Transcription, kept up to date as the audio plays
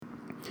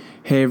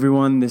Hey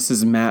everyone, this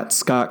is Matt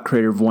Scott,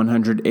 creator of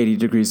 180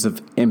 Degrees of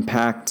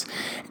Impact,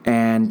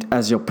 and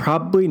as you'll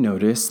probably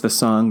notice, the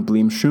song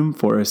Bleemshroom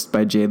Forest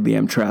by Jade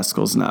Liam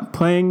Traskell is not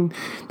playing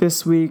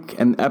this week,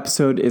 and the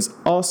episode is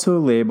also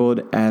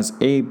labeled as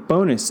a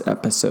bonus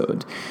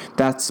episode.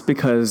 That's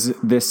because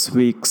this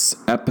week's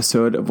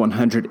episode of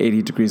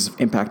 180 Degrees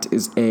of Impact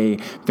is a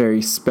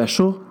very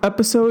special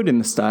episode in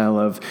the style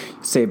of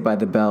Saved by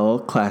the Bell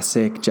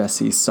classic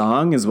Jesse's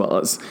song, as well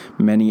as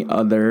many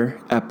other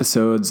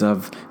episodes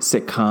of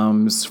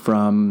sitcoms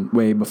from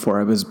way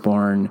before I was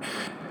born.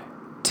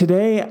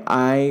 Today,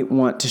 I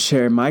want to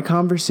share my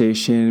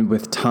conversation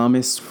with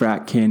Thomas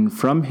Fratkin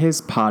from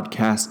his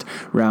podcast,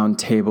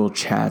 Roundtable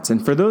Chats.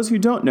 And for those who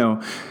don't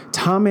know,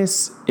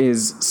 Thomas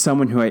is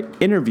someone who I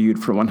interviewed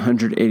for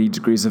 180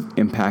 Degrees of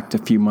Impact a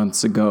few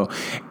months ago.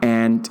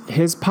 And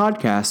his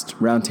podcast,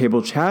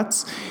 Roundtable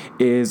Chats,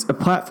 is a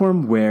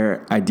platform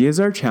where ideas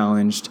are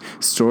challenged,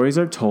 stories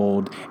are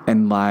told,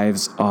 and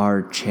lives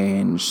are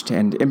changed.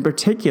 And in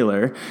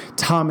particular,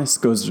 Thomas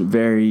goes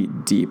very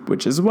deep,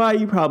 which is why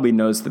you probably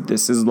noticed that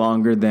this is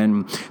longer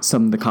than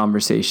some of the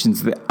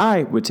conversations that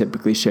I would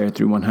typically share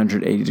through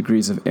 180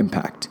 Degrees of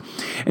Impact.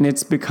 And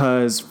it's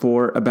because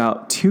for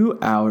about 2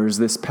 hours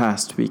this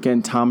past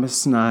weekend,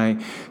 Thomas and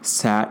I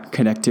sat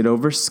connected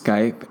over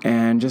Skype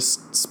and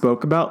just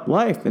spoke about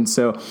life. And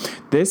so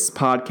this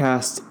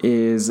podcast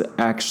is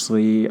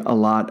actually a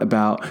lot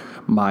about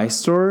my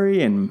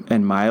story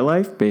and my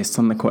life based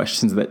on the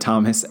questions that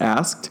Thomas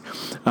asked.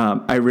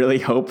 I really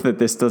hope that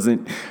this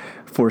doesn't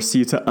force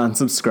you to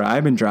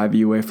unsubscribe and drive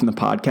you away from the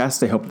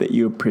podcast. I hope that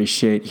you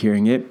appreciate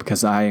hearing it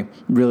because I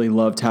really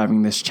loved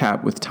having this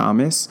chat with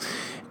Thomas.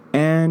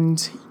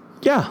 And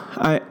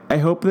yeah, I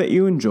hope that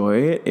you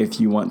enjoy it.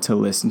 If you want to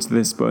listen to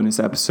this bonus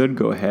episode,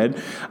 go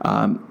ahead.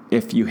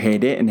 If you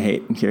hate it and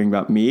hate hearing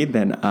about me,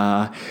 then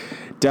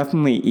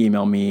definitely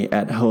email me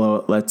at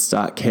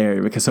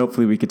hello@lets.care because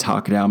hopefully we could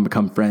talk it out and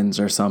become friends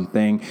or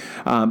something.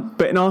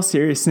 But in all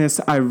seriousness,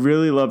 I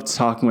really loved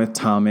talking with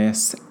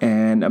Thomas,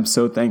 and I'm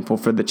so thankful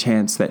for the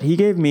chance that he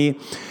gave me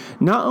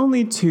not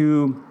only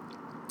to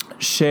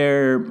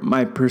share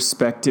my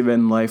perspective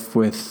in life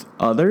with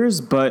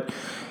others, but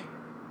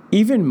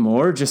even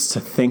more just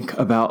to think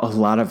about a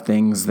lot of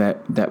things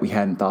that we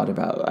hadn't thought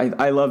about.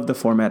 I love the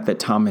format that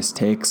Thomas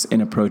takes in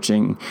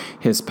approaching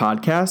his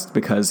podcast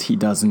because he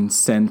doesn't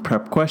send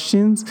prep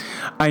questions.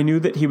 I knew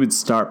that he would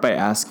start by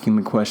asking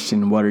the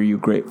question, what are you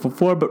grateful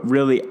for? But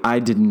really, I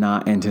did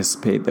not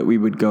anticipate that we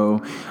would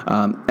go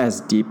as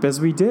deep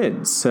as we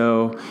did.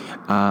 So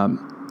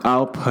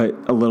I'll put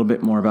a little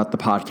bit more about the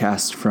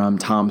podcast from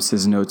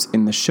Thomas's notes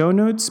in the show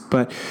notes,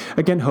 but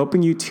again,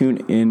 hoping you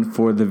tune in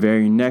for the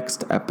very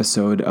next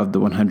episode of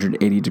the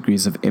 180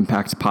 Degrees of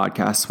Impact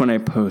podcast when I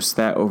post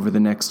that over the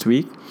next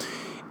week.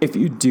 If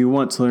you do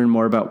want to learn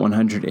more about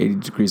 180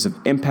 Degrees of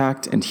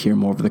Impact and hear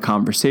more of the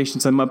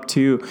conversations I'm up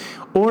to,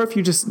 or if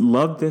you just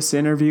love this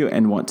interview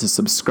and want to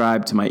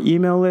subscribe to my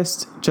email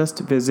list,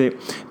 just visit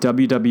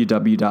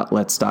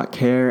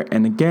www.lets.care.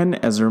 And again,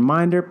 as a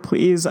reminder,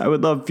 please, I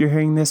would love if you're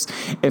hearing this,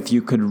 if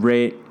you could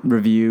rate,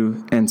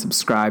 review, and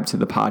subscribe to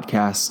the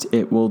podcast.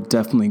 It will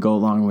definitely go a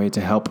long way to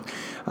help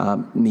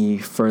me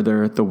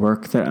further the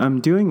work that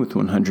I'm doing with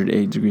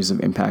 180 Degrees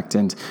of Impact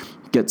and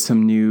get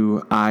some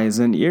new eyes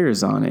and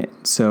ears on it.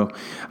 So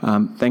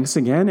thanks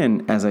again.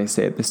 And as I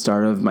say at the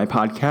start of my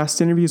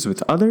podcast interviews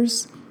with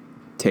others,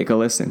 take a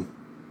listen.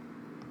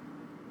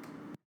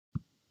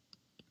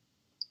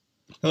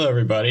 Hello,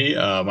 everybody.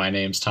 My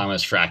name's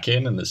Thomas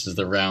Fratkin, and this is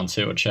the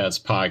Roundtable Chats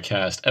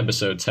podcast,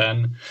 episode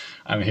 10.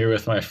 I'm here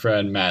with my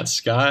friend Matt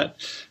Scott.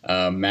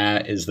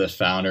 Matt is the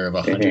founder of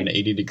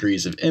 180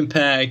 Degrees of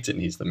Impact,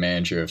 and he's the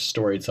manager of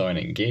storytelling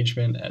and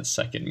engagement at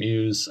Second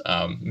Muse.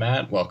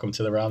 Matt, welcome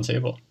to the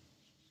Roundtable.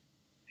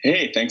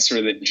 Hey, thanks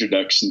for the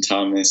introduction,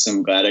 Thomas.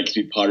 I'm glad I could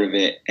be part of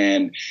it.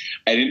 And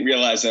I didn't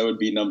realize I would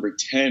be number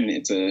 10.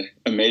 It's a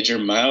major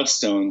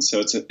milestone. So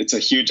it's a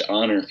huge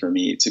honor for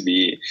me to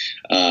be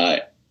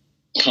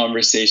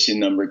conversation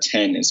number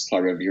 10 as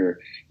part of your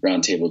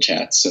Roundtable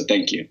Chats. So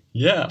thank you.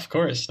 Yeah, of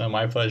course. No,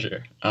 my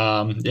pleasure.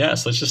 So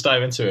let's just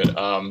dive into it.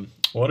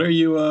 What are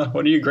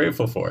you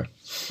grateful for?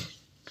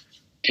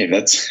 Okay,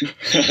 that's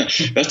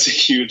a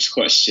huge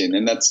question,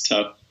 and that's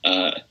tough.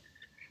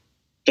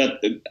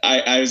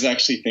 I was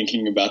actually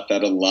thinking about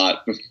that a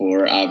lot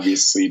before,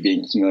 obviously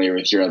being familiar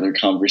with your other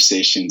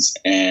conversations,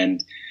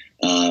 and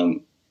a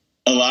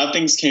lot of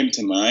things came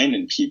to mind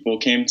and people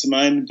came to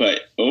mind,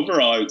 but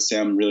overall I would say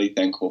I'm really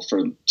thankful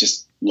for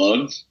just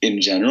love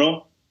in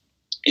general,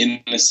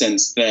 in the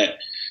sense that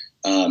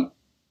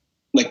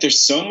there's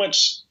so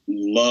much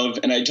love,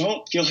 and I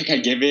don't feel like I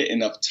give it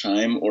enough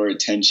time or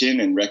attention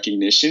and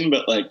recognition,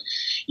 but my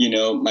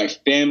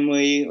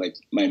family, like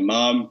my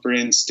mom, for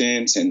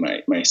instance, and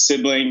my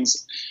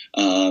siblings,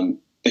 the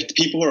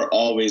people who are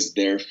always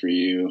there for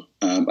you.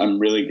 I'm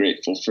really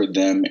grateful for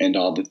them and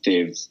all that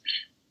they've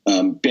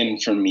been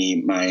for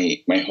me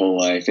my whole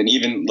life, and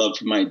even love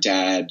from my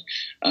dad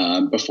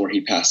before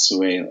he passed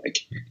away. Like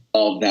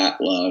all that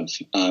love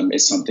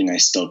is something I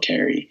still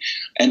carry.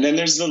 And then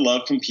there's the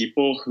love from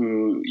people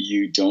who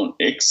you don't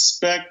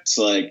expect.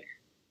 Like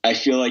I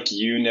feel like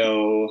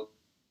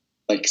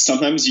like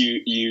sometimes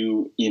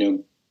you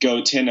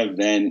go to an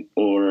event,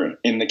 or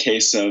in the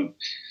case of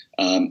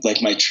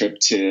like my trip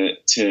to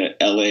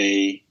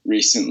LA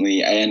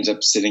recently, I ended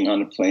up sitting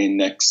on a plane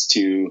next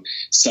to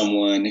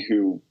someone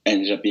who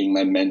ended up being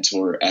my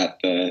mentor at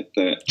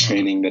the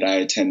training that I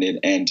attended.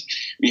 And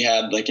we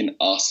had like an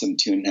awesome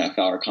 2.5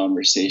 hour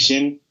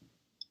conversation.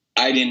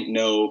 I didn't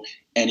know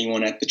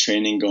anyone at the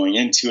training going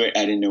into it.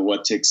 I didn't know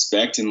what to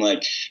expect. And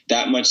like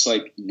that much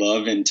like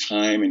love and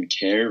time and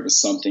care was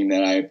something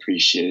that I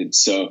appreciated.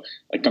 So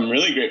like, I'm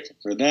really grateful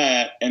for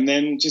that. And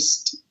then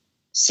just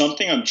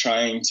something I'm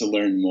trying to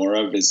learn more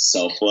of is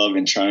self-love,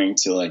 and trying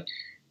to like,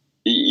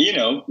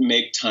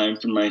 make time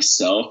for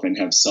myself and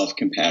have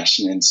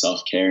self-compassion and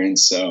self-care. And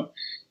so,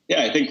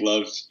 yeah, I think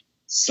love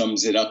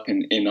sums it up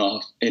in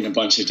a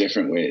bunch of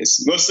different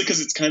ways, mostly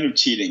because it's kind of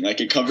cheating. Like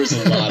it covers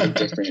a lot of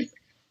different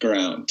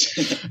ground.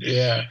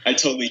 Yeah. I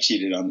totally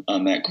cheated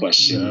on that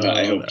question, but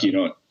I hope you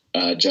don't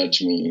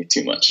judge me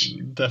too much.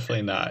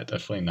 Definitely not.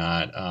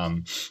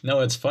 No,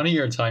 it's funny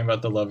you're talking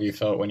about the love you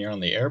felt when you're on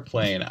the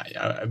airplane.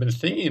 I've been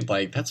thinking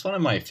like that's one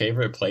of my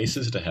favorite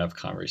places to have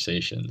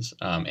conversations,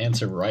 and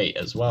to write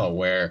as well,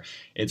 where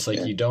it's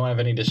like you don't have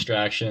any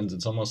distractions.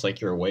 It's almost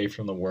like you're away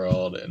from the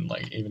world, and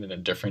like even in a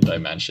different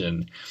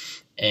dimension,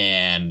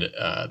 and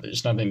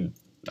there's nothing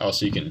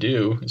else you can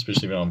do, especially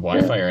if you don't have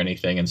Wi-Fi or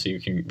anything, and so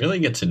you can really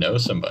get to know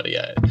somebody.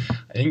 I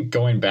think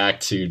going back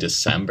to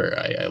December,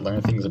 I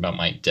learned things about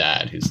my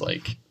dad, who's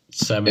like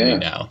 70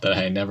 now, that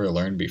I never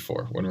learned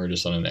before when we were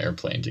just on an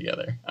airplane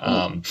together,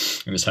 and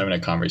just having a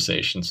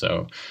conversation.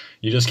 So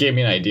you just gave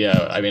me an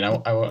idea. I mean,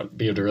 I won't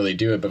be able to really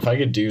do it, but if I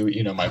could do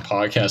my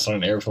podcast on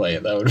an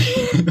airplane, that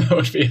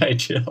would be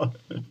ideal.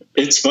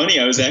 It's funny.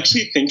 I was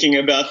actually thinking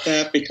about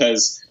that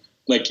because,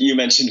 like you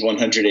mentioned,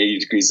 180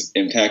 degrees of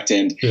impact,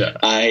 and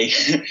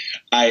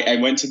I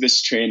went to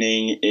this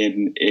training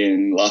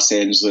in Los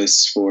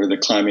Angeles for the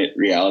Climate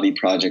Reality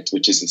Project,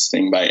 which is this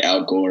thing by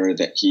Al Gore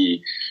that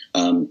he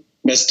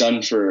has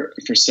done for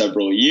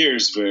several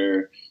years,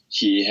 where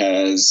he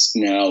has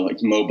now like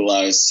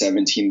mobilized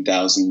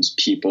 17,000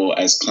 people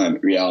as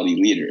climate reality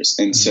leaders.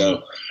 And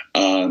so,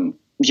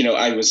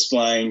 I was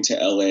flying to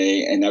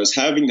LA and I was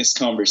having this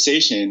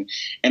conversation,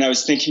 and I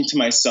was thinking to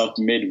myself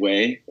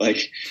midway,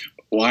 like,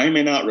 why am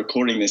I not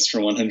recording this for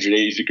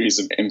 180 degrees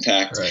of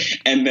impact? Right.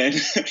 And then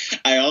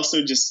I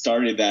also just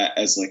started that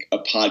as like a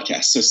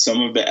podcast. So some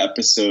of the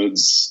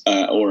episodes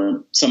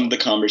or some of the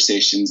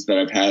conversations that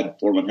I've had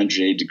for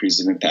 180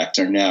 degrees of impact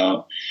are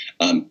now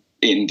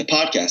in the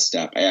podcast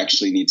app. I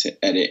actually need to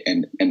edit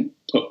and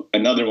put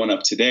another one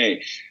up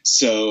today.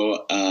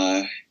 So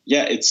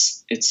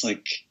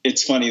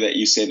it's funny that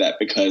you say that,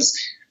 because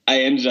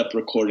I ended up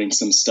recording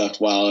some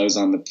stuff while I was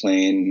on the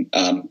plane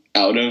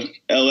out of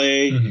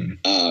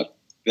LA.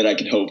 That I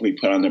could hopefully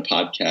put on their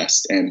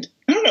podcast. And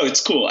I don't know,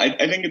 it's cool. I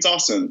think it's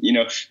awesome.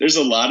 There's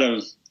a lot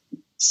of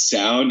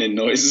sound and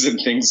noises and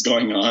things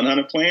going on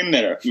a plane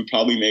that would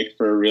probably make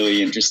for a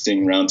really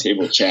interesting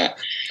roundtable chat.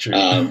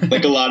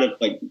 Like a lot of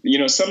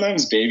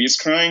sometimes babies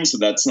crying, so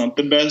that's not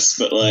the best,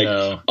 but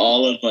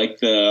all of like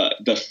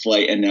the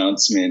flight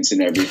announcements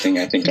and everything,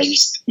 I think are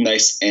just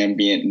nice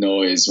ambient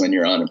noise when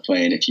you're on a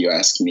plane, if you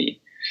ask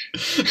me.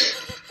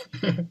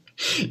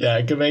 Yeah,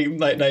 it could make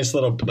nice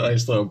little breaks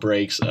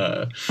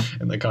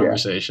in the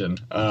conversation,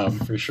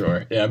 for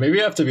sure. Yeah, maybe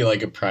you have to be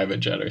like a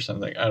private jet or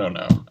something. I don't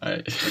know.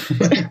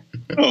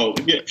 Oh,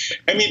 yeah.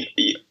 I mean,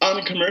 on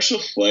a commercial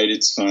flight,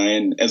 it's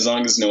fine as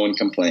long as no one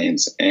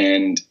complains.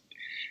 And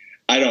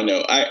I don't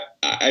know.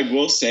 I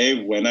will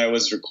say, when I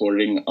was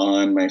recording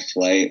on my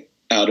flight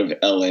out of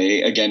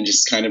LA, again,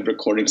 just kind of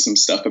recording some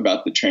stuff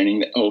about the training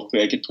that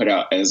hopefully I could put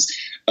out as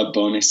a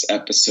bonus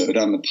episode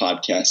on the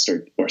podcast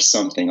or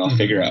something. I'll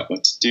figure out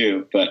what to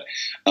do. But,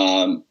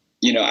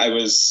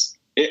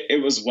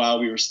 it was while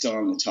we were still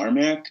on the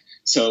tarmac.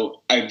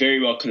 So I very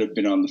well could have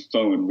been on the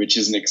phone, which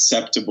is an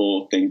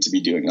acceptable thing to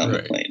be doing on the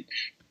plane.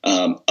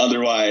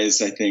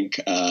 Otherwise, I think,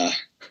 I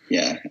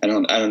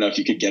don't know if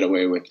you could get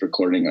away with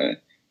recording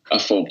a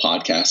full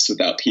podcast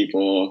without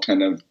people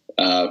kind of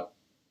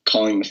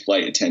calling the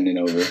flight attendant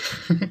over.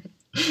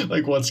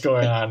 Like, what's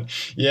going on?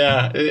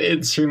 Yeah,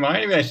 it's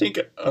reminding me, I think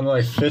on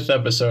my 5th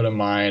episode of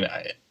mine,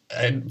 I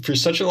for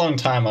such a long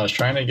time, I was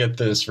trying to get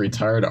this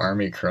retired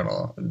Army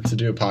colonel to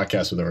do a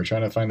podcast with him. We're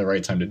trying to find the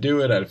right time to do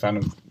it. I found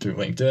him through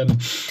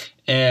LinkedIn.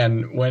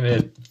 And when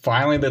it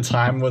finally the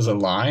time was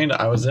aligned,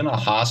 I was in a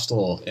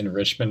hostel in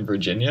Richmond,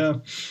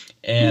 Virginia,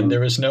 and there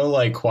was no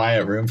like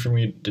quiet room for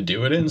me to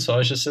do it in, so I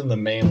was just in the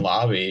main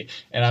lobby,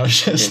 and I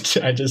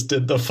just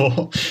did the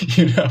full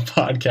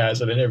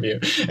podcast and interview.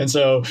 And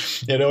so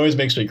it always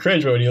makes me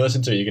cringe, but when you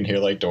listen to it, you can hear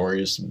like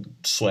doors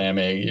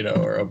slamming,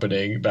 or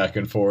opening back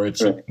and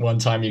forth. Right. One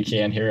time you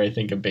can hear, I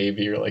think, a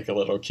baby or like a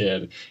little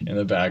kid in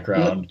the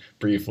background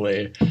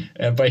briefly,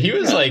 but he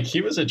was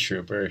he was a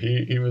trooper.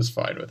 He was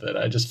fine with it.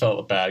 I just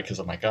felt bad because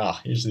I'm like,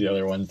 usually the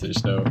other ones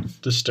there's no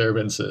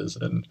disturbances,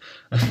 and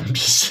I'm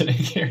just sitting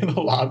here in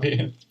the lobby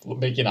and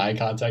making eye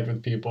contact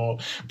with people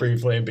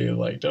briefly and being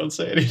like, don't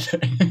say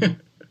anything.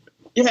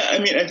 Yeah, I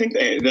mean, I think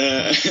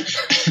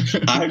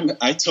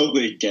I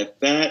totally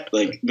get that.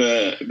 Like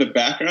the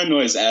background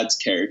noise adds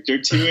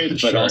character to it,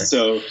 but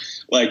also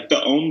like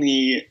the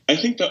only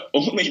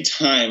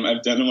time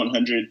I've done a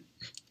 100.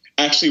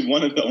 Actually,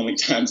 one of the only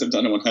times I've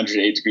done a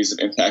 180 degrees of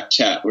impact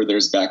chat where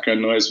there's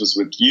background noise was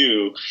with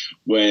you,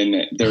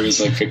 when there was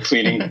like a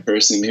cleaning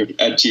person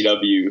at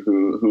GW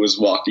who was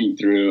walking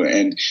through,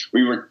 and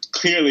we were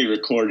clearly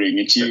recording,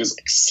 and she was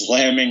like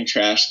slamming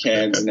trash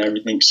cans and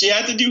everything. She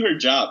had to do her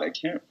job. I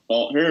can't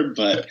fault her,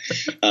 but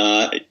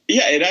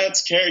it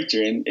adds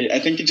character, and I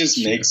think it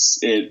just makes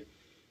it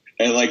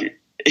like.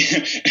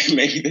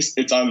 Maybe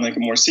it's on like a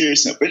more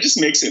serious note, but it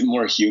just makes it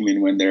more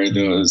human when there are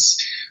those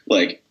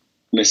like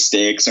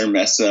mistakes or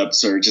mess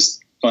ups or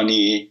just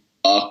funny,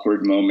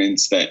 awkward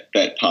moments that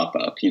pop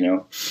up,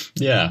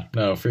 Yeah,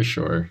 no, for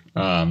sure.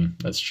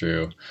 That's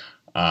true.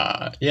 So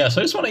I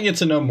just want to get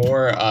to know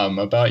more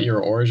about your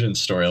origin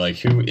story. Like,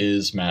 who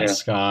is Matt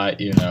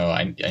Scott?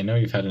 I know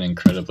you've had an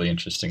incredibly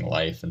interesting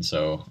life, and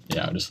so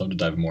I'd just love to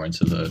dive more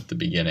into the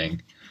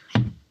beginning.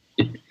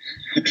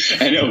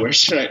 I know.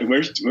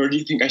 Where do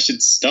you think I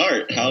should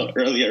start? How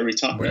early are we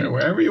talking?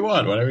 Wherever you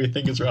want, whatever you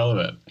think is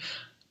relevant.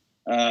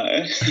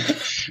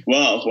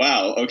 Well,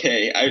 wow.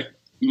 Okay.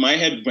 My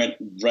head went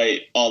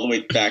right all the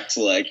way back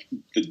to like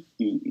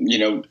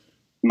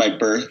my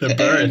birth. And,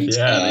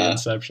 the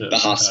inception. The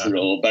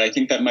hospital. But I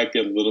think that might be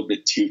a little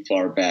bit too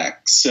far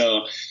back.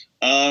 So,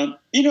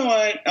 you know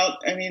what?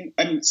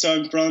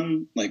 I'm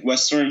from like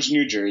West Orange,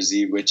 New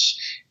Jersey, which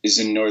is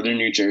in northern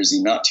New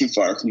Jersey, not too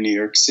far from New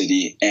York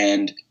City.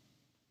 And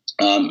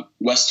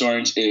West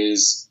Orange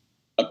is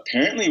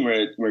apparently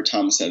where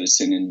Thomas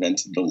Edison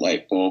invented the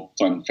light bulb.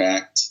 Fun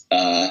fact.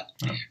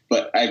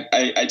 But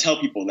I tell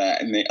people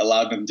that, and a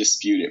lot of them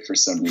dispute it for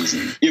some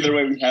reason. Either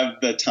way, we have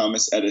the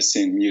Thomas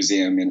Edison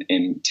Museum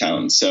in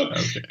town. So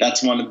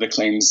that's one of the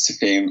claims to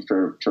fame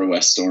for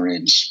West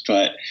Orange.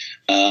 But,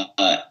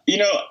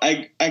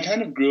 I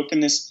kind of grew up in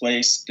this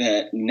place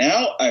that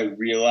now I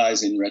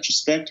realize in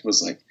retrospect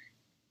was like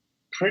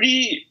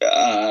pretty,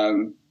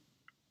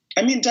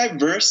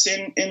 diverse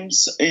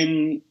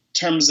in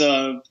terms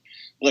of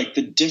like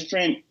the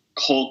different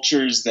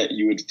cultures that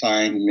you would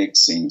find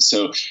mixing.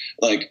 So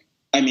like,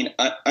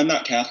 I'm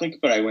not Catholic,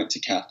 but I went to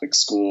Catholic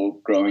school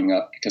growing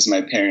up because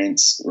my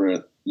parents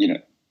were,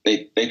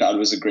 they thought it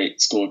was a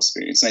great school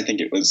experience. And I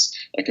think it was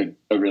like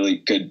a really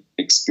good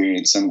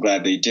experience. I'm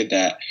glad they did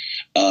that.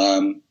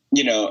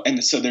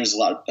 And so there's a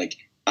lot of like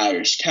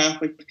Irish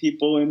Catholic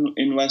people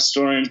in West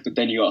Orange, but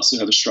then you also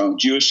have a strong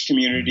Jewish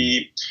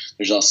community.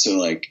 There's also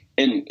like,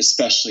 and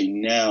especially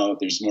now,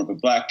 there's more of a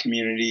Black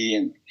community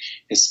and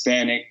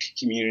Hispanic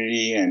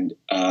community, and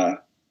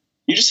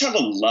you just have a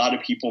lot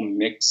of people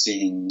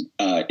mixing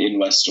in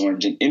West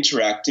Orange and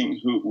interacting.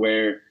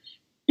 Where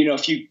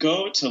if you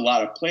go to a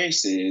lot of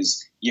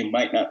places, you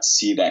might not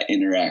see that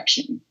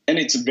interaction, and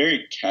it's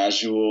very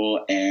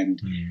casual and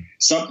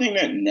something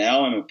that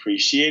now I'm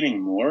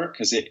appreciating more,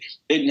 because it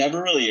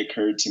never really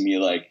occurred to me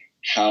like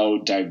how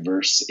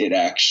diverse it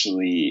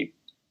actually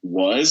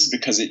was,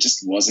 because it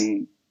just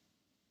wasn't.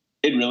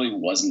 It really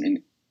wasn't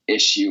an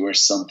issue or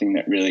something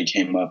that really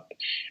came up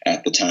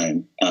at the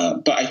time.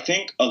 But I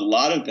think a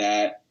lot of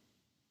that,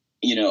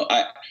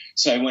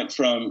 I went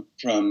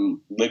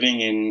from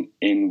living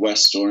in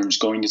West Orange,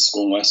 going to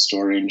school in West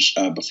Orange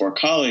before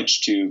college,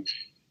 to,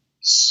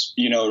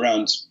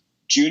 around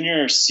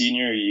junior or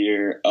senior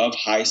year of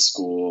high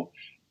school,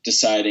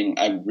 deciding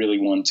I really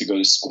wanted to go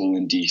to school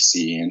in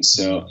DC. And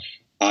so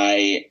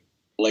I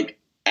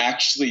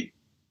actually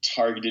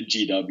targeted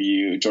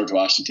GW, George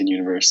Washington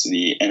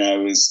University, and I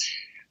was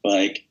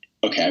like,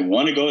 okay, I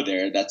want to go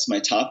there. That's my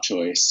top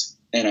choice.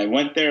 And I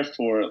went there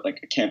for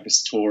like a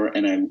campus tour,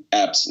 and I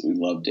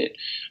absolutely loved it.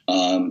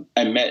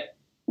 I met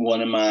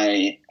one of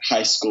my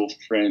high school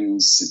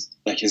friends,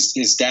 like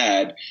his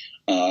dad,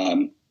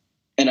 and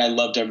I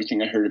loved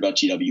everything I heard about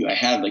GW. I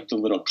had like the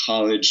little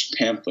college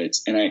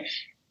pamphlets, and I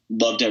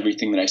loved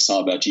everything that I saw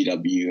about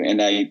GW.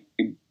 And I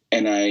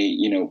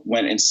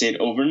went and stayed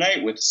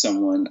overnight with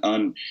someone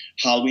on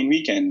Halloween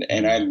weekend,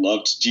 and I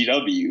loved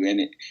GW,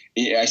 and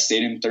I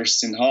stayed in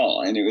Thurston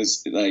Hall, and it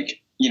was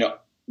like,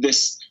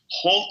 this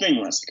whole thing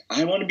where I was like,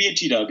 I want to be at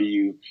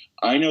GW.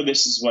 I know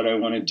this is what I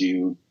want to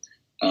do.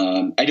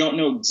 I don't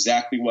know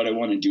exactly what I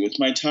want to do with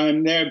my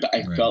time there, but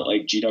I felt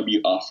like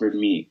GW offered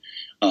me,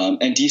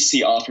 and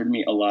DC offered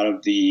me a lot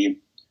of the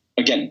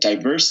again,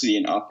 diversity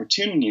and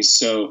opportunities.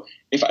 So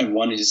if I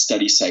wanted to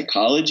study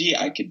psychology,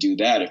 I could do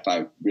that if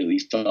I really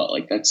felt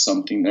like that's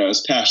something that I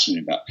was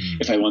passionate about.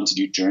 If I wanted to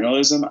do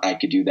journalism, I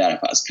could do that if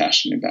I was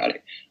passionate about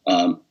it.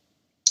 I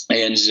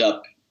ended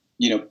up,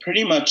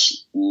 pretty much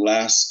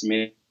last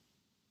minute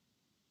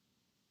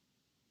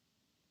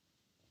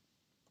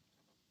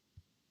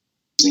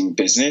using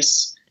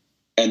business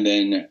and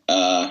then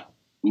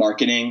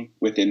marketing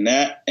within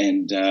that.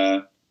 And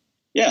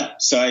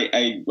so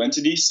I went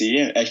to DC,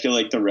 and I feel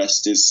like the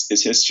rest is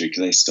history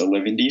because I still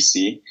live in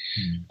DC.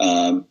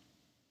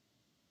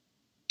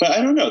 But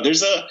I don't know.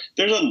 There's a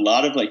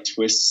lot of like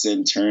twists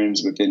and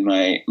turns within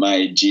my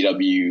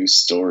GW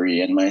story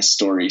and my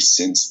story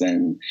since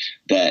then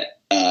that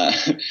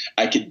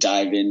I could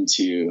dive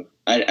into.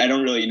 I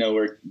don't really know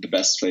where the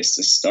best place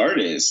to start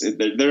is.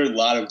 There are a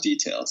lot of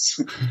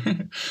details.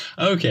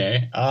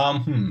 Okay.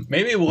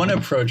 Maybe one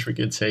approach we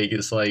could take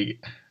is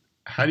like,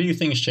 how do you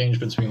things change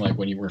between like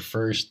when you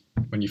first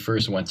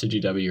went to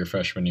GW your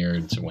freshman year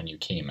to when you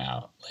came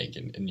out, like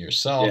in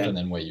yourself, and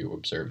then what you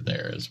observed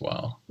there as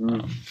well?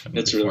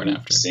 That's really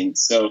interesting.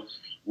 So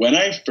when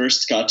I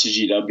first got to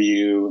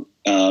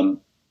GW,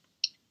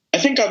 I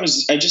think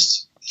I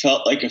just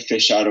felt like a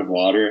fish out of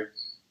water.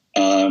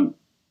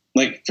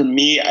 Like for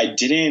me, I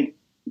didn't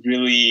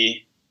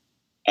really,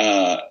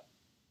 I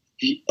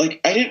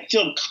didn't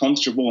feel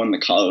comfortable in the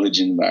college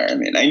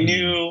environment. I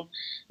knew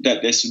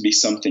that this would be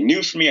something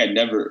new for me. I'd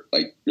never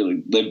like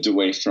really lived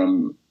away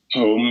from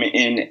home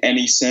in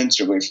any sense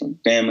or away from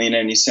family in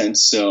any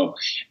sense. So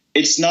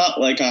it's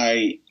not like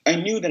I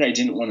knew that I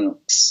didn't want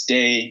to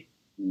stay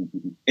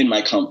in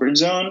my comfort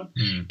zone,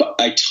 but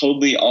I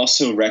totally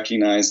also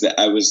recognized that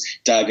I was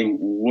diving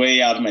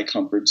way out of my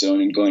comfort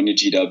zone and going to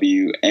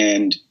GW.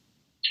 And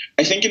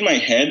I think in my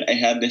head, I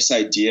had this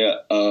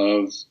idea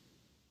of,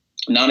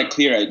 not a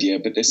clear idea,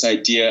 but this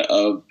idea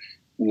of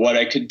what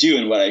I could do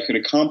and what I could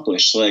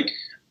accomplish. Like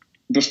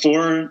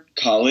before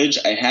college,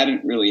 I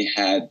hadn't really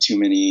had too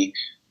many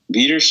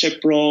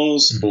leadership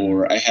roles,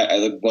 or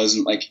I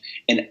wasn't like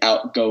an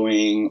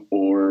outgoing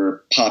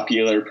or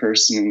popular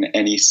person in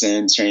any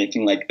sense or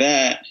anything like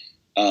that.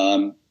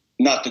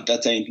 Not that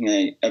that's anything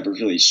I ever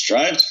really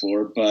strived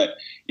for, but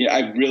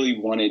I really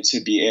wanted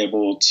to be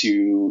able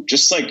to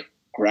just like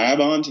grab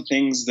onto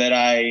things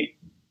that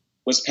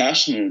was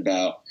passionate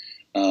about.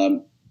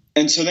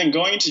 And so then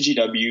going into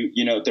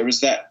GW, there was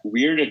that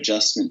weird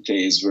adjustment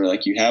phase where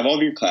like you have all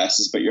of your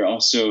classes, but you're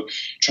also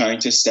trying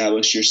to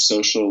establish your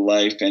social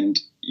life and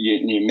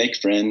you make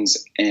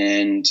friends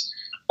and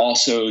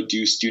also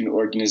do student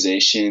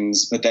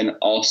organizations. But then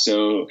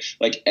also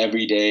like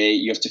every day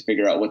you have to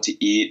figure out what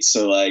to eat.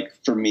 So like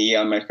for me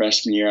on my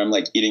freshman year, I'm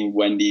like eating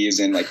Wendy's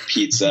and like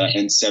pizza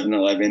and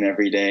 7-Eleven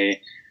every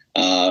day.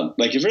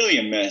 Like it's really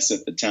a mess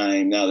at the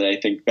time. Now that I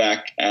think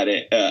back at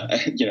it,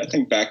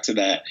 think back to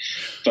that.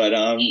 But,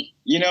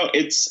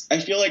 I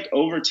feel like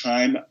over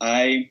time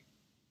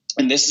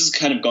and this is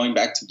kind of going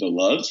back to the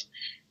love,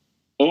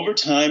 over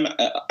time,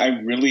 I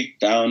really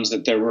found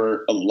that there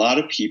were a lot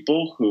of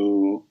people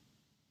who,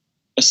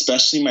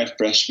 especially my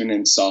freshman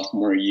and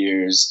sophomore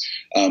years,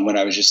 when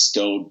I was just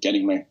still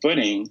getting my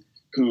footing,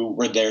 who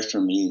were there for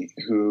me,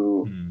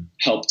 who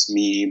helped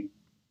me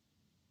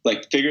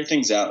like figure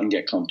things out and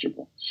get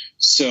comfortable.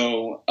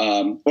 So,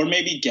 or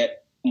maybe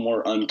get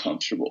more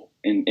uncomfortable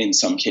in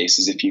some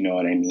cases, if you know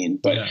what I mean,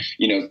 but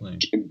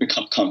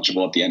become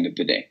comfortable at the end of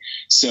the day.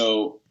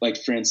 So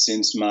like, for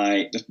instance,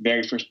 the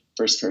very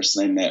first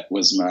person I met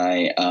was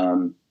my,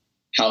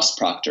 house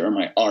proctor, or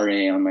my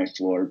RA on my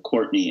floor,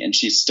 Courtney. And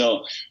she's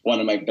still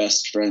one of my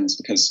best friends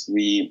because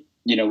we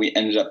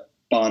ended up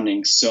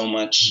bonding so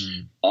much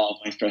all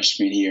my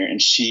freshman year,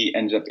 and she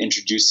ended up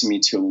introducing me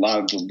to a lot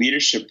of the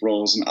leadership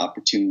roles and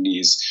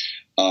opportunities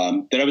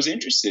that I was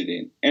interested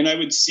in. And I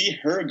would see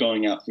her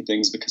going out for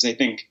things because I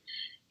think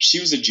she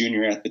was a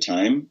junior at the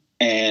time,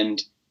 and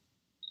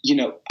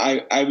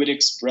I would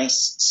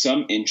express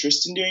some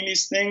interest in doing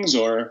these things,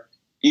 or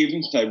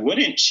even if I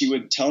wouldn't, she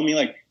would tell me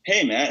like,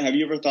 hey Matt, have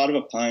you ever thought of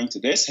applying to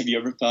this? Have you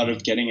ever thought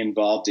of getting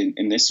involved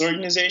in this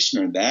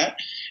organization or that?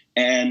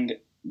 And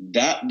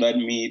that led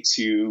me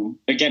to,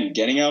 again,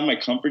 getting out of my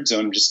comfort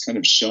zone, just kind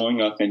of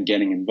showing up and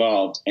getting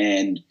involved.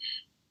 And,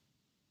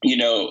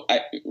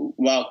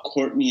 while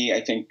Courtney,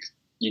 I think,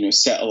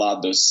 set a lot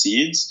of those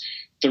seeds,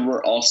 there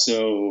were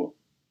also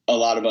a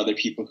lot of other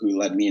people who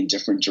led me in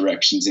different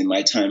directions in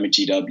my time at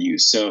GW.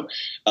 So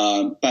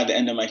by the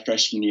end of my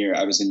freshman year,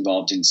 I was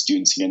involved in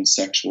Students Against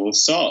Sexual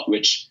Assault,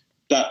 which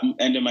that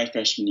end of my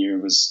freshman year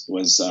was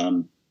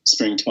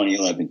spring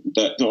 2011.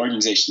 The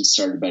organization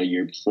started about a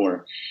year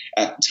before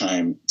at the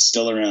time,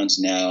 still around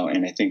now,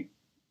 and I think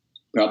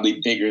probably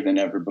bigger than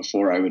ever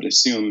before, I would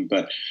assume.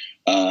 But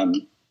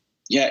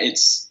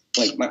it's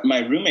like my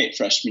roommate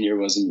freshman year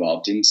was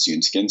involved in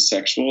Students Against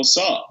Sexual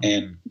Assault,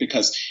 and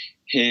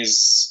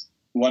because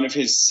one of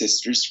his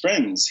sister's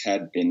friends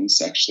had been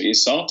sexually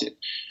assaulted,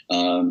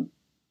 and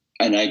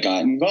I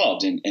got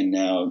involved, and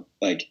now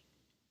like,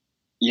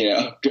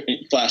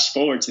 flash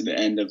forward to the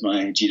end of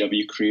my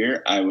GW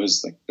career, I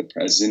was like the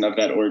president of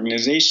that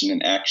organization,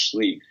 and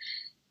actually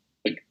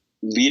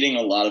leading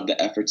a lot of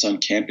the efforts on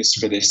campus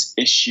for this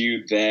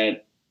issue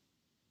that,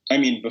 I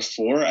mean,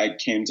 before I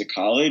came to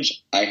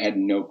college, I had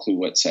no clue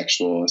what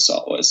sexual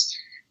assault was.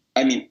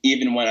 I mean,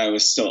 even when I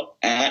was still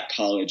at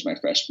college my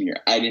freshman year,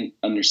 I didn't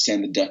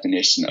understand the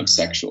definition of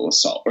sexual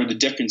assault or the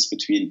difference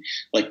between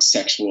like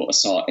sexual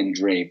assault and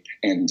rape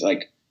and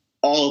like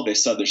all of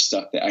this other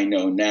stuff that I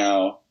know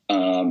now.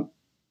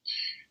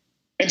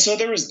 And so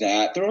there was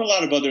that. There were a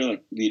lot of other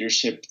like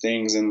leadership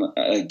things and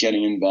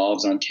getting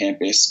involved on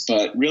campus,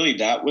 but really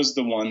that was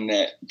the one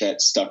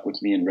that stuck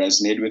with me and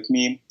resonated with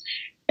me.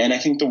 And I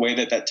think the way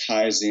that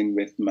ties in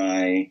with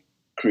my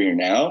career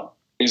now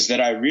is that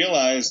I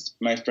realized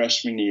my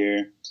freshman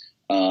year,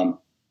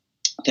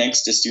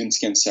 thanks to Students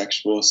Against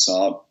Sexual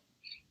Assault,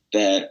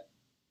 that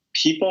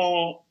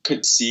people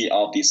could see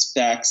all these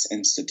facts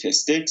and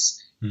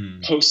statistics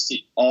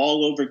posted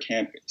all over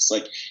campus.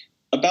 Like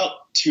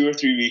about 2 or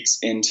 3 weeks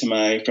into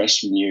my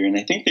freshman year, and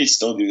I think they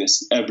still do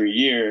this every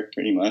year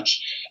pretty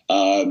much,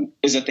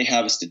 is that they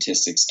have a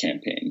statistics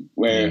campaign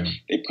where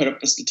they put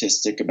up a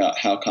statistic about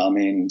how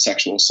common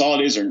sexual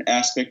assault is or an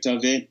aspect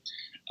of it.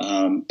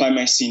 By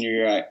my senior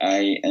year,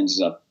 I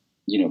ended up,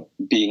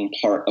 being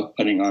part of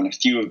putting on a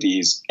few of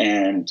these.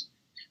 And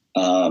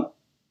I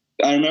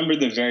remember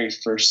the very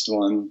first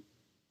one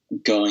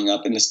going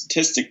up, and the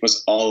statistic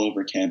was all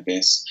over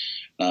campus.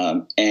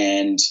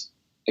 And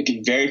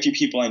very few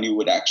people I knew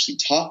would actually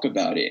talk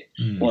about it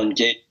or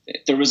engage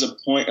it. There was a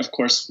point, of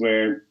course,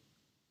 where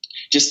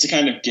just to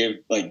kind of give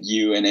like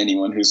you and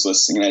anyone who's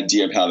listening an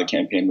idea of how the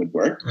campaign would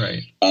work.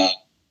 Right.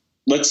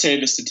 Let's say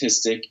the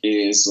statistic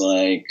is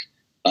like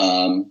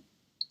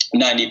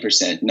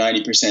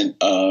 90%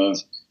 of,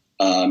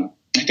 I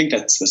think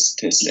that's the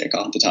statistic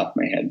off the top of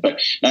my head, but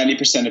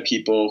 90% of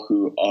people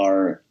who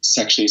are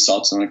sexually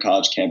assaulted on a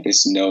college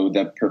campus know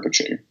the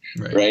perpetrator,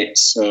 right?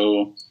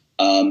 So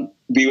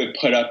we would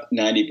put up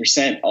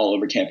 90% all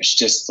over campus,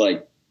 just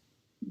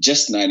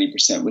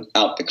 90%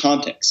 without the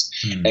context.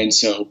 And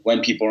so when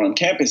people are on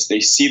campus,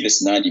 they see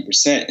this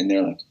 90% and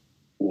they're like,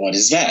 what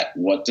is that?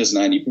 What does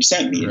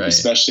 90% mean? Right.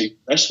 Especially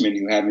freshmen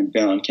who haven't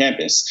been on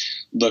campus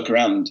look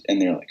around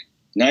and they're like,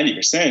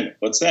 90%?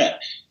 What's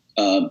that?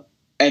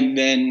 And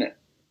then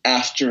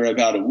after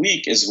about a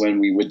week is when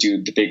we would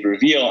do the big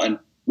reveal and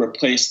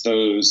replace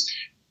those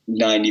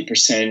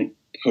 90%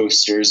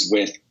 posters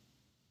with,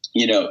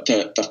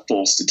 the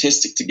full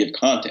statistic to give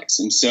context.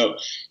 And so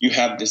you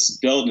have this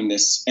build and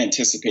this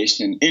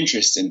anticipation and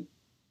interest and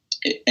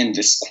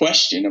this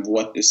question of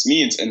what this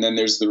means. And then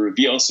there's the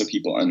reveal so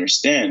people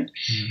understand.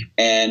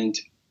 And,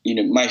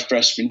 my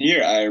freshman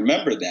year, I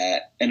remember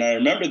that. And I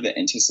remember the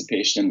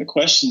anticipation and the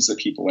questions that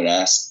people would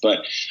ask.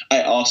 But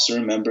I also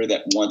remember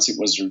that once it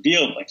was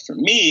revealed, like for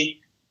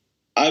me,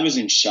 I was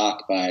in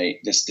shock by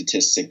the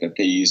statistic that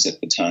they used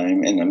at the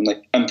time. And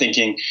I'm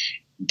thinking,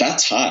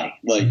 that's high.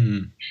 Like,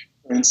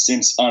 for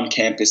instance, on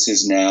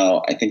campuses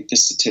now, I think the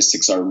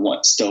statistics are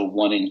still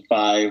 1 in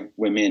 5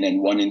 women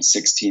and 1 in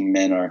 16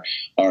 men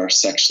are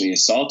sexually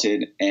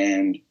assaulted.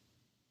 And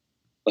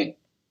like,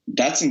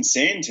 that's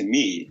insane to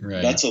me.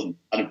 Right. That's a lot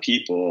of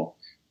people.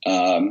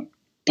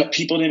 But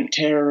people didn't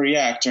care or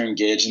react or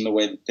engage in the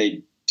way that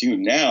they do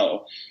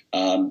now.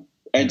 And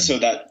so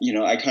that,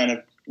 I kind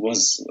of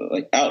was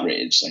like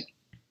outraged, like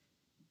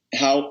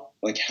how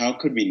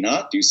could we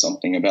not do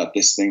something about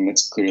this thing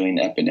that's clearly an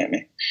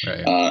epidemic?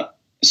 Right.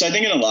 So I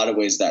think in a lot of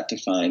ways that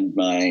defined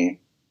my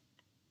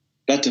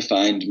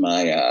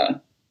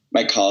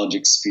my college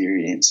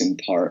experience in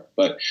part,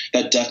 but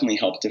that definitely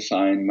helped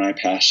define my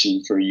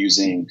passion for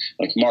using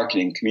like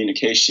marketing,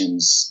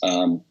 communications,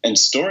 and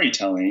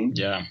storytelling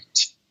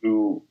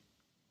to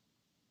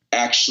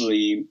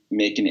actually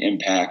make an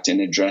impact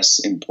and address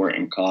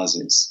important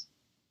causes.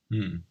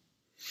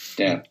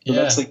 So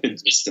that's like the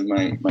gist of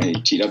my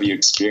GW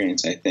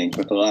experience, I think,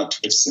 with a lot of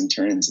twists and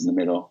turns in the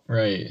middle.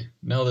 Right.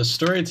 No, the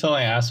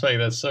storytelling aspect,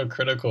 that's so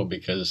critical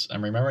because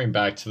I'm remembering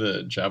back to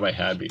the job I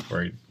had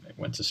before I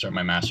went to start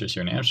my master's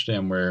here in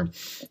Amsterdam, where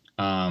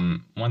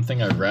one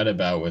thing I read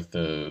about with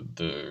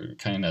the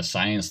kind of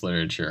science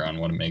literature on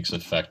what makes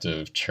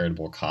effective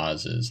charitable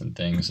causes and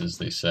things is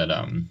they said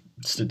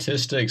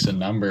statistics and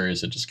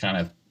numbers, it just kind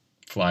of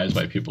flies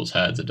by people's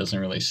heads. It doesn't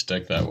really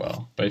stick that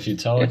well. But if you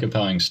tell a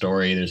compelling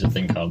story, there's a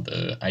thing called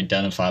the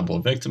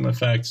identifiable victim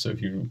effect. So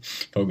if you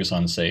focus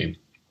on, say,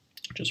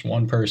 just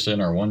one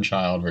person or one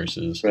child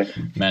versus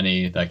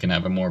many, that can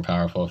have a more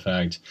powerful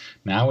effect.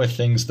 Now with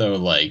things though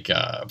like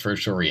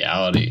virtual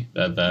reality,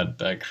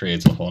 that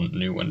creates a whole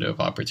new window of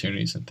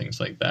opportunities and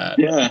things like that.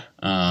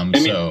 I'll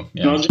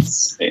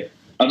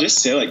just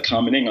say, like,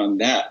 commenting on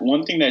that,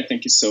 one thing that I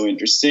think is so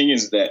interesting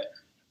is that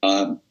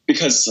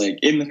because like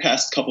in the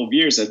past couple of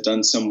years, I've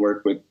done some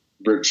work with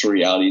virtual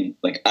reality.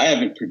 Like I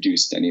haven't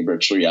produced any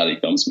virtual reality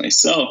films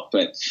myself,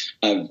 but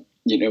I've,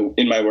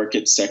 in my work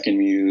at Second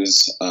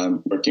Muse,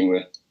 working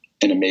with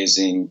an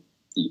amazing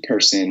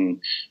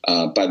person,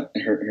 but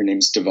her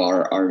name's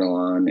Devar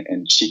Ardalan,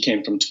 and she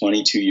came from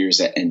 22 years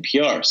at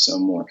NPR, so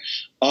more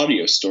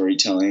audio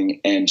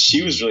storytelling, and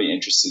she was really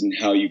interested in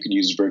how you could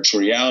use virtual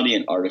reality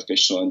and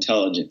artificial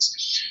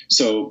intelligence.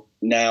 So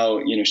now,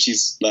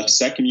 she's left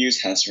Second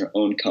Muse, has her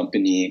own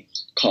company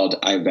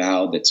called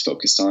iVal that's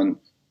focused on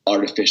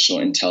artificial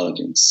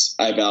intelligence.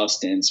 iVal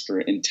stands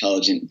for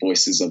Intelligent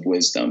Voices of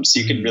Wisdom. So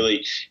you can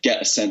really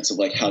get a sense of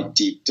like how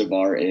deep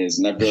Devar is.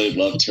 And I've really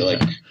loved her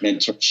like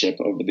mentorship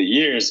over the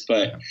years.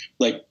 But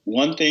like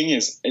one thing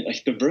is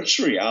like the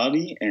virtual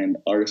reality and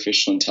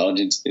artificial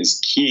intelligence is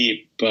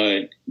key.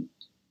 But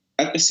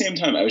at the same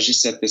time, I was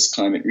just at this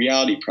climate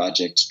reality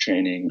project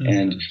training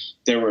and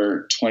there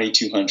were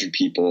 2,200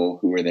 people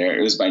who were there.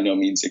 It was by no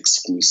means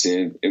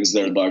exclusive. It was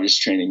their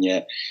largest training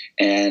yet.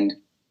 And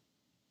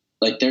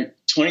like there are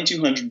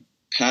 2,200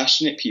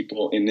 passionate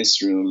people in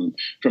this room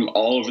from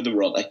all over the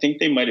world. I think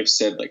they might have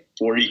said like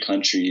 40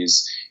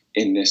 countries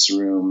in this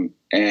room.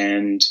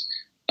 And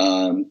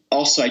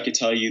also I could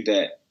tell you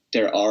that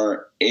there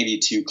are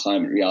 82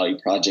 climate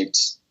reality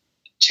projects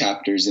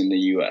chapters in the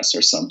US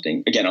or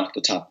something, again, off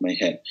the top of my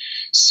head.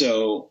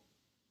 So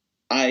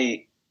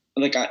I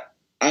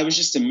was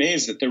just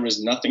amazed that there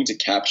was nothing to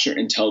capture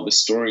and tell the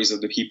stories of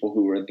the people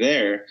who were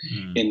there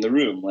in the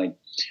room. Like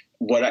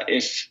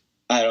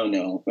I don't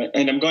know,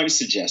 and I'm going to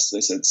suggest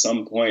this at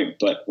some point,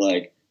 but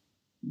like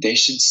they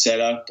should set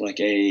up like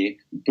a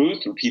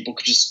booth where people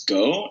could just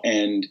go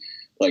and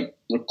like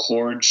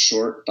record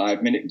short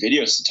 5-minute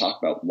videos to talk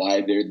about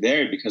why they're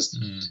there, because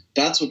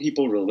that's what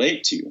people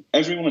relate to.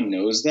 Everyone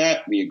knows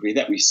that. We agree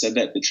that. We said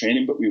that at the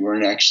training, but we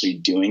weren't actually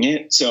doing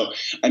it. So,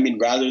 I mean,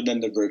 rather than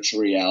the virtual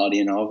reality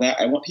and all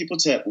that, I want people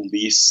to at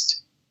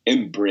least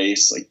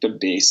embrace like the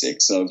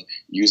basics of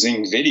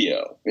using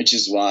video, which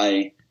is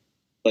why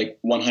like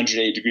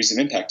 180 Degrees of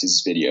Impact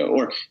is video,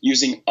 or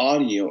using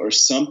audio or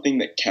something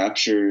that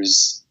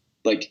captures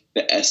like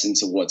the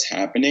essence of what's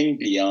happening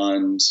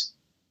beyond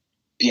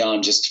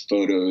just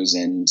photos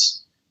and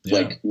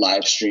like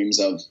live streams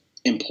of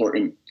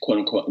important, quote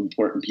unquote,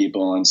 important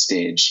people on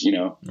stage,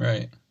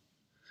 Right.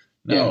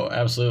 No,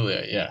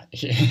 absolutely. Yeah.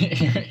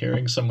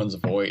 Hearing someone's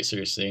voice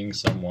or seeing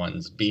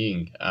someone's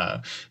being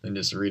than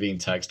just reading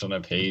text on a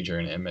page or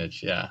an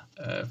image. Yeah,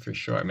 for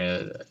sure. I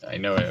mean, I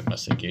know it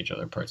must engage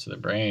other parts of the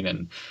brain,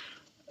 and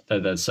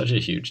that's such a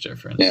huge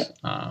difference. Yeah.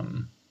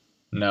 I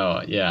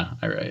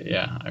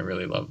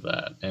really love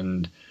that.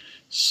 And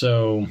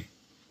so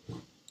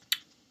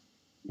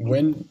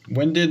when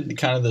did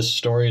kind of the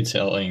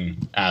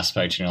storytelling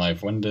aspect in your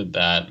life, when did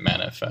that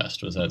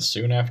manifest? Was that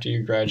soon after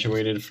you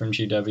graduated from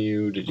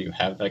GW? Did you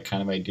have that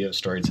kind of idea of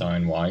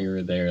storytelling while you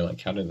were there?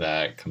 Like, how did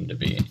that come to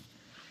be?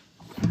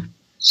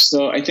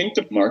 So I think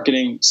the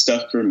marketing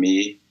stuff for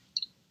me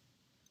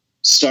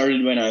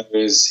started when I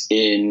was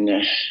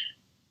in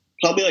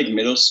probably like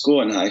middle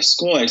school and high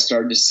school. I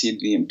started to see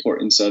the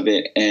importance of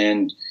it.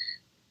 And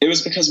it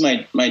was because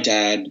my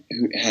dad,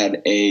 who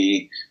had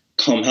a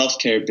home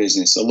healthcare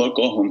business, a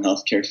local home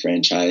healthcare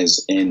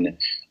franchise in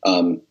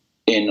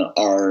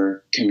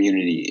our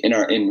community,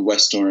 in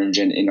West Orange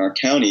and in our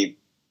county,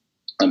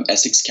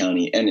 Essex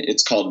County, and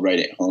it's called Right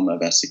at Home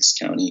of Essex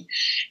County.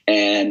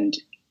 And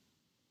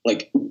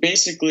like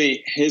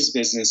basically his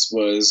business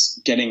was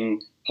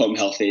getting home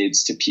health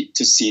aides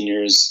to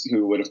seniors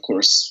who would, of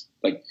course,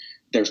 like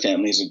their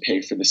families would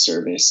pay for the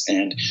service.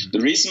 And the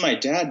reason my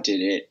dad did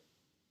it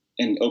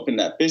and opened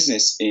that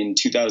business in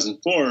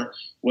 2004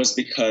 was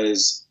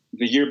because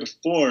the year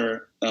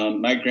before,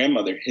 my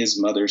grandmother, his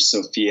mother,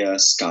 Sophia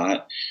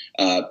Scott,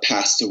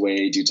 passed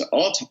away due to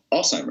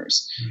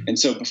Alzheimer's. And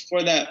so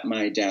before that,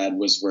 my dad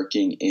was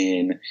working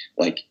in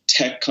like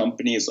tech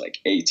companies like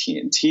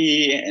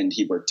AT&T, and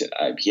he worked at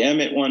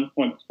IBM at one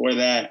point before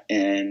that.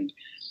 And,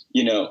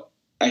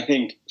 I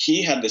think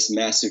he had this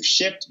massive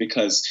shift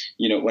because,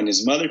 when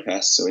his mother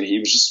passed away, he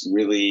was just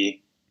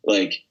really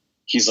like,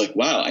 he's like,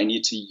 wow, I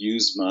need to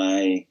use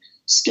my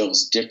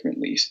skills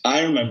differently.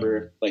 I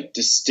remember like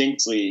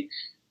distinctly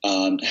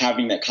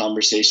having that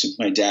conversation with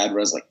my dad where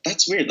I was like,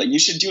 that's weird. Like, you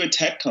should do a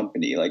tech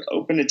company, like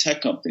open a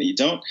tech company.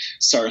 Don't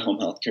start a home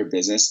healthcare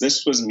business.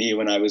 This was me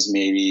when I was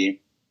maybe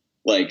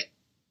like,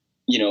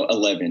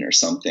 11 or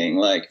something,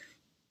 like,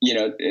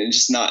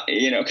 just not,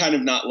 kind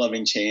of not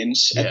loving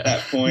change at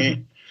that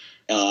point.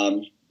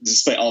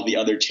 Despite all the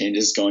other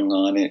changes going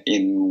on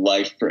in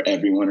life for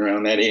everyone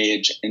around that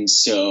age. And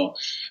so,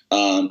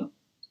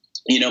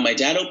 my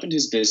dad opened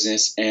his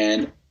business,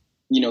 and,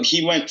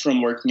 he went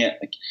from working at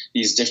like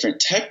these different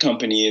tech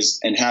companies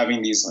and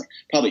having these like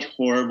probably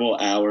horrible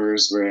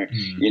hours where,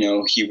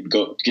 he would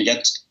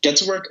get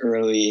to work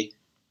early,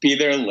 be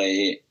there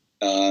late,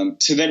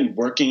 to then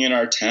working in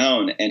our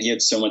town. And he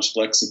had so much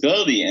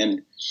flexibility.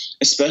 And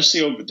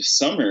especially over the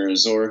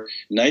summers or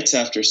nights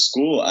after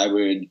school, I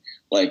would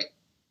like,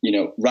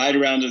 ride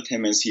around with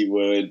him as he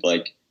would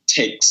like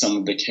take some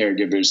of the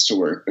caregivers to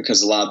work,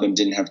 because a lot of them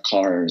didn't have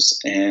cars.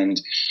 And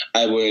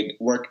I would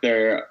work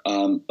there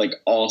like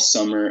all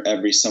summer,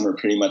 every summer,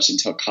 pretty much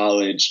until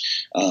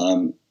college,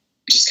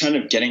 just kind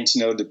of getting to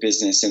know the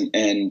business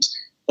and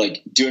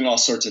like doing all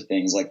sorts of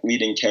things, like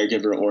leading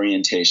caregiver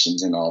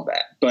orientations and all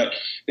that. But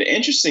the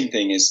interesting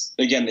thing is,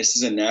 again, this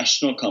is a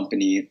national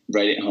company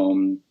right at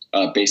home,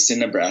 based in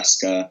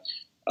Nebraska.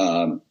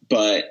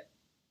 But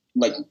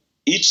like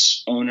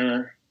each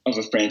owner of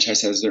a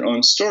franchise has their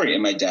own story.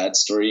 And my dad's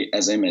story,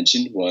 as I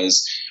mentioned,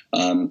 was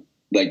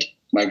like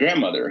my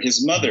grandmother,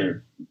 his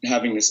mother,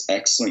 having this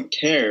excellent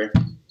care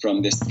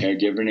from this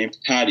caregiver named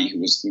Patty, who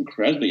was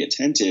incredibly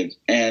attentive.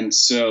 And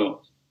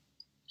so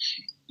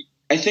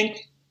I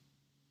think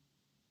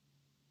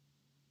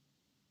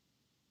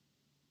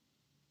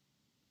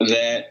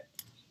that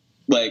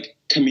like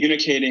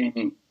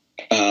communicating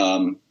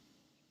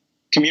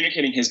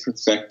his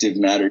perspective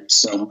mattered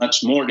so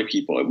much more to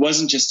people. It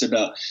wasn't just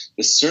about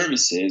the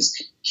services.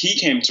 He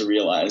came to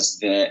realize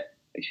that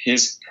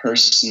his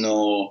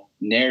personal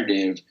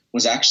narrative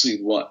was actually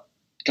what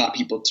got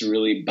people to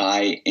really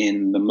buy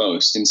in the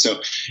most. And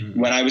so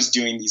when I was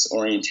doing these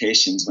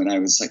orientations, when I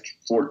was like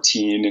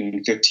 14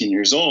 and 15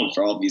 years old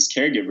for all these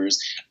caregivers,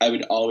 I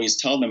would always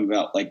tell them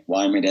about like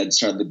why my dad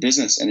started the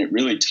business, and it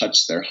really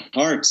touched their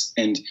hearts.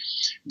 And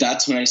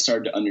that's when I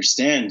started to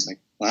understand, like,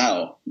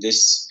 wow,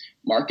 this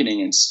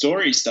marketing and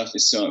story stuff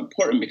is so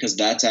important, because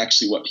that's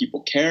actually what people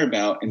care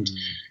about. And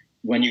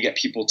when you get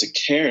people to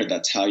care,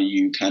 that's how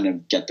you kind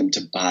of get them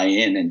to buy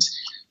in and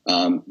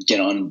get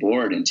on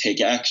board and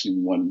take action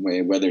in one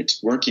way, whether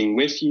it's working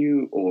with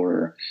you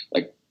or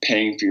like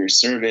paying for your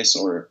service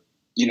or,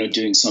 you know,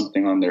 doing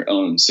something on their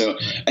own. So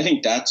I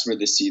think that's where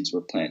the seeds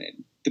were planted.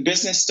 The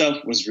business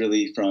stuff was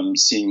really from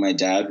seeing my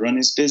dad run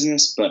his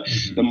business, but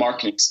the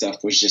marketing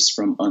stuff was just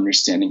from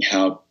understanding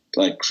how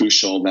like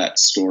crucial that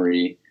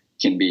story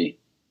can be.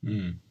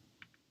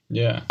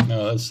 Yeah,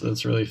 no,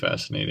 that's really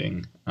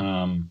fascinating.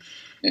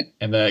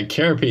 And the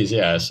care piece,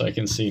 so I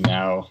can see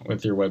now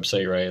with your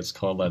website, right, it's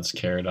called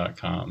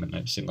letscare.com, and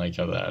I've seen like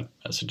how that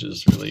message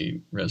has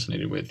really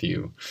resonated with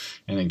you,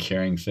 and the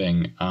caring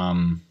thing.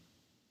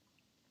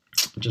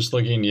 Just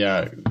looking,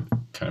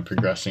 kind of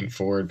progressing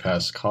forward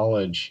past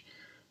college.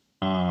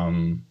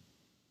 So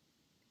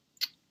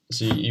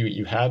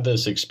you had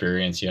this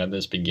experience, you had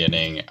this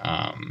beginning.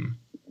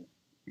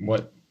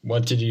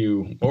 What did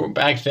you, or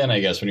back then, I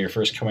guess, when you were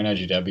first coming out of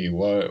GW,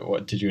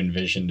 what did you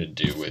envision to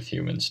do with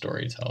human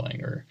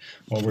storytelling, or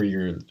what were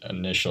your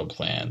initial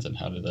plans, and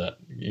how did that,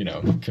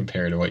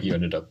 compare to what you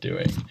ended up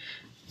doing?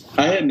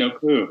 I had no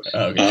clue.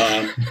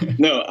 Okay.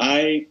 No,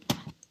 I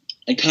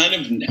kind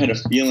of had a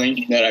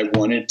feeling that I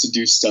wanted to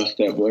do stuff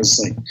that was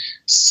like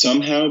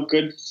somehow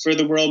good for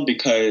the world,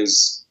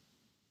 because,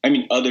 I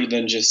mean, other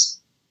than just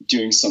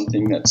doing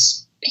something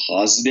that's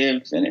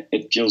positive and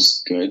it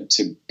feels good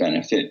to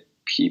benefit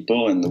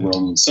people in the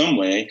world in some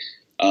way,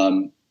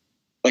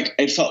 like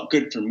it felt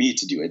good for me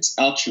to do. It's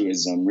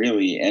altruism,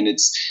 really, and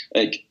it's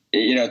like,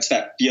 it's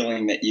that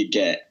feeling that you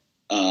get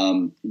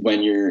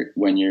when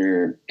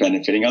you're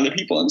benefiting other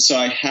people. And so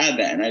I had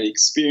that, and I'd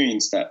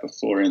experienced that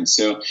before, and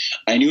so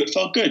I knew it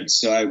felt good,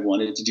 so I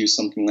wanted to do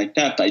something like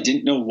that, but I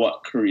didn't know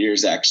what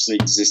careers actually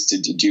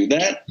existed to do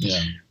that.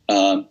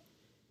 To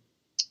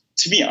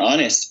be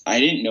honest, I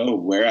didn't know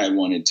where I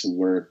wanted to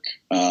work,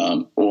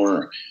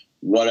 or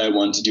what I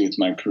wanted to do with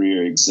my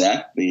career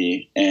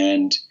exactly,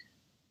 and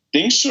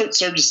things sort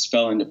of just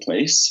fell into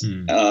place.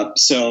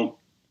 So,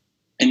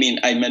 I mean,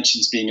 I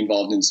mentioned being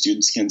involved in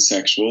students against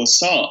sexual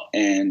assault,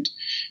 and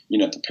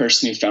the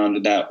person who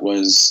founded that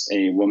was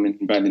a woman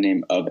by the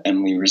name of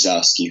Emily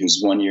Rosowski, who's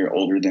 1 year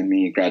older than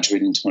me,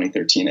 graduated in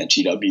 2013 at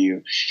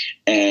GW,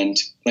 and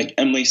like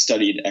Emily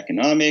studied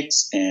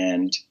economics,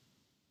 and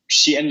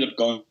she ended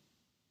up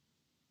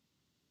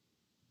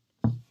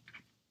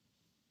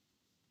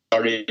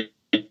started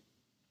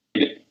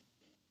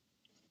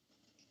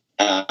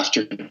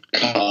after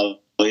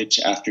college,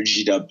 after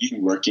GW,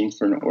 working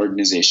for an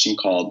organization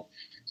called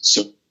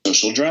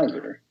Social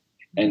Driver.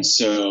 And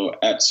so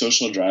at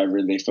Social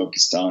Driver, they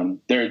focused on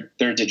their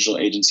digital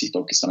agency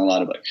focused on a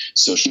lot of like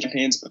social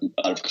campaigns, but a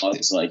lot of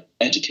causes like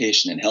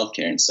education and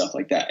healthcare and stuff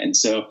like that. And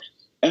so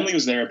Emily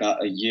was there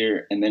about a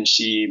year, and then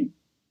she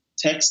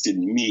texted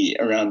me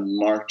around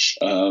March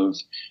of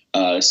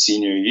my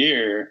senior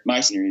year,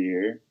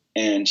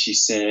 and she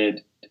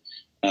said,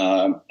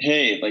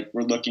 hey, like,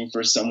 we're looking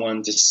for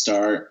someone to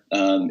start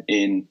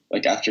in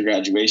like after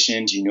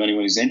graduation. Do you know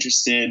anyone who's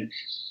interested?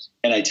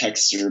 And I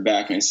texted her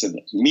back and I said,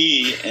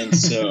 me. And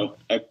so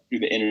I went through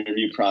the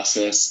interview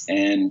process,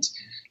 and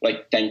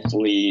like,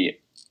 thankfully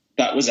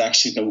that was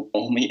actually the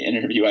only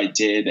interview I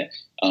did.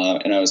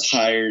 And I was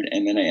hired,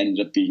 and then I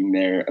ended up being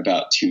there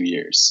about 2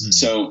 years.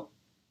 So,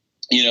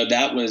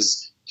 that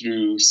was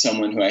through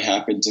someone who I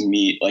happened to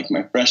meet like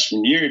my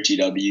freshman year at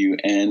GW.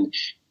 And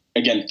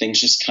again, things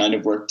just kind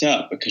of worked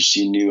out because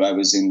she knew I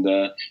was in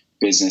the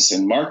business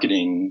and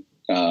marketing,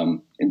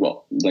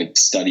 like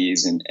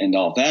studies and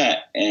all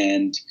that.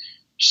 And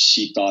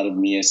she thought of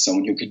me as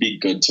someone who could be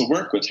good to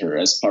work with her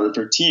as part of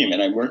her team.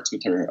 And I worked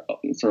with her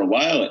for a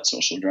while at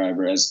Social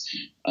Driver as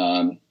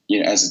a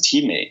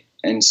teammate.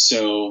 And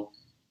so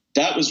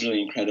that was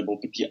really incredible.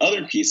 But the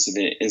other piece of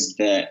it is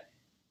that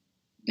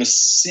the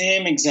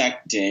same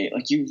exact day,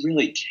 like, you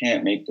really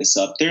can't make this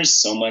up. There's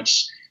so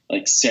much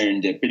like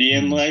serendipity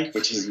in life,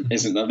 which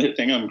is another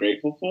thing I'm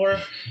grateful for.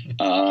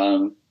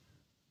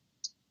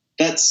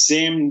 That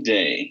same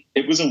day,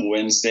 it was a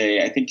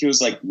Wednesday. I think it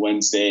was like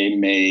Wednesday,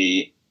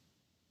 May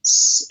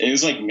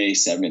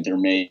 7th or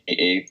May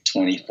 8th,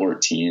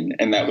 2014.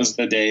 And that was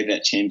the day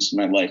that changed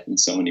my life in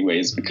so many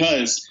ways,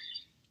 because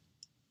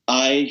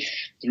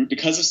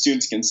because of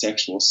Students Against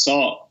Sexual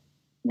Assault,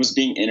 was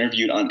being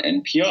interviewed on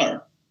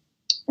NPR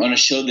on a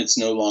show that's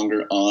no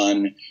longer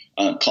on,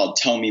 called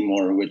Tell Me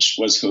More, which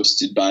was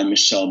hosted by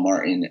Michelle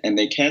Martin. And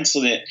they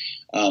canceled it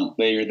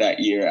later that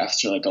year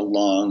after like a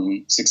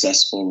long,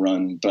 successful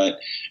run. But,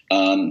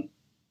 I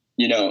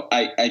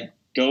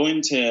go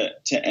into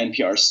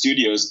NPR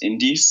studios in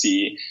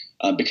DC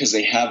because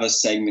they have a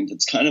segment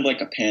that's kind of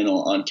like a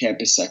panel on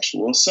campus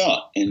sexual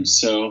assault. And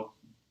so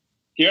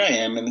here I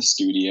am in the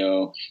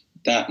studio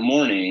that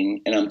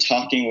morning, and I'm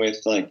talking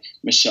with like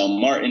Michelle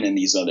Martin and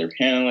these other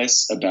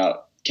panelists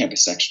about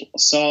campus sexual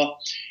assault.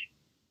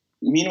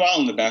 Meanwhile,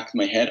 in the back of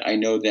my head, I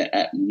know that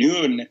at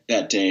noon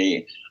that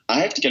day,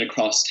 I have to get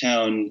across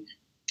town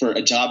for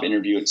a job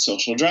interview at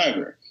Social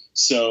Driver.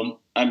 So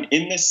I'm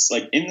in the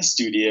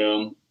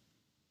studio.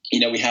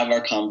 We have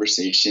our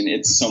conversation.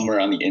 It's somewhere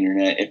on the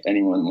internet if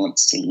anyone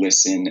wants to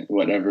listen,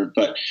 whatever.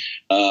 But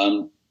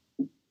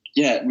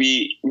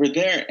we were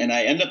there, and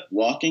I end up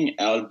walking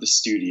out of the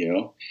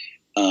studio,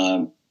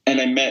 and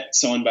I met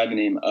someone by the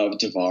name of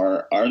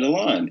Devar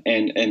Ardalan.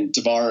 And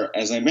Devar,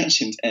 as I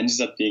mentioned,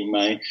 ends up being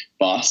my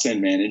boss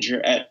and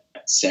manager at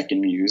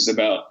Second Muse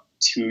about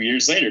 2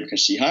 years later, because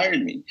she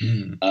hired me.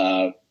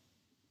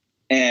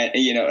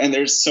 And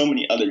there's so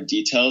many other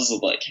details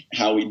of like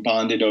how we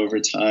bonded over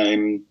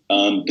time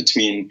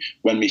between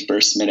when we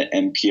first met at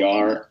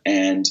NPR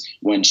and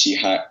when she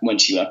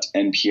left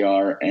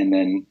NPR and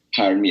then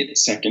hired me at the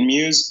Second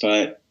Muse.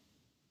 But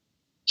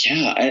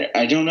yeah,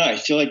 I don't know. I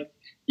feel like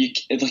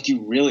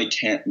you really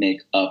can't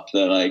make up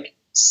the like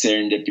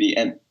serendipity,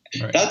 and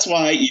that's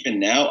why even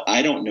now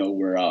I don't know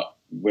where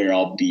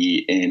I'll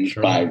be in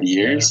 5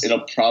 years.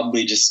 It'll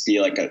probably just be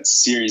like a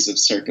series of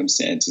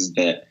circumstances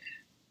that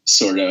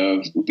sort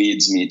of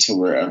leads me to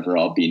wherever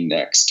I'll be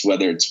next,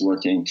 whether it's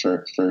working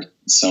for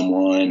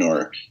someone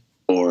or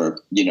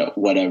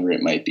whatever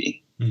it might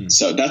be.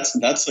 So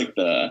that's like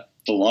the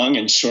long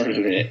and short of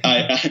it.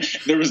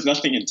 There was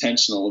nothing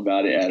intentional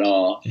about it at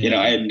all.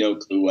 I had no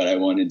clue what I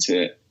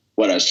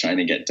was trying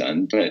to get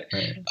done, but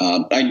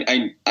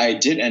I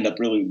did end up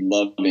really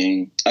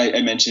loving.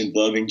 I mentioned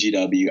loving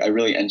GW. I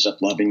really ended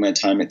up loving my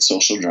time at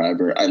Social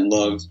Driver. I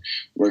loved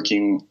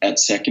working at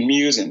Second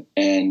Muse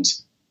and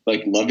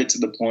like loved it to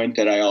the point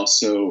that I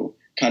also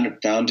kind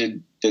of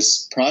founded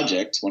this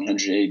project,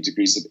 180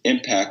 Degrees of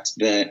Impact,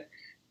 that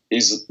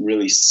is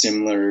really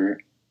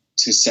similar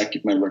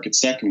to my work at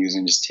Second Muse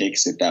and just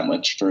takes it that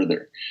much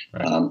further.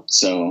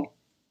 So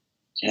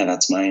yeah,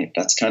 that's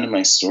kind of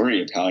my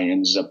story of how I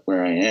ended up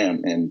where I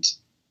am. And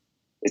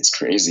it's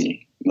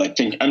crazy. Like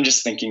I'm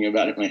just thinking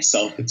about it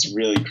myself. It's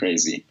really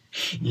crazy.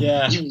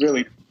 Yeah. You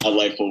really, how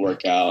life will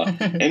work out.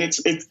 And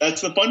that's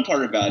the fun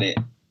part about it.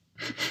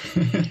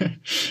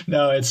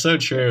 No, it's so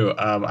true.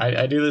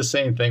 I do the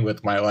same thing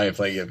with my life.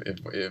 Like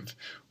if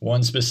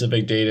one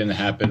specific day didn't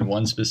happen,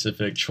 one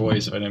specific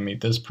choice, if I didn't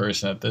meet this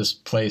person at this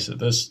place at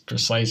this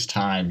precise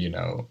time,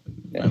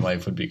 my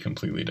life would be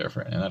completely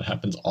different. And that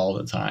happens all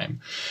the time.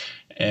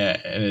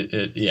 And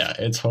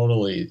it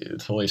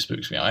totally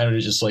spooks me out. I know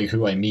just like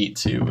who I meet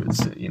too.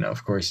 It's,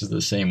 of course, is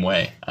the same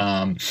way.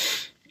 For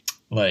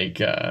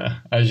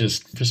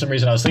some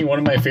reason, I was thinking one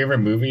of my favorite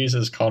movies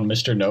is called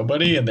Mr.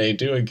 Nobody, and they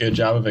do a good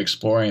job of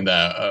exploring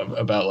that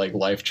about like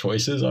life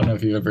choices. I don't know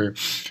if you ever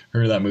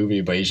heard of that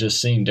movie, but he's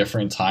just seeing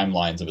different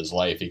timelines of his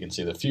life. He can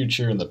see the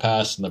future and the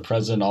past and the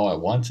present all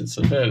at once. It's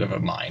a bit of a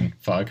mind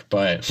fuck,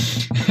 but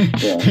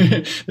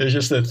there's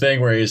just a thing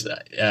where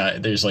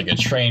there's like a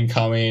train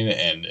coming,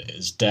 and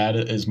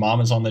his mom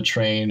is on the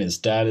train, his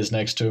dad is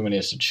next to him, and he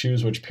has to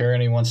choose which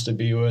parent he wants to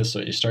be with. So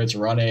he starts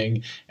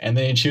running, and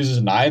then he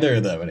chooses neither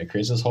of them, and it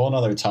creates this whole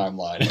other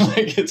timeline.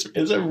 Like it's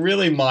a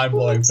really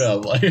mind-blowing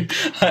film. Like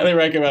highly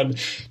recommend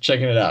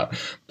checking it out.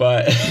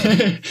 But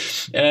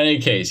in any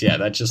case, yeah,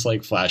 that just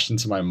like flashed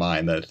into my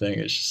mind. That thing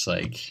is just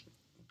like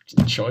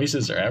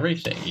choices are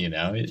everything. You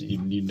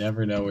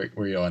never know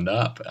where you'll end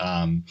up.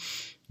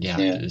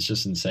 It's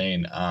just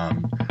insane.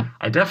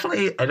 I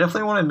definitely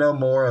want to know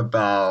more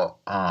about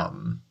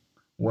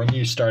when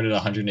you started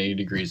 180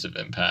 Degrees of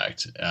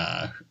Impact.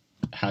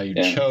 How you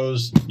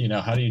chose,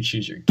 how do you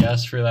choose your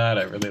guests for that?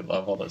 I really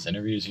love all those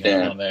interviews you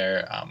have on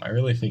there. I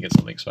really think it's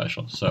something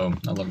special. So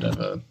I'd love to have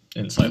an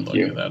inside look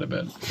at that a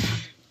bit.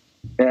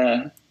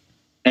 Yeah.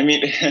 I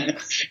mean,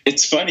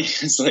 it's funny.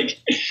 It's like,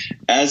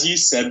 as you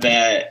said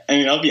that, I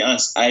mean, I'll be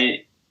honest.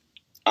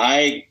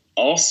 I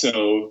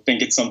also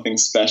think it's something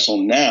special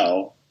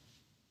now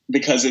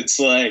because it's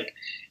like,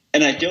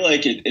 and I feel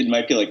like it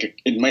might be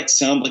like, it might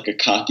sound like a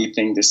cocky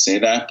thing to say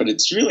that, but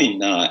it's really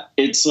not.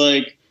 It's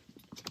like,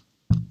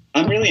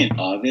 I'm really in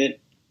awe of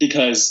it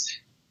because,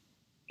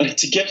 like,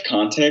 to give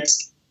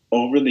context,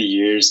 over the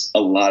years,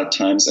 a lot of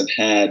times I've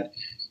had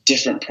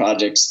different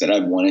projects that I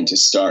wanted to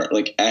start,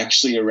 like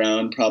actually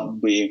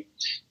probably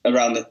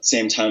around the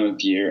same time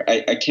of year.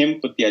 I came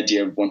up with the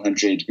idea of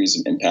 180 Degrees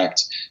of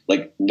Impact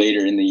like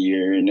later in the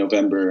year, in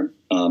November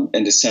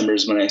and December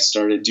is when I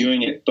started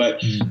doing it.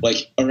 But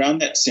like around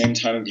that same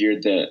time of year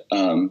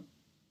that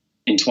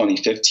in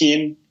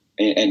 2015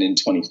 and in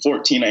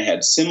 2014, I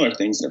had similar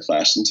things that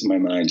flashed into my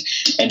mind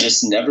and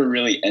just never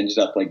really ended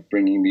up like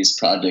bringing these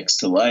projects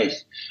to life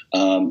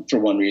for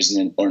one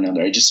reason or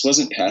another. I just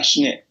wasn't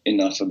passionate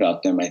enough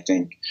about them, I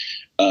think.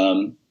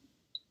 And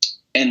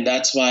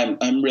that's why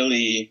I'm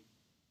really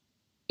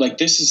like,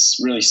 this is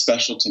really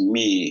special to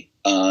me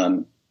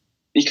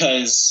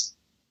because,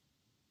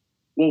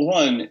 well,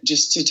 one,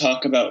 just to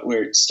talk about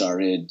where it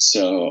started.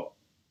 So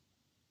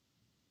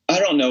I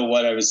don't know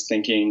what I was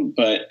thinking,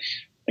 but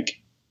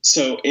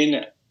so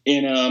in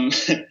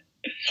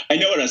I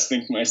know what I was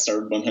thinking when I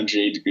started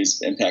 180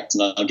 Degrees of Impact,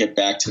 and I'll get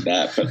back to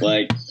that. But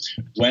like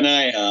when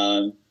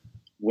I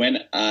went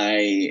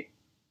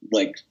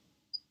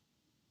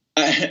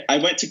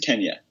to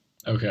Kenya.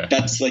 Okay.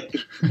 That's like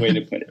the way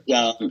to put it.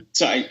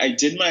 So I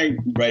did my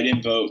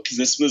write-in vote because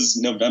this was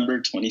November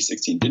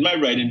 2016. Did my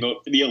write-in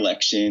vote for the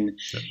election.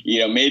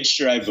 Sure. Made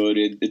sure I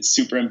voted. It's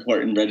super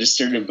important.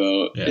 Register to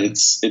vote. Yeah.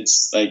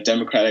 It's like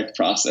democratic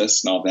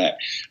process and all that.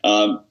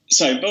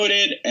 So I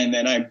voted, and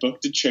then I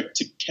booked a trip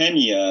to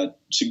Kenya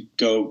to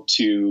go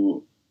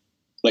to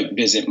like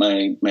visit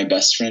my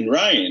best friend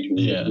Ryan,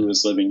 who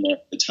was living there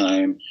at the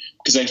time,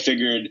 because I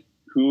figured,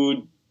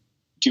 who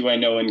do I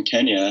know in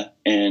Kenya,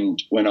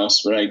 and when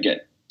else would I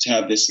get to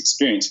have this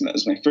experience? And that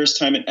was my first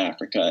time in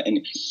Africa,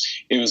 and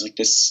it was like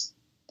this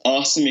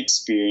awesome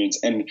experience.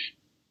 And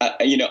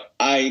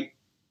I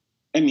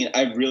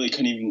really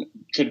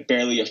could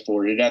barely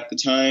afford it at the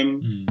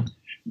time,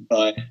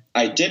 but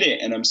I did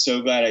it, and I'm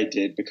so glad I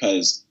did,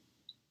 because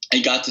I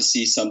got to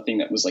see something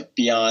that was like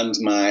beyond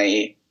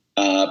my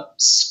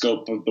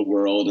scope of the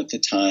world at the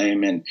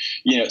time. And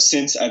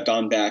since I've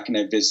gone back and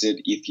I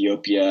visited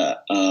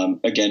Ethiopia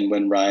again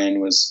when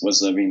Ryan was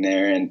living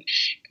there, and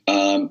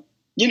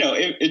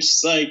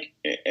it's like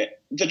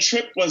the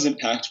trip was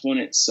impactful in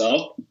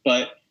itself,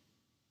 but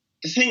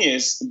the thing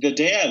is, the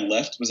day I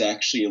left was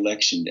actually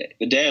election day.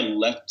 The day I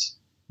left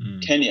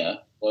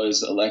Kenya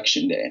was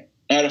election day.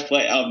 I had a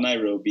flight out of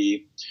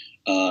Nairobi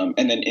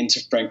and then into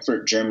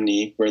Frankfurt,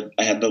 Germany, where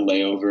I had the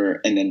layover,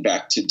 and then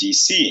back to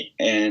DC.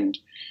 And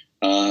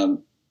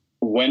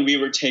when we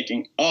were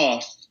taking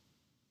off,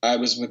 I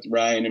was with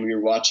Ryan and we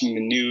were watching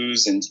the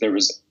news, and there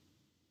was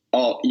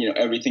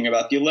everything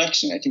about the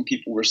election. I think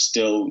people were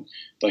still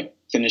like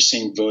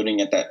finishing voting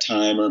at that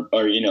time, or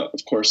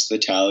of course the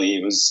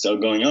tally was still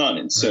going on.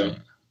 And so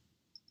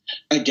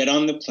I get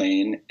on the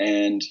plane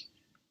and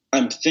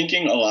I'm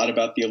thinking a lot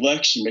about the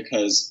election,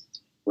 because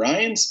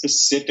Ryan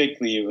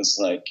specifically was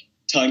like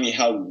telling me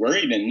how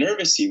worried and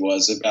nervous he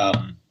was about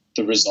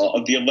the result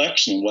of the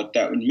election and what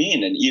that would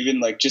mean. And even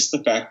like just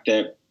the fact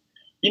that,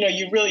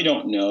 you really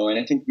don't know. And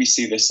I think we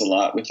see this a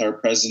lot with our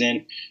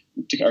president,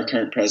 our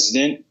current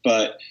president,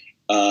 but,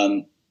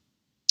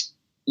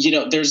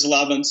 there's a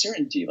lot of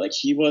uncertainty. Like,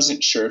 he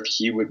wasn't sure if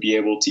he would be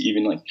able to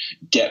even like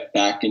get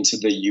back into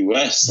the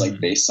US, like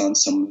based on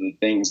some of the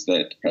things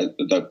that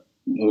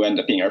who ended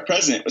up being our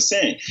president was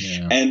saying.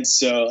 Yeah. And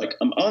so like,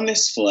 I'm on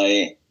this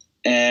flight,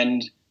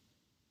 and,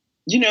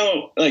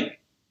 like,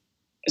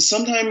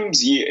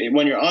 sometimes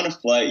when you're on a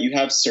flight, you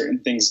have certain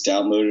things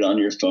downloaded on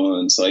your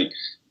phones, like,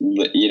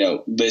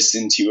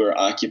 listen to or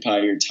occupy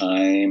your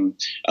time.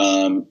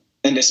 And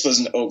this was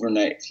an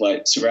overnight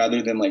flight. So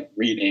rather than like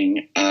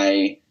reading,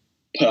 I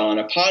put on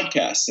a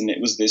podcast, and it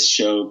was this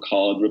show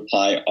called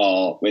Reply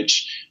All,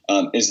 which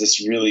is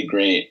this really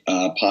great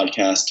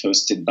podcast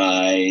hosted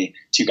by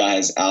two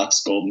guys,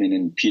 Alex Goldman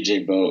and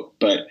PJ Vogt.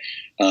 But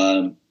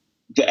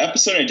the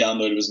episode I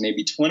downloaded was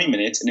maybe 20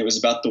 minutes, and it was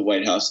about the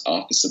White House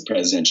Office of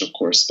Presidential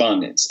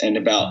Correspondence, and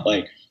about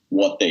like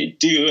what they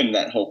do, and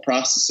that whole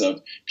process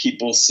of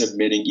people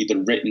submitting either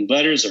written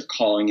letters or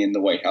calling in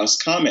the White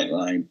House comment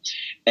line.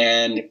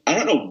 And I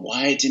don't know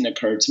why it didn't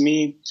occur to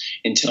me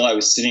until I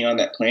was sitting on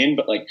that plane,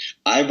 but like,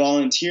 I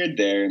volunteered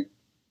there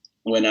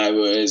when I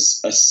was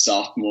a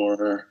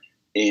sophomore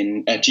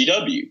at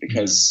GW,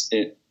 because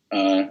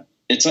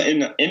it's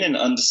in an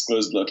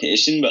undisclosed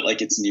location, but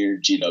like, it's near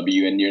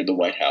GW and near the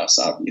White House,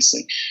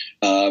 obviously.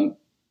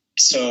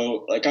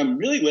 So like, I'm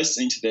really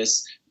listening to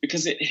this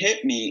because it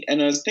hit me,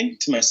 and I was thinking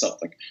to myself,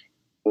 like,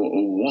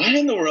 why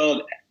in the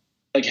world,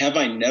 like, have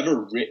I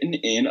never written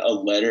in a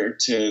letter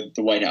to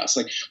the White House?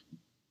 Like,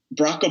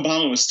 Barack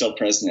Obama was still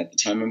president at the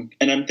time,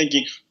 and I'm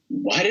thinking,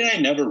 why did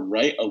I never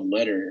write a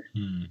letter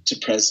to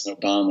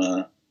President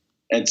Obama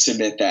and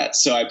submit that?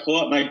 So I pull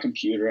up my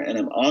computer, and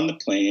I'm on the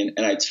plane,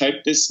 and I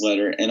type this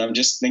letter, and I'm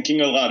just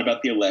thinking a lot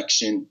about the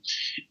election.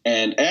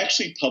 And I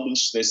actually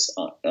published this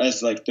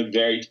as like the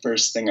very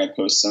first thing I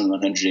posted on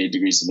 180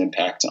 Degrees of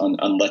Impact on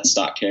Let's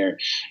Not Care.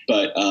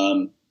 But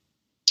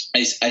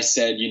I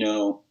said,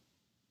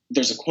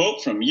 there's a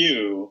quote from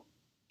you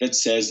that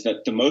says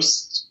that the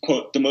most,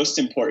 quote, the most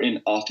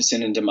important office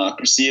in a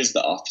democracy is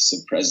the office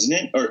of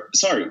president. Or,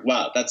 sorry,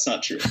 wow, that's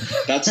not true.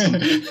 That's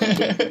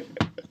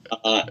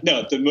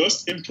no, the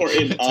most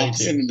important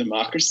office in a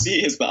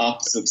democracy is the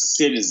office of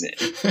citizen.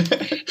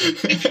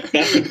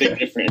 That's a big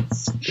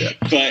difference. Yeah.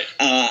 But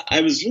I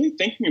was really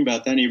thinking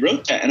about that, and he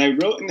wrote that. And I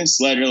wrote in this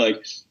letter,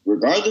 like,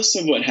 regardless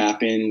of what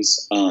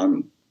happens,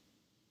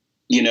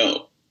 you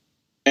know,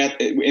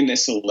 in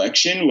this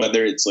election,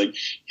 whether it's like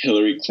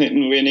Hillary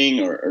Clinton winning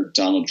or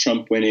Donald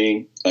Trump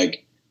winning,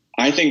 like,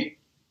 I think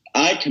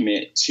I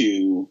commit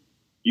to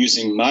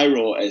using my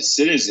role as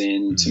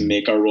citizen to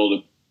make our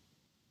world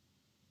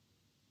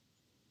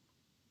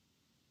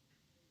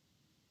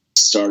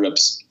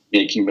startups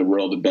making the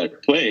world a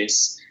better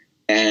place.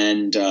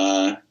 And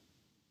I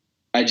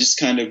just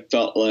kind of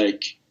felt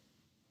like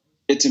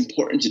it's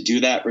important to do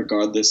that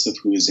regardless of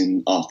who is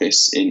in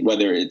office, and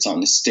whether it's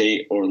on the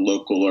state or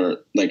local or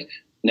like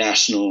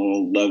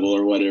national level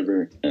or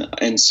whatever.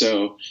 And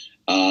so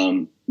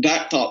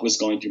that thought was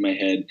going through my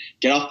head.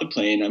 Get off the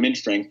plane. I'm in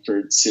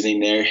Frankfurt,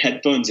 sitting there,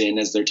 headphones in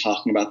as they're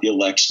talking about the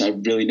election. I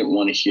really didn't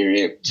want to hear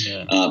it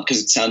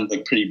because it sounded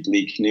like pretty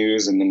bleak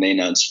news. And then they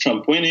announced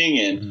Trump winning.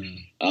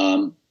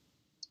 And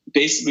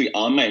basically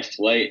on my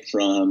flight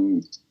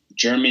from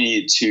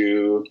Germany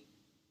to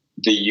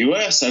the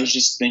US, I was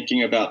just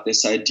thinking about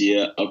this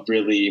idea of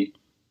really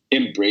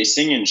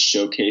embracing and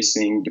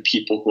showcasing the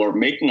people who are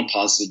making a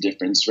positive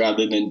difference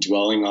rather than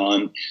dwelling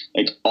on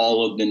like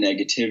all of the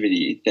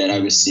negativity that I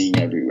was seeing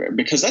everywhere,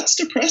 because that's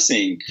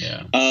depressing.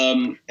 Yeah.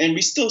 And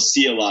we still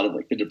see a lot of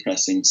like the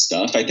depressing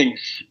stuff. I think,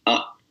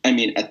 I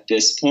mean, at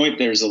this point,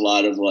 there's a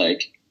lot of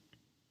like,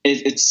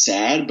 it's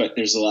sad, but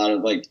there's a lot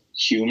of like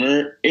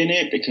humor in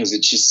it, because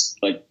it's just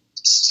like,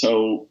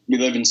 so we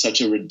live in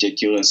such a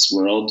ridiculous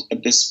world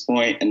at this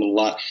point, and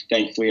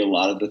thankfully, a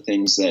lot of the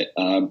things that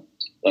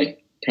like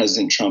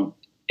President Trump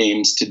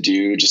aims to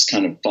do just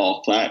kind of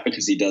fall flat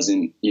because he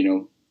doesn't,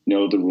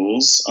 know the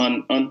rules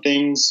on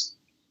things.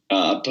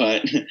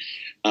 But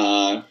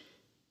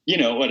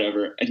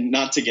whatever. And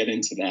not to get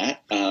into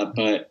that.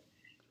 But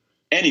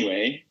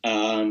anyway,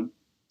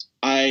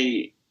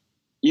 I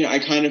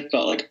kind of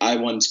felt like I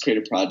wanted to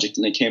create a project,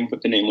 and I came up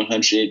with the name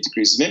 108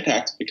 Degrees of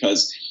Impact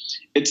because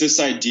it's this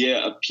idea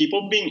of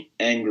people being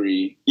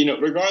angry,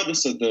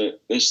 regardless of the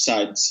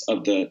sides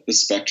of the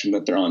spectrum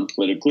that they're on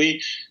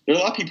politically. There are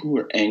a lot of people who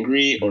are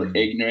angry or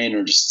ignorant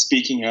or just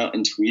speaking out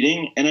and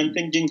tweeting. And I'm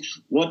thinking,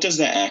 what does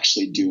that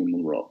actually do in the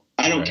world?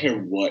 I don't care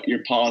what your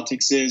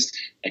politics is.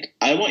 Like,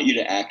 I want you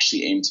to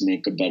actually aim to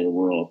make a better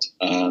world.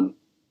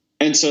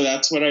 And so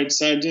that's what I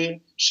decided to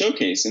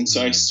showcase. And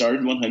so I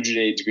started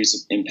 108 Degrees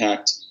of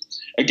Impact.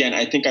 Again,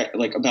 I think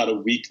about a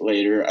week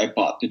later, I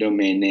bought the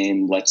domain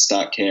name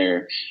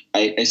Let's.care.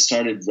 I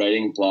started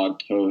writing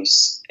blog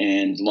posts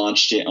and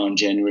launched it on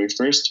January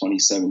 1st,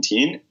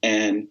 2017.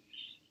 And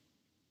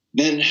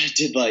then I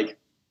did like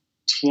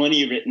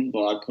 20 written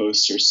blog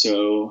posts or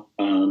so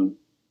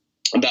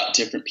about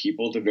different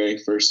people. The very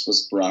first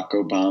was Barack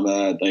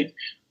Obama. Like,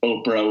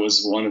 Oprah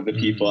was one of the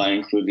people I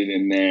included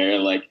in there.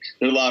 Like,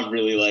 there are a lot of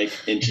really like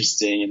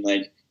interesting and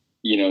like,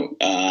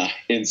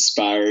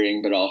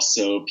 inspiring, but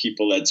also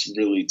people that's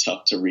really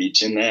tough to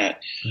reach in that.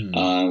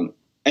 And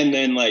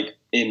then like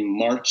in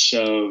March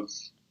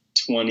 8th,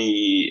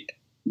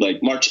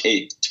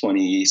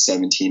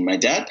 2017, my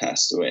dad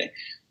passed away.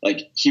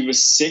 Like, he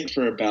was sick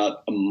for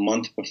about a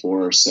month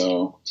before or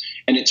so.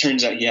 And it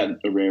turns out he had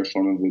a rare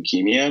form of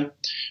leukemia,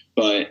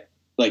 but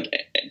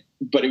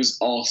it was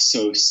all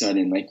so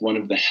sudden. Like, one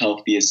of the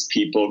healthiest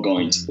people,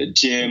 going to the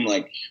gym,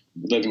 like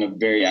living a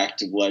very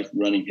active life,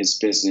 running his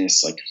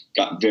business, like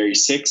got very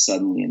sick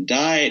suddenly and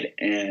died.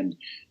 And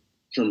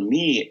for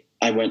me,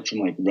 I went from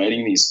like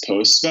writing these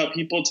posts about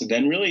people to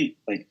then really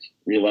like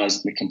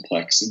realizing the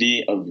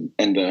complexity of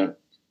and the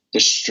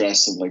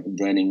stress of like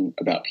writing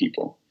about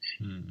people.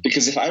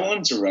 Because if I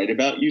wanted to write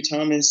about you,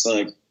 Thomas,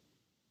 like,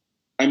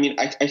 I mean,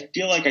 I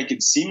feel like I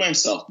could see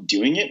myself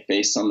doing it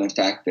based on the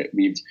fact that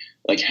we've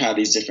like had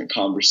these different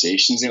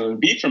conversations, and it would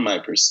be from my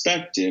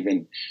perspective.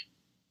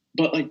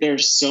 But like, there are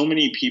so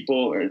many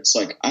people where it's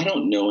like, I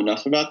don't know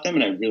enough about them,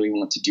 and I really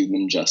want to do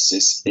them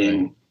justice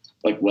in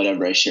like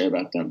whatever I share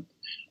about them.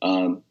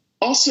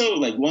 Also,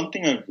 like, one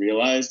thing I've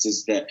realized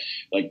is that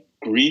like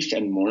grief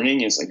and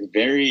mourning is like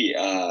very,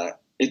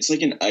 it's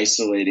like an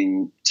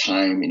isolating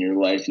time in your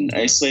life, an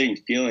isolating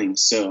feeling.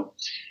 So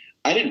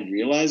I didn't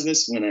realize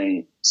this when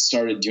I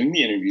started doing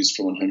the interviews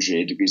for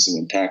 108 Degrees of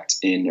Impact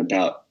in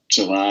about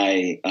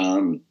July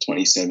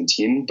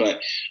 2017.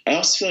 But I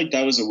also feel like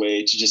that was a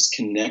way to just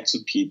connect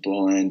with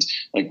people and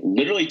like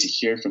literally to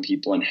hear from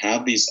people and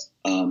have these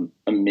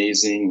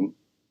amazing,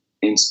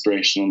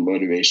 inspirational,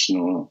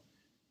 motivational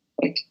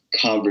like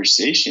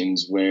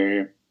conversations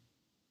where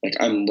like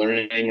I'm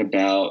learning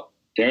about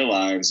their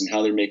lives and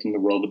how they're making the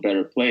world a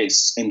better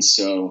place. And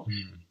so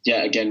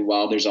yeah, again,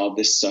 while there's all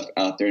this stuff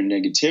out there,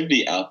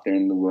 negativity out there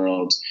in the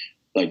world,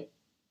 like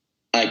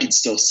I could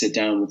still sit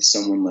down with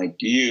someone like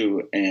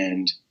you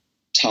and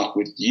talk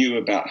with you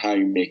about how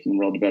you're making the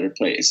world a better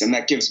place. And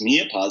that gives me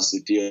a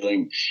positive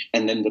feeling.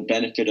 And then the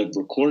benefit of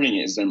recording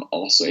it is that I'm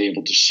also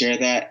able to share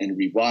that and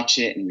rewatch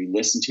it and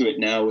re-listen to it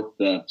now with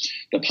the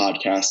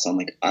podcast on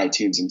like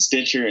iTunes and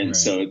Stitcher. And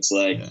so it's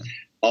like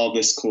all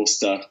this cool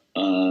stuff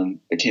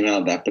that came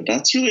out of that. But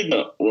that's really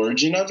the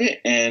origin of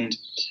it. And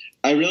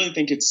I really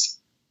think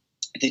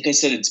I think I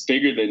said it's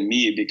bigger than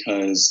me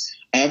because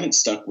I haven't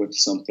stuck with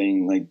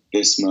something like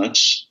this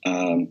much.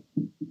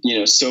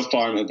 So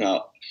far I'm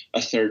about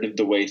a third of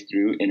the way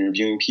through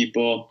interviewing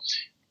people.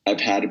 I've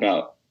had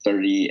about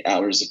 30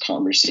 hours of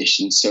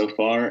conversation so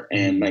far.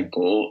 And my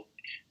goal,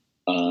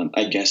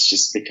 I guess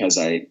just because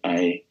I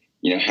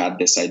had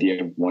this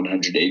idea of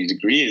 180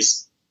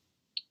 degrees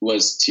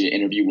was to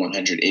interview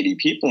 180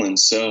 people. And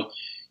so,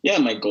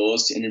 my goal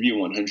is to interview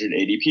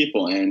 180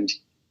 people. And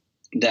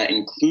that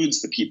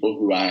includes the people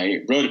who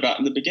I wrote about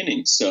in the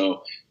beginning.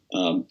 So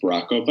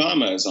Barack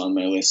Obama is on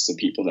my list of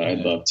people that I'd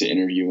love to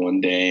interview one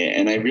day.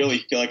 And I really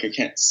feel like I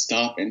can't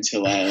stop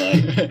until I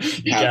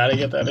you gotta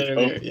get that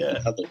interview.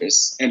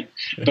 Others.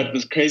 But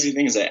the crazy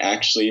thing is I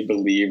actually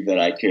believe that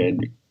I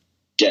could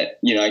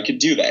I could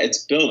do that.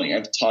 It's building.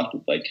 I've talked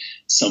with like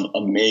some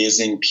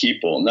amazing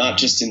people, not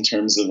just in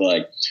terms of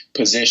like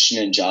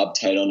position and job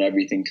title and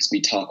everything, because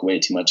we talk way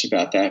too much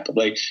about that, but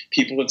like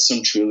people with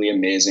some truly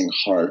amazing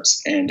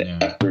hearts and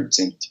efforts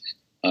and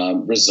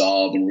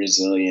resolve and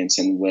resilience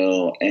and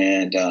will.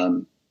 And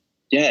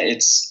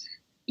it's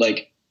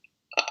like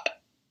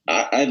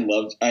I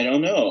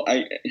don't know.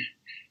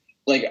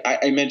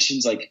 I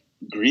mentioned like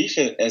grief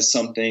as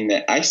something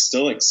that I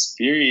still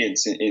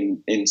experience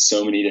in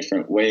so many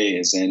different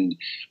ways, and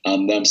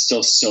that I'm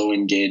still so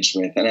engaged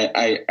with. And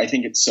I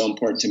think it's so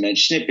important to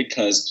mention it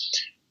because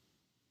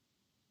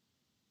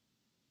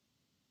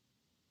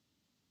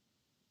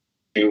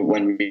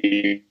when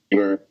we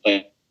were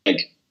like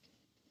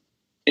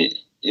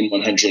in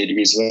 180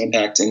 Degrees of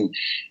Impact, and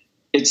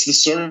it's the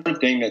sort of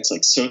thing that's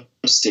like so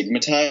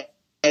stigmatized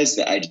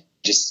that I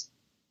just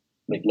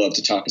like love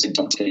to talk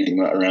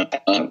around.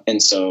 And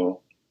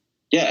so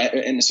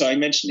I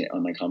mentioned it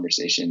on my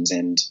conversations,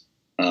 and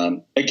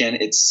again,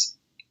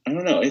 I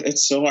don't know,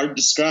 it's so hard to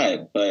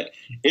describe, but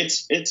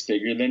it's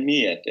bigger than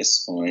me at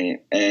this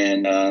point,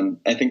 and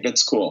I think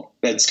that's cool.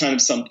 That's kind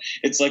of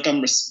it's like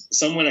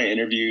someone I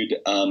interviewed.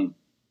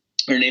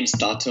 Her name's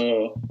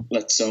Dato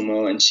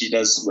Letsomo, and she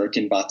does work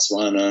in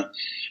Botswana.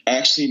 I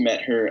actually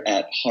met her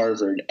at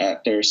Harvard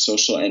at their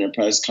social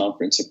enterprise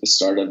conference at the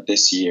start of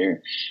this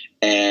year,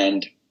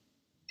 and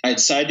I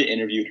decided to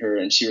interview her,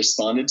 and she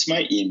responded to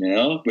my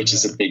email, which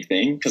is a big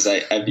thing because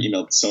I've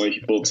emailed so many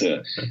people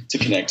to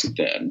connect with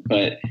them.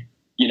 But,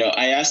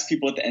 I ask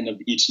people at the end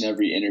of each and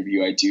every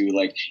interview I do,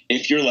 like,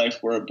 if your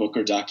life were a book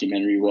or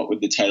documentary, what would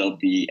the title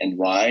be and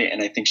why?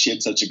 And I think she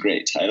had such a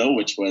great title,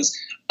 which was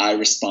I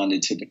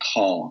Responded to the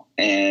Call.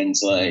 And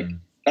like,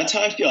 that's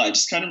how I feel. I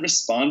just kind of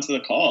respond to the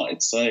call.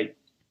 It's like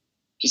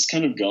just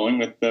kind of going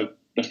with the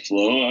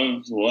flow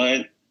of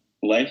what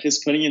life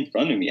is putting in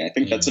front of me. I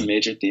think that's a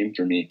major theme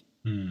for me.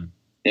 No,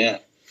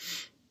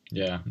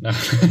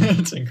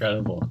 it's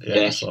incredible.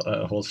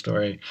 That whole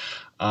story.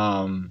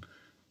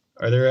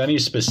 Are there any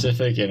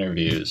specific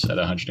interviews at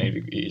 180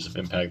 Degrees of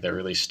Impact that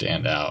really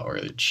stand out or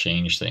that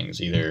change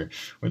things, either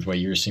with what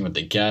you're seeing with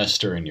the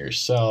guest or in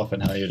yourself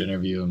and how you'd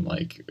interview them?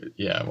 Like,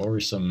 what were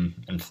some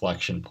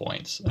inflection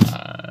points?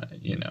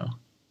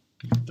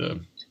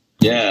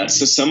 So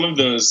some of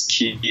those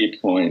key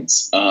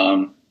points,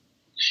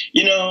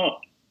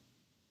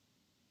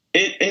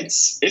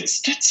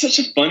 that's such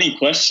a funny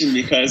question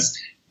because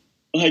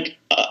like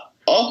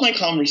all of my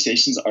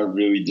conversations are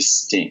really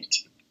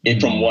distinct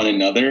from one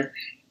another,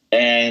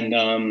 and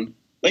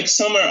like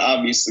some are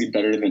obviously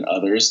better than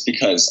others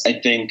because I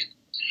think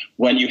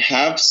when you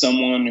have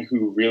someone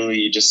who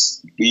really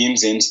just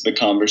leans into the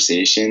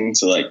conversation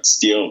to like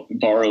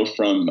borrow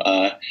from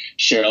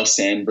Sheryl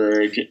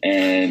Sandberg,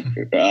 and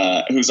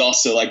who's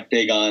also like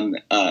big on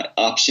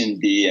Option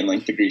B and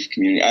like the grief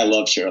community. I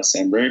love Sheryl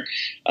Sandberg.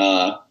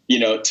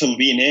 To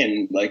lean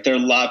in, like there are a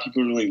lot of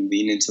people who really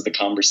lean into the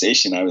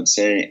conversation, I would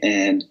say,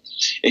 and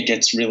it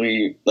gets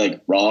really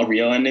like raw,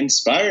 real, and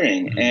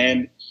inspiring.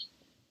 And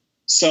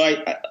so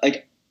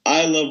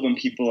I love when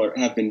people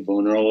have been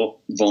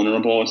vulnerable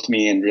with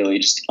me and really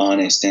just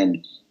honest.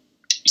 And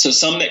so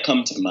some that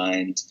come to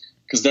mind,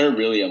 because there are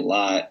really a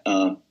lot.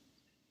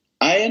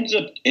 I ended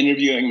up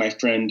interviewing my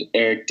friend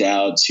Eric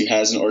Dowds, who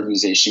has an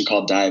organization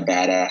called Die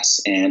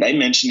Badass. And I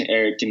mention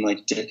Eric in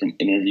like different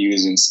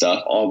interviews and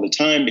stuff all the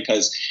time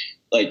because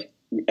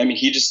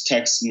he just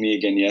texted me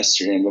again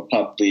yesterday, and we'll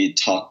probably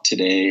talk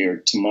today or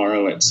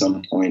tomorrow at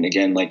some point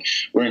again. Like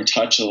we're in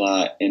touch a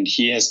lot, and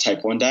he has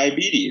type 1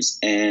 diabetes,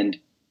 and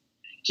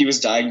he was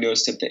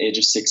diagnosed at the age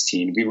of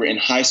 16. We were in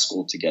high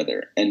school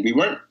together, and we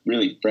weren't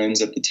really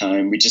friends at the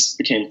time. We just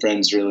became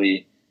friends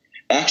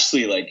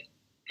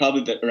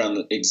probably around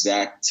the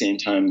exact same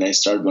time that I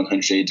started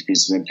 180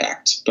 Degrees of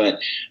Impact. But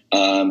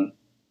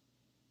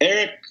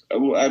Eric,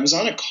 I was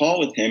on a call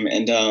with him,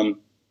 and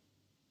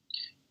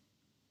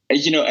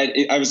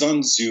I was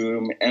on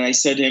Zoom, and I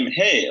said to him,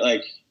 hey,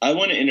 like, I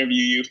want to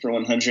interview you for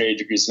 180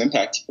 Degrees of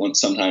Impact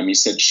sometime. He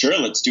said, sure,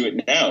 let's do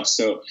it now.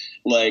 So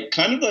like,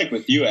 kind of like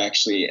with you,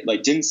 actually,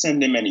 like didn't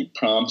send him any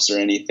prompts or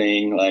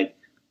anything. Like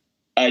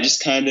I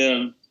just kind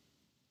of,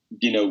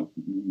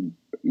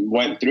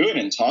 went through it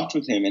and talked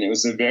with him, and it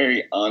was a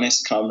very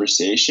honest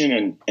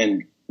conversation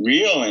and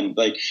real and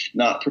like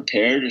not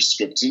prepared or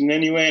scripted in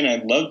any way. And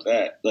I love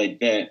that, like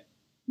that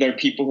there are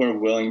people who are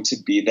willing to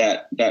be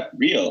that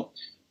real.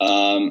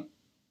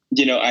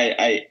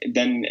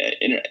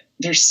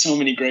 There's so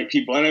many great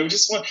people, and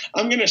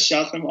I'm going to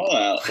shout them all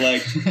out.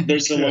 Like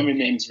there's a woman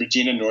named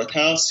Regina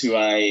Northhouse who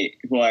I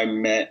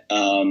met,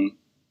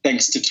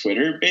 thanks to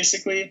Twitter,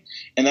 basically.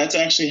 And that's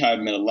actually how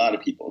I've met a lot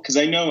of people. Because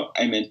I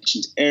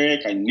mentioned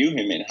Eric, I knew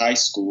him in high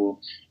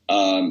school,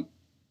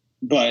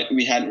 but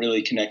we hadn't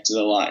really connected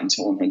a lot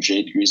until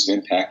 108 Degrees of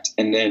Impact.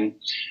 And then,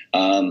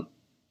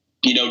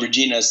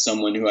 Regina is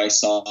someone who I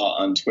saw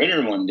on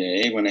Twitter one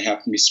day when I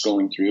happened to be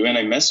scrolling through, and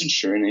I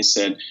messaged her and I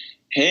said,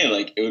 hey,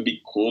 like, it would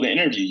be cool to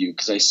interview you,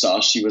 because I saw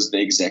she was the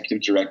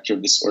executive director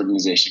of this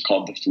organization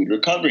called the Food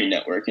Recovery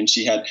Network, and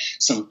she had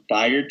some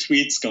fire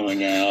tweets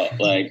going out,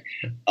 like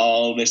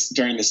all this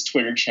during this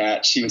Twitter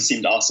chat. She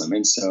seemed awesome,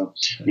 and so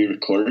we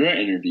recorded our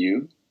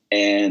interview,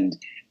 and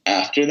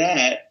after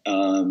that,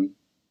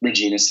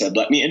 Regina said,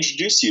 let me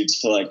introduce you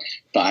to like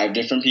 5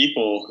 different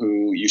people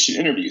who you should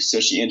interview.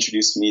 So she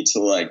introduced me to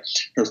like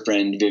her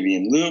friend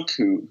Vivian Luke,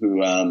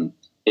 who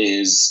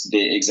is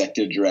the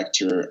executive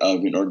director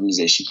of an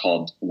organization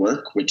called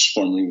Work, which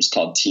formerly was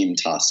called Team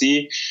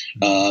Tossie.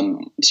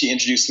 She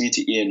introduced me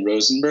to Ian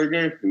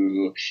Rosenberger,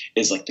 who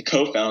is like the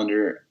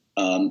co-founder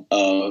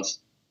of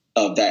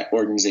that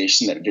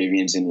organization that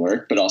Vivian's in,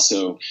 Work, but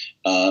also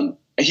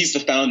he's the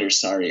founder,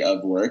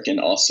 of Work, and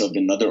also of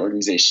another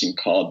organization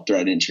called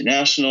Thread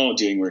International,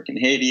 doing work in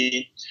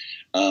Haiti.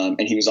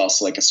 And he was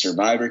also like a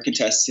Survivor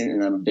contestant,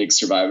 and I'm a big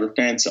Survivor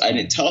fan. So I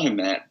didn't tell him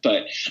that,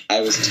 but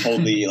I was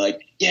totally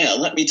like, yeah,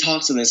 let me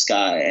talk to this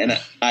guy. And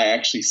I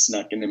actually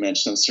snuck in to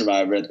mention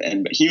Survivor at the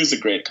end, but he was a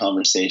great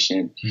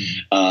conversation.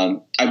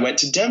 I went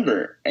to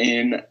Denver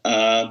in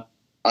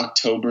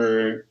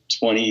October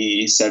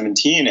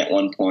 2017 at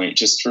one point,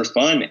 just for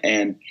fun.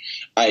 And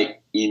I,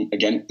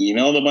 again,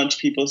 emailed a bunch of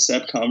people to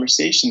set up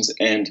conversations,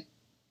 and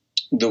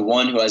the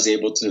one who I was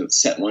able to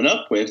set one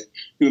up with,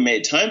 who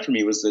made time for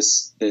me, was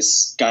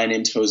this guy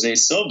named Jose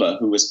Silva,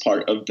 who is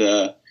part of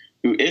the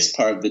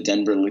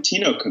Denver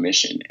Latino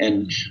Commission.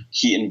 And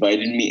he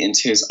invited me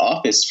into his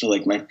office for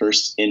like my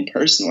first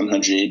in-person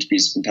 180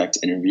 Degrees of Impact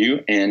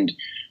interview. And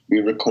we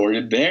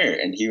recorded there,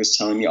 and he was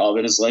telling me all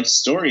about his life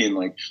story and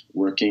like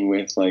working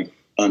with like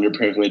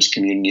underprivileged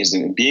communities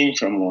and being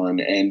from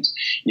one, and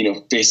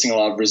facing a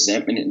lot of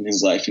resentment in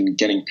his life and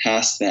getting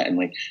past that and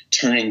like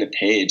turning the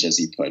page, as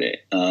he put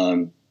it.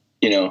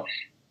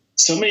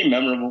 So many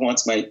memorable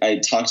ones.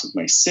 I talked with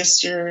my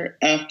sister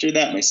after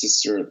that, my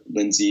sister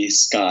Lindsay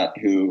Scott,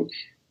 who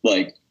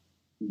like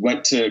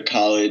went to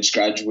college,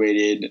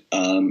 graduated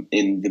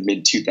in the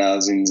mid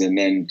 2000s, and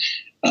then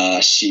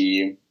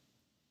she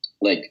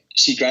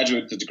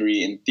graduated with a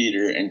degree in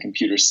theater and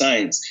computer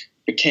science,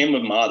 became a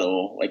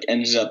model, like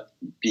ended up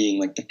being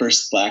like the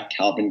first Black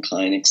Calvin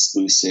Klein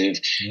exclusive,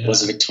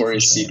 was a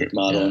Victoria's Secret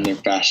model in their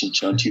fashion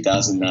show in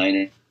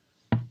 2009.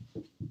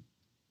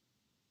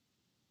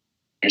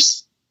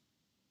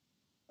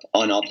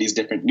 On all these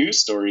different news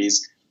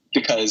stories,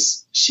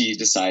 because she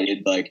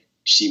decided like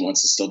she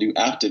wants to still do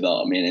app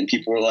development, and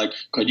people were like,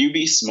 could you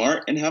be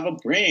smart and have a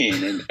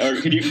brain, or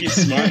could you be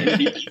smart and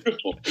be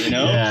beautiful,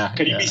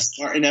 could you be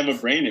smart and have a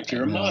brain if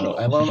you're a model?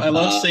 I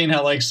love seeing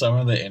how like some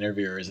of the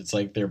interviewers, it's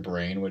like their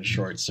brain would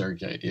short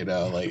circuit,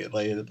 like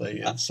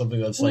it's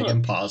something that's like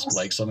impossible,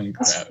 like something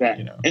crap,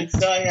 And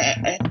so I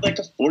had like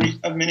a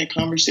 45-minute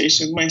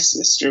conversation with my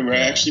sister where I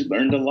actually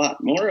learned a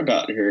lot more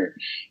about her.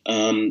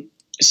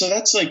 So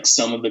that's like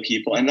some of the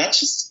people, and that's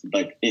just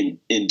like in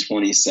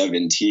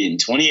 2017.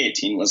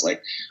 2018 was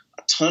like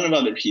a ton of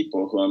other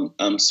people who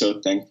I'm so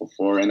thankful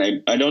for,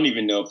 and I don't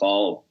even know if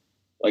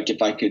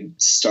I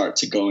could start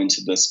to go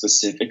into the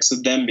specifics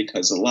of them,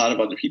 because a lot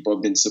of other people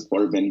have been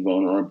supportive and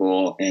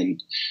vulnerable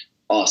and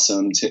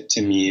awesome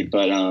to me.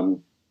 But I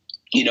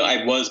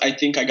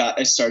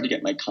started to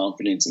get my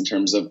confidence in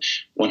terms of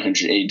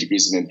 180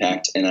 Degrees of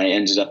Impact. And I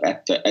ended up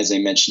as I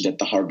mentioned, at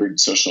the Harvard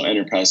Social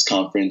Enterprise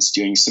Conference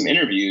doing some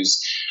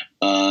interviews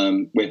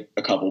with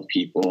a couple of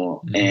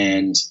people. Mm-hmm.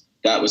 And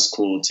that was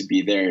cool to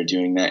be there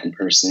doing that in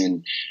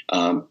person.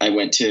 I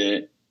went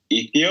to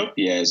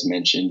Ethiopia, as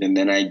mentioned, and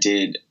then I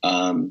did,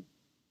 an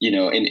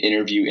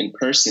interview in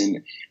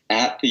person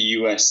at the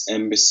U.S.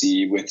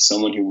 Embassy with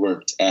someone who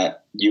worked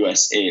at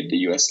USAID,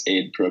 the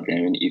USAID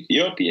program in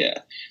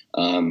Ethiopia.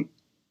 And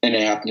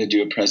I happened to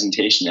do a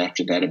presentation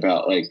after that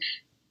about like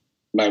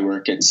my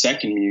work at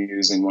Second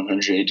Muse and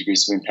 180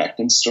 Degrees of Impact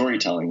and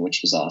storytelling,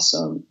 which was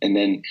awesome. And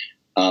then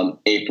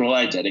April,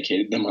 I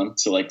dedicated the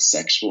month to like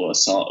sexual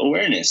assault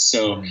awareness.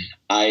 So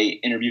I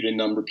interviewed a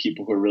number of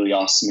people who are really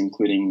awesome,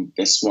 including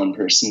this one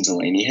person,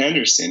 Delaney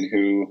Henderson,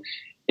 who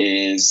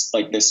is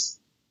like this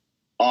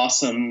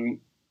awesome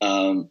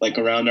like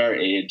around our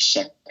age,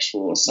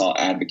 sexual assault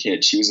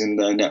advocate. She was in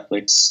the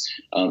Netflix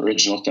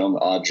original film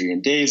Audrey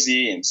and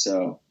Daisy, and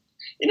so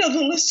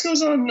the list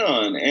goes on and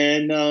on.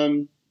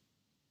 And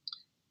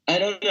I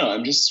don't know.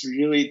 I'm just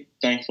really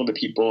thankful that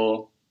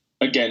people,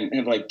 again,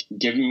 have like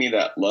given me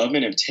that love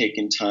and have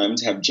taken time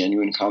to have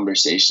genuine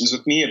conversations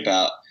with me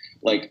about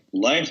like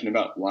life and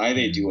about why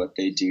they do what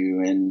they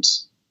do. And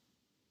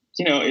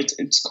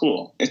it's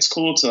cool. It's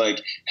cool to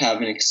like have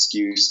an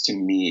excuse to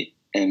meet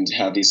and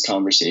have these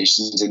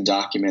conversations and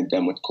document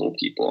them with cool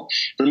people.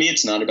 For me,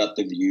 it's not about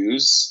the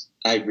views.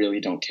 I really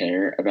don't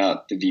care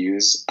about the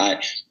views.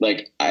 I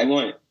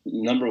want,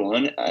 number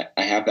one,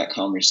 I have that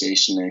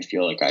conversation and I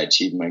feel like I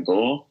achieved my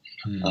goal.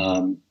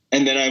 And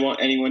then I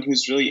want anyone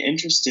who's really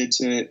interested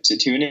to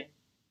tune in.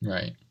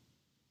 Right.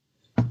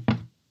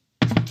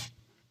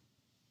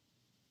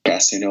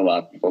 Yes, I know a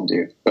lot of people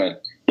do,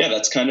 but yeah,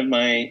 that's kind of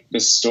the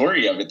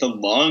story of it, the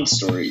long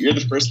story. You're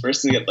the first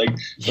person to get like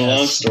the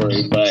long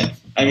story, but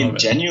I mean,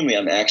 genuinely,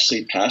 I'm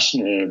actually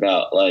passionate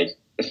about like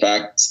the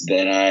fact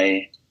that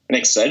I'm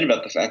excited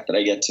about the fact that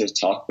I get to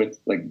talk with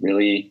like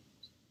really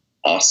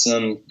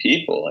awesome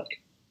people.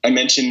 Like I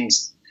mentioned,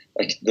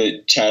 like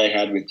the chat I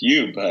had with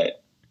you,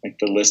 but like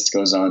the list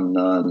goes on and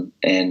on,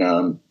 and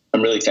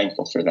I'm really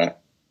thankful for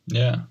that.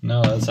 Yeah,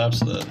 no, that's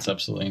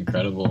absolutely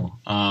incredible.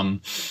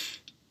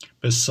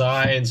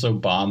 Besides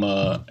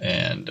Obama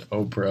and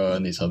Oprah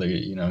and these other,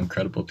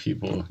 incredible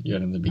people you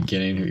had in the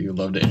beginning who you'd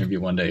love to interview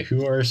one day,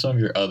 who are some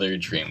of your other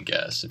dream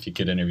guests if you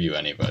could interview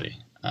anybody?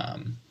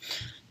 I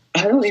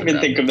don't even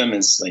think of them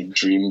as like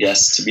dream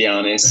guests, to be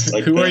honest.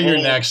 Like, who are your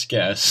next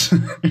guests?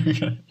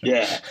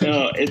 Yeah,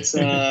 no, it's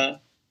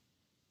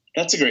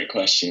that's a great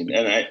question,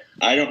 and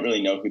I don't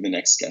really know who the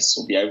next guests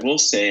will be. I will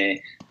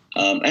say,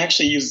 I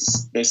actually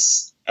use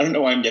this. I don't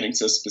know why I'm getting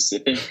so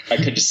specific. I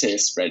could just say a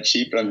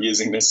spreadsheet, but I'm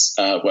using this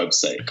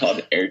website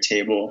called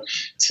Airtable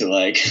to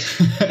like.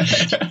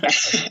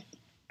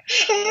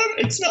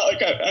 It's not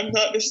like I'm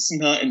not. This is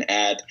not an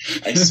ad.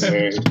 I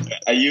swear.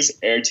 I use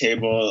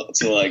Airtable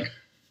to like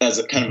as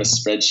a kind of a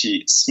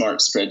spreadsheet, smart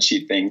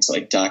spreadsheet thing to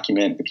like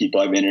document the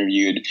people I've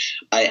interviewed.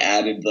 I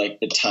added like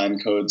the time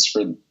codes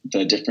for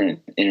the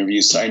different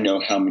interviews, so I know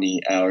how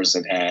many hours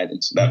I've had,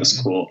 and so that was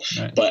cool.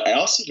 Right. But I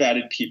also have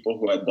added people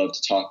who I'd love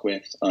to talk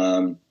with.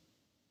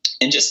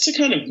 And just to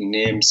kind of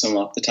name some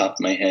off the top of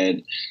my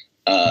head,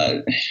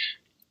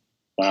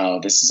 wow,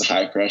 this is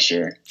high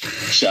pressure,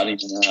 shouting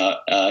them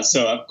out.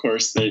 So, of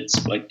course, there's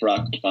like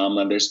Barack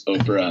Obama, there's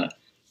Oprah.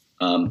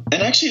 And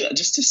actually,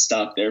 just to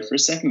stop there for a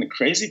second, the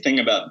crazy thing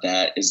about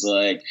that is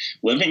like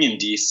living in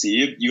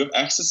DC, you have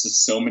access to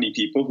so many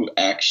people who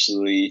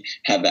actually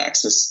have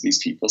access to these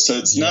people. So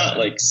it's not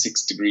like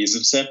 6 degrees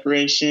of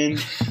separation.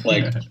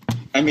 Like,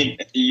 I mean,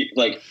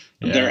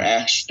 there are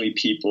actually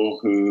people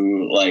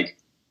who like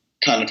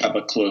kind of have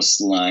a close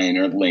line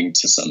or link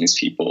to some of these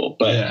people.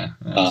 But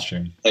that's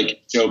true.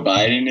 Like Joe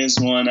Biden is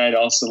one I'd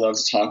also love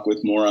to talk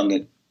with more on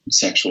the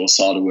sexual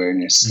assault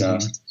awareness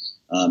stuff,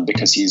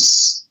 because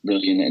he's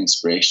really an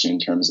inspiration in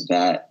terms of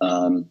that.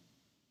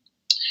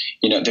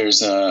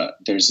 There's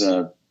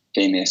a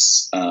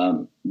famous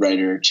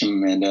writer,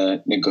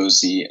 Chimamanda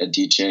Ngozi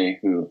Adichie,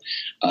 who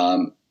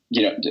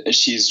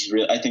she's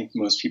I think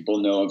most people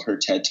know of her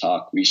TED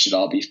Talk, "We Should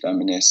All Be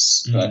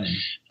Feminists," but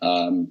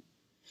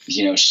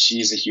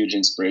she's a huge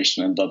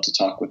inspiration. I'd love to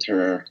talk with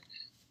her.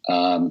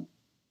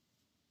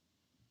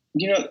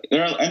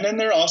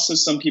 There are also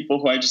some people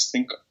who I just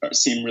think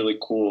seem really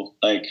cool.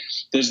 Like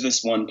there's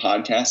this one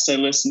podcast I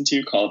listen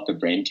to called the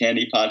Brain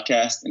Candy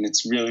Podcast, and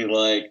it's really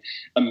like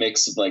a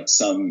mix of like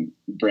some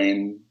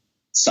brain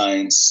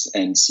science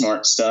and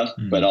smart stuff,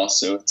 but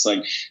also it's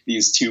like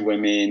these two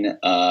women,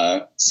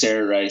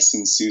 Sarah Rice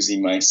and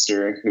Susie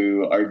Meister,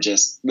 who are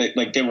just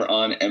like they were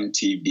on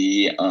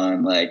MTV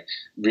on like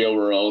Real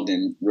World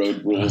and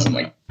Road Rules and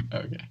like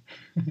okay.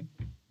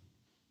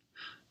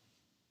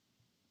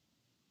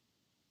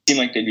 Seem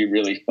like they'd be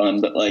really fun,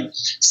 but like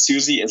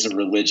Susie is a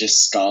religious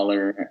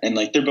scholar, and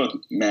like they're both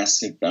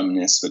massive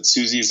feminists, but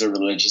Susie is a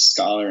religious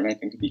scholar, and I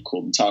think it'd be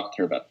cool to talk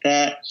to her about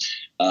that.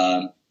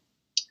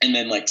 And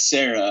then like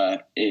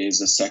Sarah is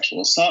a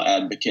sexual assault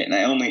advocate, and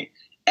I only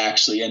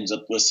actually ended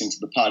up listening to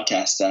the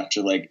podcast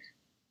after like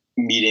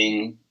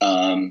meeting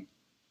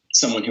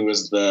someone who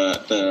was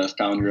the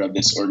founder of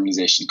this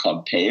organization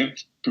called PAVE,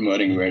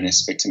 Promoting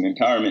Awareness, Victim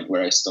Empowerment,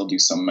 where I still do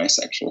some of my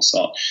sexual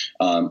assault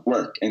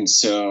work. And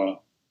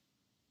so,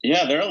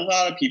 yeah, there are a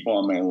lot of people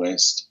on my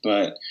list,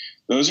 but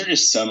those are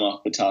just some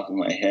off the top of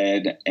my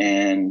head.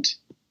 And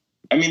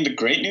I mean, the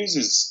great news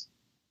is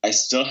I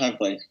still have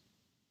like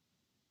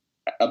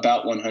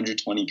about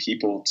 120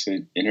 people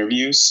to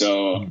interview.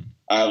 So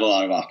I have a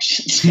lot of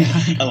options,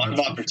 a lot of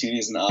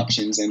opportunities and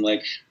options. And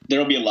like,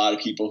 there'll be a lot of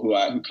people who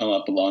come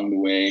up along the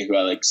way who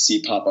I like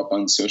see pop up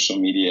on social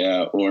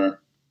media or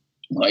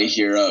who I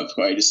hear of,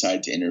 who I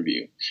decide to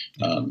interview.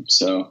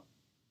 So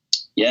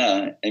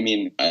yeah, I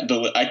mean,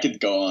 I could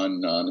go on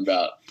and on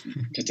about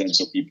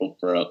potential people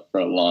for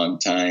a long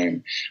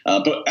time.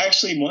 But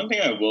actually, one thing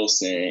I will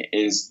say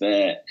is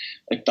that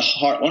like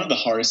one of the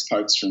hardest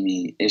parts for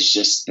me is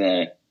just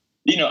that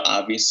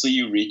obviously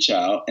you reach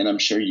out, and I'm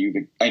sure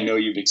I know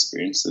you've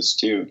experienced this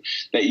too,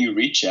 that you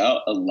reach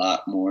out a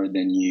lot more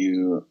than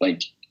you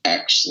like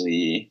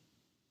actually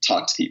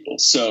talk to people.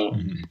 So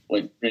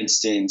like, for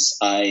instance,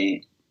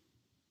 I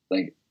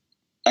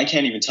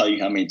can't even tell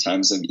you how many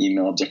times I've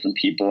emailed different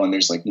people and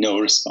there's like no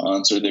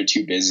response, or they're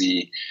too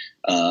busy.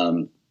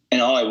 And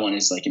all I want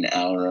is like an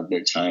hour of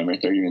their time or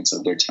 30 minutes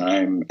of their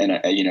time.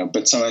 And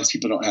but sometimes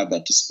people don't have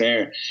that to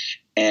spare.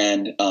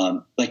 And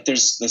like,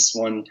 there's this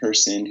one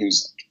person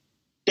who's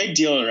big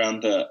deal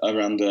around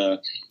the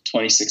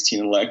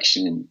 2016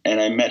 election, and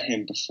I met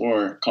him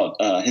before.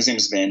 His name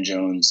is Van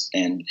Jones,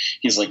 and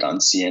he's like on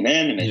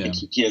CNN, and I think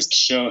he has a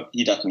show.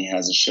 He definitely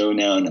has a show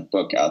now and a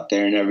book out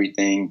there and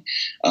everything.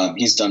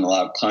 He's done a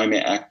lot of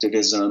climate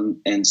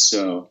activism, and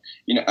so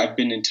I've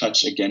been in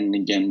touch again and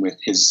again with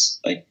his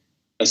like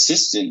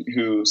assistant,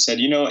 who said,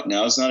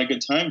 now is not a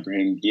good time for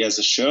him. He has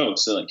a show,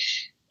 so like,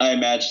 I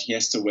imagine he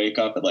has to wake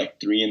up at like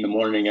 3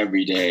 a.m.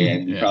 every day,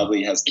 and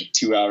probably has like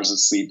 2 hours of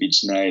sleep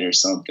each night or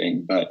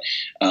something. But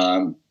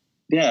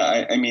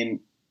I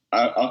mean,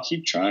 I'll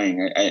keep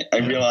trying. I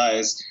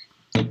realize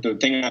that the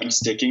thing I'm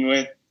sticking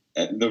with,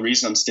 the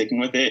reason I'm sticking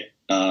with it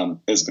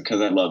is because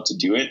I love to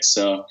do it.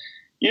 So,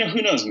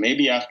 who knows?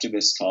 Maybe after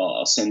this call,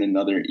 I'll send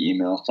another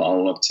email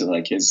follow up to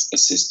like his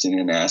assistant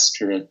and ask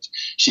her if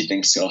she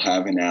thinks he'll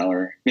have an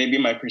hour. Maybe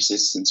my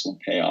persistence will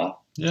pay off.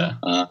 Yeah.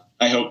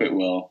 I hope it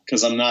will,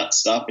 because I'm not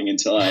stopping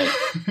until I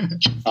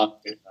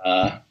talk with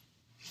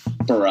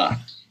Barack.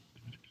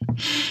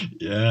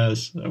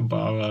 Yes,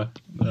 Obama.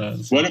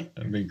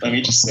 Let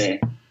me just say,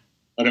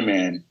 what a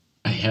man.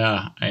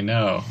 Yeah, I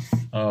know.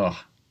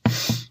 Oh,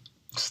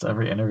 just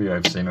every interview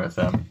I've seen with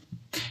him.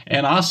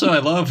 And also, I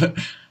love,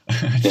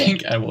 I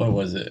think, what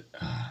was it?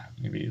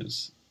 Maybe it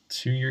was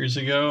 2 years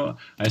ago.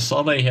 I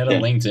saw that he had a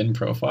LinkedIn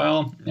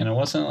profile, and it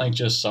wasn't like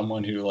just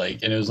someone who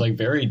and it was like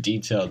very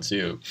detailed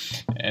too.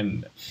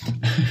 And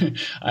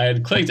I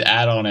had clicked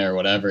add on it or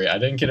whatever. I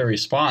didn't get a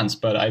response,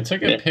 but I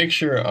took a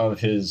picture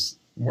of his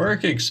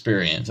work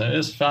experience. I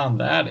just found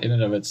that in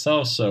and of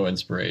itself so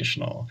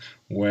inspirational,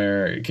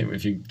 where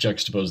if you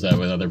juxtapose that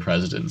with other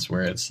presidents,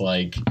 where it's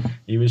like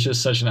he was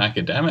just such an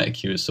academic.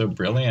 He was so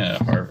brilliant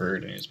at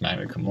Harvard, and he was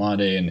magna cum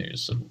laude, and he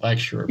was a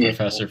lecturer,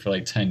 professor for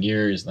like 10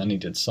 years. Then he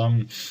did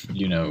some,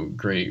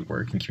 great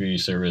work in community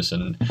service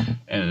and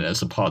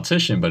as a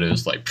politician, but it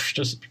was like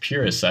just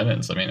pure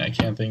ascendance. I mean, I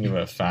can't think of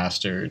a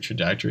faster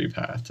trajectory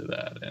path to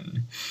that.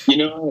 And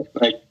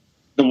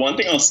the one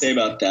thing I'll say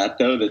about that,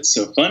 though, that's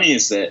so funny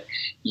is that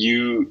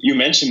you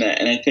mentioned that,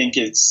 and I think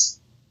it's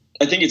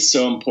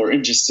so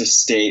important just to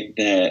state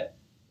that,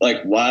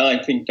 like, while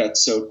I think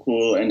that's so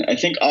cool, and I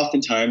think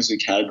oftentimes we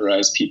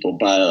categorize people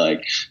by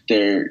like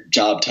their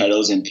job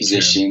titles and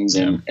positions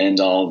and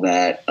all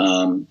that.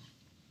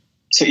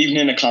 So even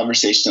in a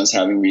conversation I was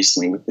having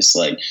recently with this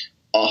like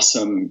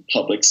awesome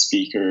public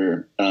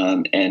speaker,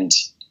 and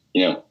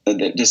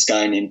this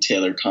guy named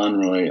Taylor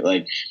Conroy,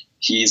 like,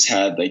 he's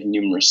had like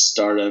numerous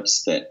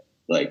startups that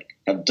like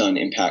have done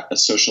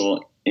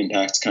social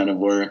impact kind of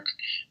work,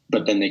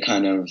 but then they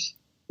kind of,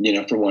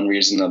 for one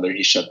reason or another,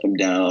 he shut them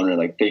down, or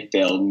like they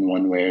failed in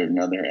one way or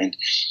another. And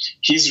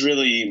he's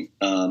really,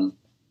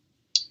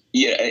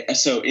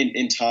 so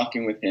in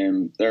talking with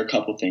him, there are a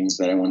couple things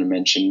that I want to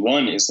mention.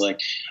 One is like,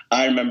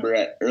 I remember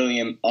early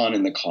on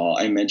in the call,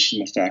 I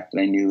mentioned the fact that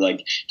I knew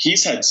like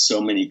he's had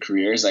so many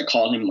careers. I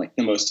called him like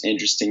the most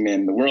interesting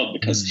man in the world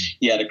because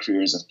he had a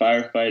career as a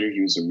firefighter.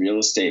 He was a real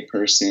estate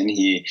person.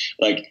 He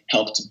like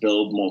helped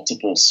build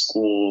multiple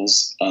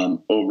schools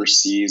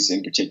overseas,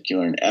 in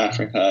particular in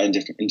Africa, in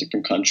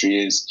different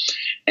countries.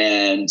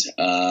 And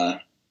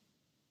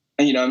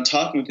I'm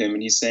talking with him,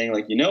 and he's saying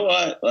like,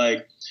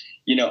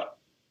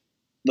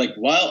 like,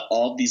 while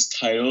all these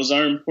titles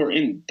are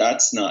important,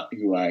 that's not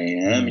who I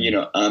am.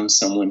 I'm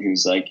someone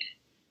who's like,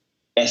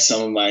 as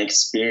some of my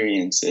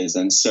experiences.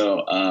 And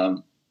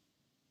so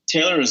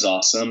Taylor is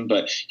awesome,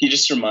 but he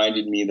just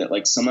reminded me that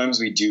like sometimes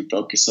we do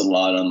focus a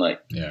lot on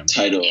like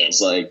titles,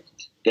 like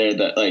they're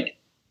the like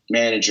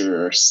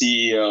manager or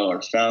CEO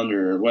or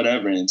founder or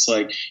whatever. And it's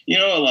like,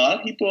 a lot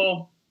of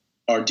people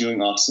are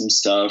doing awesome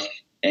stuff,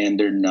 and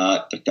they're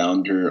not the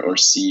founder or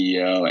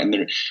CEO. And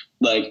they're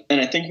like, and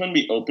I think when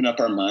we open up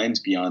our minds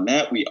beyond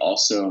that, we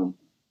also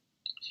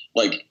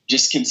like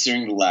just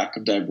considering the lack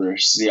of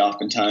diversity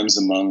oftentimes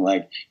among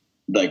like,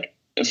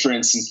 for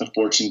instance, the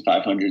Fortune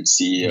 500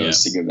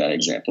 CEOs, to give that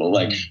example,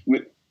 like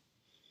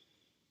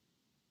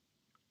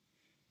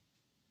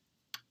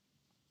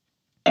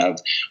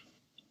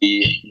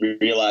we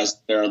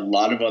realize there are a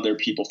lot of other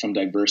people from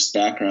diverse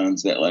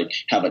backgrounds that like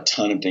have a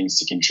ton of things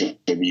to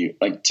contribute.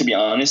 Like, to be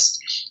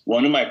honest,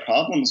 one of my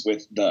problems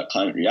with the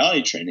climate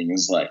reality training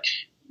is like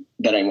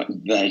that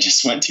I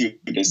just went to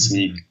this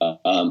week.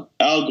 Al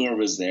Gore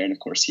was there, and of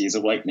course he is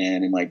a white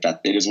man, and like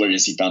that, it is what it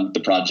is. He founded the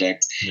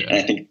project, and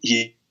I think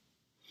he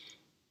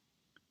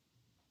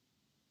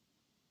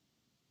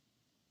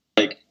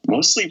like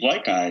mostly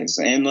white guys,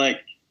 and like,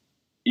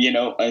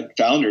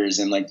 founders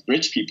and like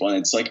rich people. And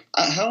it's like,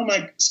 how am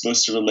I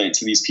supposed to relate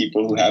to these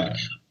people who have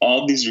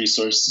all these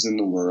resources in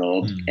the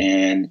world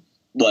and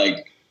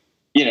like,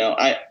 you know,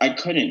 I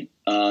couldn't.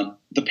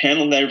 The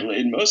panel that I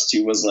related most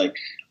to was like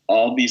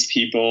all these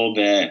people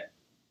that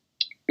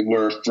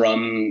were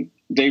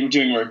they were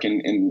doing work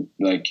in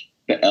like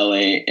the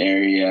LA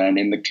area and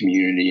in the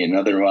community and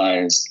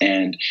otherwise,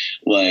 and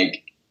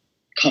like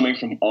coming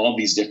from all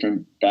these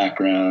different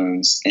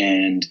backgrounds,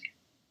 and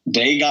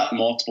they got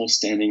multiple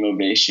standing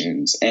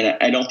ovations. And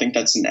I don't think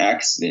that's an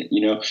accident.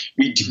 You know,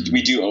 we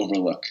do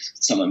overlook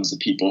sometimes the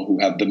people who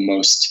have the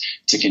most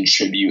to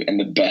contribute and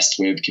the best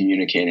way of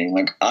communicating.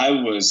 Like I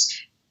was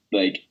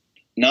like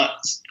not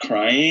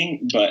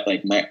crying, but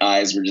like my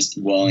eyes were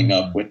just welling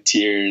up with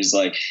tears,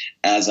 like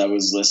as I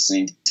was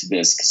listening to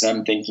this, because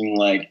I'm thinking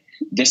like,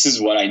 this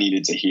is what I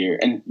needed to hear.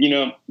 And, you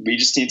know, we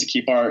just need to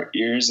keep our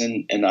ears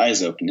and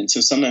eyes open. And so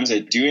sometimes I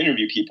do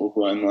interview people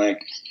who I'm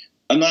like,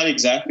 I'm not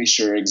exactly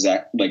sure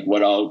like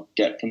what I'll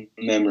get from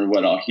them or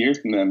what I'll hear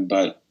from them,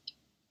 but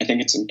I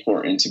think it's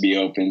important to be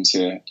open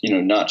to, you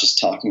know, not just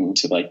talking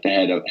to like the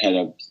head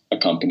of a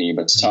company,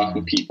 but to talk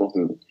with people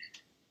who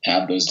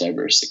have those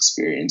diverse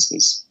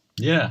experiences.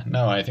 Yeah,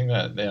 no, I think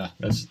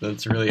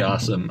that's really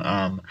awesome.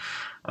 I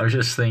was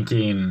just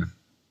thinking,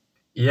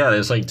 yeah,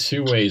 there's like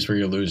two ways where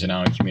you're losing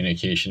out on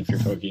communication. If you're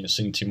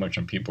focusing too much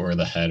on people or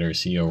the head or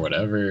CEO or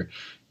whatever,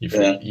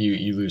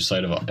 you lose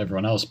sight of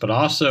everyone else. But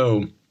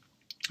also,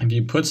 if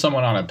you put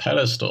someone on a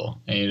pedestal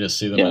and you just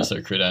see them as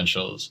their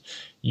credentials,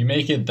 you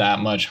make it that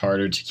much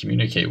harder to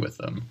communicate with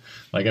them.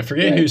 Like, I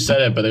forget who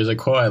said it, but there's a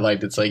quote I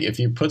liked. It's like, if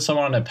you put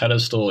someone on a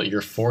pedestal,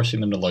 you're forcing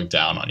them to look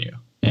down on you.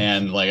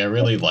 And like, I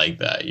really like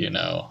that, you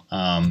know,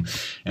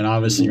 and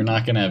obviously you're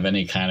not going to have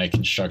any kind of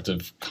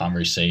constructive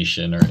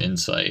conversation or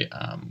insight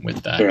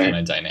with that kind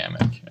of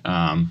dynamic.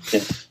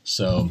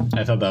 So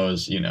I thought that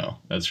was, you know,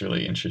 that's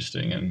really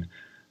interesting. And,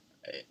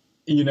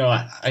 you know,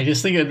 I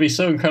just think it'd be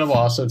so incredible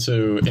also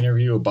to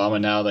interview Obama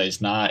now that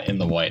he's not in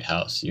the White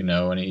House, you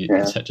know, and he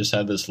just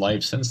had this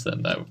life since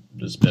then that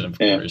has been, of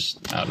course,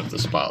 out of the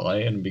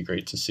spotlight, and it'd be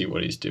great to see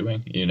what he's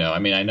doing. You know, I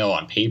mean, I know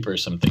on paper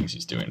some things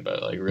he's doing,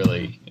 but like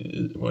really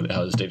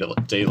how his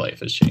day life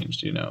has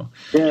changed, you know?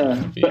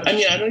 Yeah. But I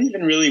mean, I don't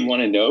even really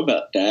want to know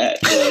about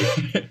that.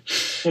 Like,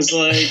 cause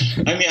like,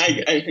 I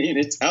mean,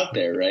 it's out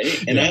there,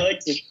 right? And I like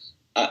to,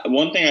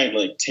 one thing I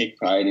like take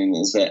pride in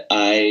is that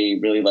I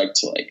really like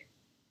to like,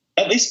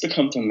 at least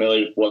become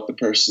familiar with what the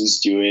person's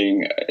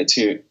doing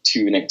to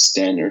an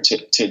extent, or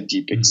to a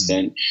deep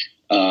extent,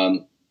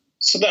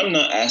 so that I'm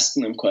not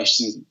asking them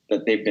questions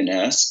that they've been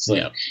asked.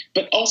 Like,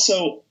 but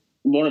also,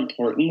 more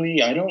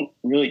importantly, I don't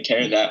really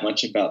care that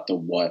much about the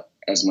what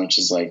as much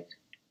as like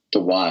the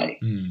why.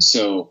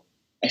 So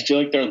I feel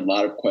like there are a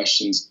lot of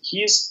questions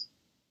he's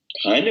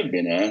kind of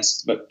been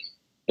asked, but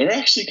there are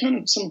actually kind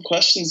of some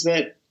questions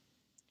that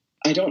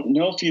I don't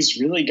know if he's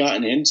really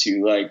gotten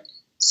into, like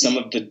some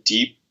of the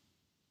deep.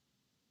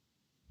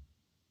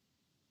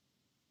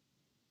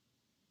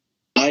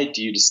 Why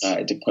do you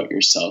decide to put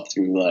yourself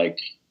through like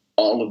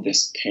all of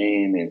this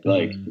pain and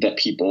like that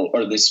people,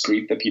 or this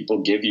grief that people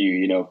give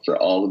you know, for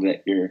all of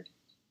that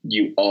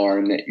you are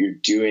and that you're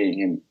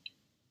doing? And,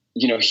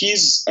 you know,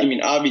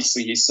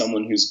 obviously he's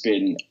someone who's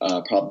been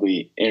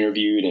probably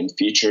interviewed and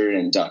featured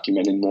and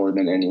documented more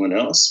than anyone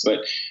else,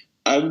 but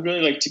I would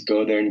really like to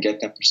go there and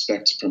get that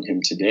perspective from him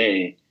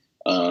today.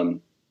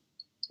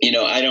 You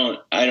know, I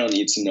don't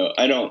need to know.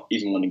 I don't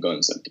even want to go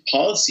into like the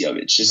policy of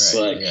it. It's just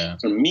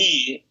for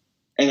me.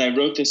 And I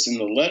wrote this in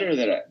the letter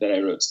that I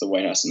wrote to the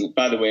White House. And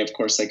by the way, of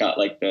course, I got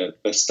like the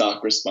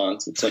stock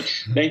response. It's like,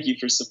 thank you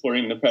for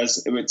supporting the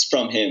president. It's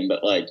from him,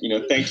 but like, you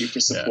know, thank you for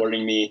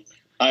supporting me.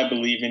 I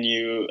believe in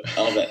you,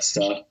 all that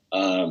stuff.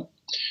 No,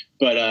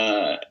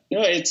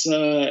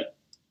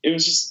 it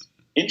was just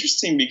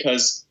interesting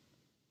because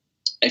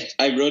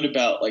I wrote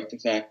about like the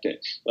fact that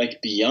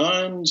like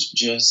beyond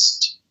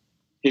just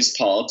his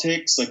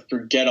politics, like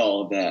forget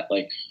all of that.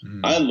 Like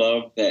I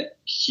love that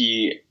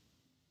he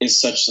is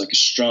such like a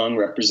strong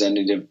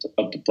representative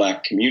of the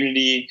Black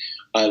community.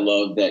 I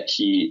love that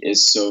he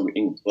is so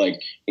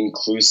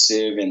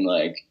inclusive and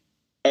like,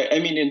 I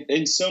mean,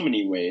 in so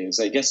many ways,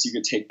 I guess you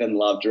could take that in a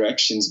lot of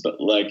directions, but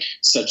like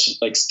such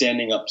like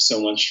standing up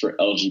so much for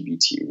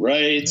LGBT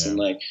rights and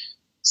like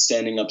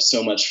standing up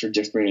so much for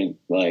different,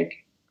 like,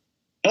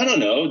 I don't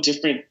know,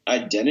 different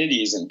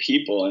identities and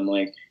people. And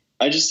like,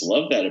 I just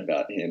love that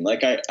about him.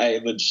 Like I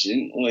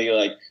legitimately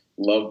like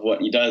love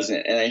what he does.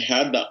 And I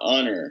had the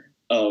honor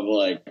of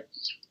like,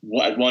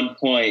 at one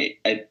point,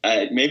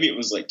 I maybe it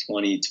was like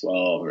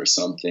 2012 or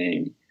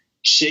something,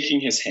 shaking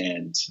his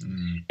hand.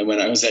 And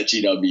when I was at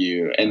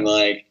GW, and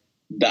like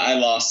I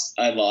lost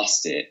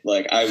it.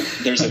 Like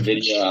there's a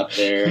video out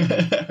there,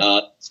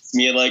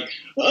 me like,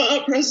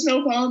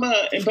 President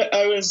Obama, but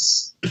I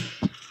was,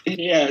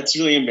 it's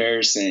really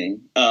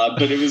embarrassing.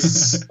 But it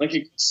was like,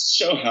 it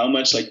show how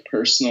much like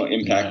personal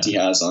impact he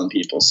has on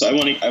people. So I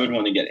would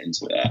want to get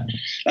into that.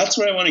 That's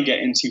what I want to get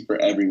into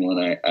for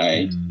everyone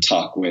I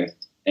talk with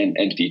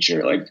and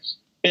feature. Like,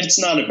 it's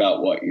not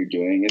about what you're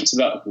doing. It's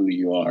about who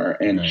you are.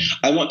 And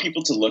I want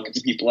people to look at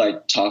the people I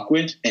talk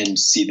with and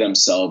see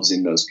themselves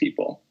in those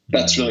people.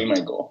 That's really my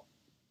goal.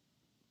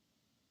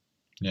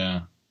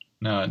 Yeah.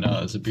 No,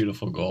 it's a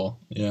beautiful goal.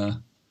 Yeah.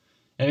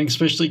 And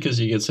especially because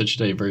you get such a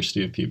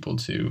diversity of people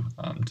too.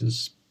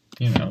 Just,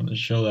 to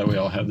show that we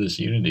all have this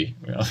unity.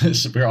 We're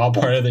all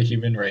part of the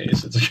human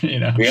race. It's,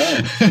 Yeah.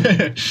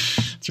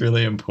 it's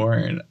really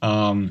important.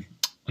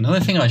 Another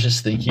thing I was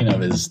just thinking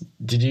of is,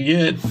 did you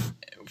get,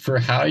 for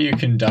how you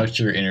conduct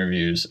your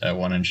interviews at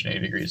 180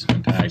 Degrees of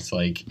Impact,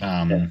 like,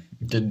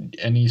 did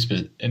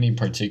any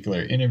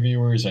particular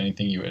interviewers,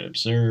 anything you had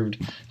observed,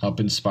 help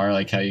inspire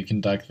like how you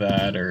conduct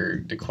that,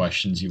 or the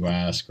questions you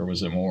ask, or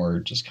was it more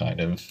just kind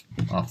of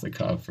off the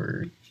cuff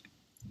or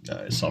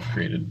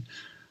self-created?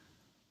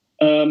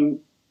 I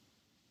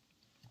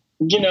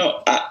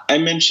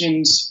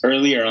mentioned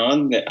earlier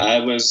on that I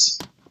was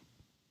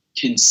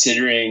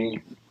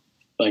considering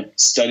like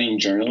studying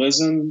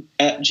journalism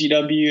at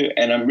GW,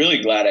 and I'm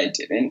really glad I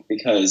didn't,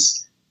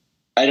 because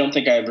I don't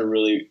think I ever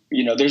really,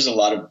 there's a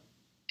lot of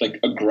like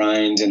a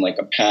grind and like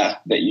a path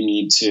that you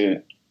need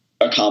to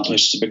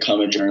accomplish to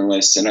become a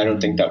journalist, and I don't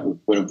think that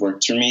would have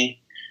worked for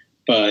me.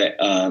 But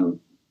I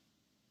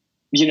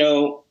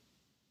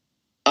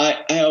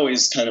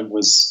always kind of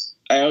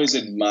I always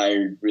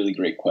admired really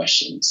great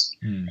questions,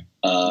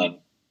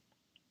 but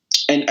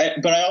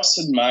I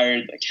also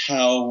admired like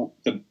how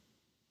the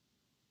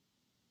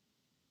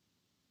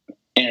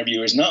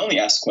interviewers not only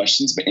ask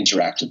questions but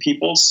interact with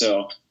people.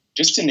 So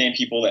just to name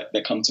people that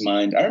come to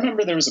mind, I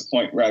remember there was a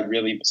point where I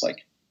really was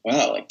like,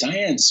 wow, like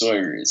Diane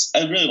Sawyer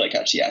I really like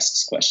how she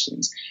asks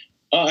questions.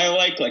 I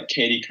like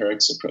Katie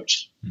Couric's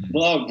approach.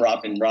 Love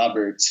Robin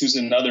Roberts, who's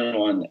another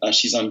one.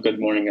 She's on Good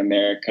Morning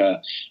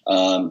America,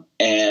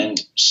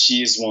 and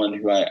she's one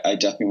who I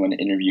definitely want to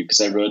interview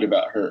because I wrote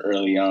about her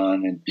early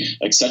on, and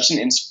like such an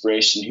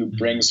inspiration who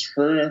brings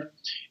her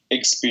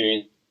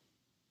experience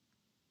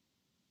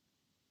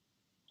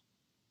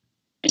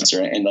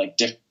and like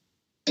different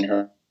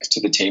her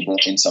to the table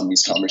in some of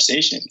these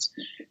conversations.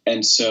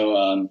 And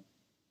so,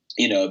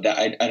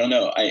 that I don't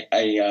know.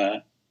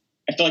 I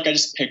feel like I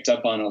just picked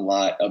up on a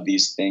lot of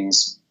these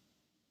things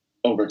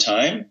over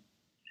time.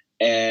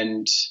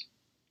 And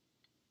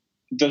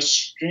the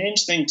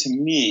strange thing to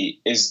me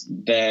is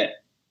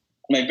that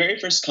my very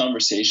first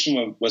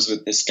conversation was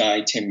with this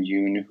guy, Tim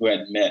Yoon, who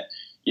had met,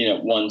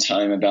 one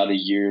time about a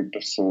year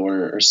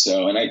before or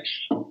so. And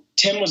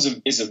Tim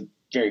is a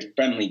very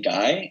friendly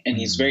guy, and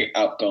he's very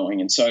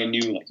outgoing. And so I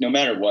knew, like, no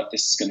matter what,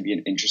 this is going to be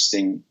an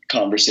interesting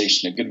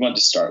conversation, a good one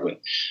to start with.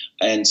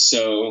 And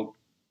so,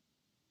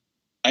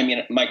 I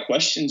mean, my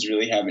questions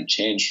really haven't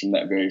changed from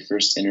that very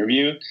first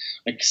interview.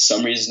 Like, for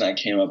some reason I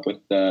came up with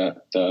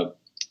the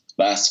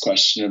last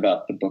question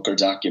about the book or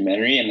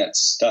documentary, and that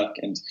stuck.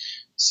 And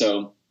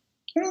so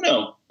I don't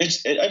know. I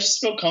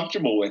just feel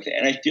comfortable with it.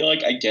 And I feel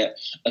like I get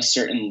a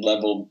certain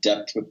level of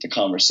depth with the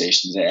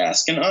conversations I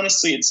ask. And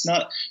honestly, it's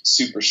not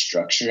super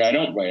structured. I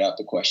don't write out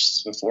the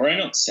questions before. I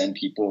don't send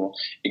people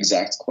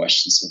exact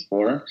questions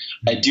before.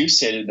 I do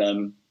say to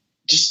them,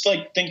 just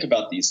like, think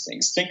about these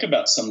things. Think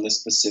about some of the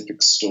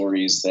specific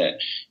stories that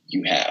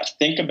you have.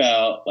 Think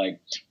about like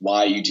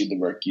why you do the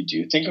work you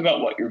do. Think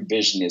about what your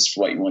vision is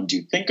for what you want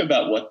to do. Think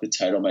about what the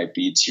title might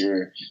be to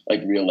your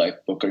like real life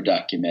book or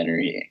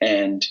documentary.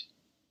 And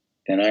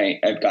then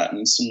I've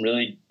gotten some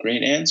really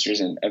great answers,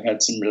 and I've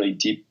had some really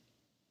deep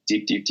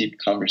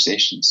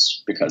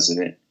conversations because of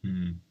it.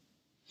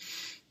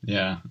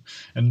 Yeah.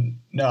 And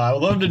no, I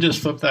would love to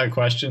just flip that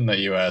question that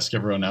you ask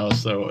everyone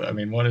else though. I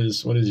mean, what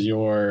would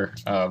your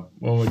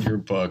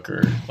book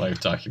or life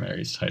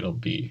documentary's title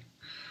be,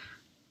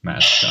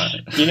 Matt Scott?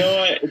 You know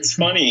what? It's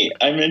funny.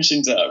 I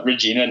mentioned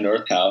Regina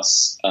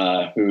Northhouse,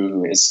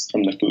 who is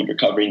from the Food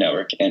Recovery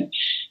Network. And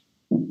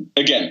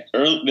again,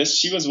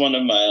 she was one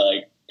of my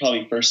like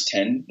probably first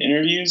 10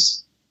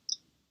 interviews.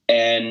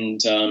 And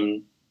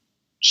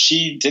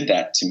she did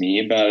that to me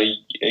about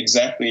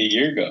exactly a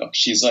year ago.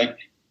 She's like,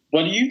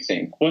 what do you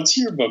think? What's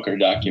your book or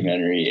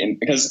documentary? And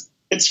because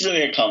it's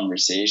really a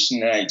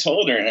conversation. And I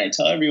told her, and I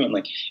tell everyone,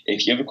 like,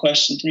 if you have a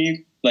question for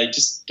me, like,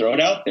 just throw it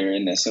out there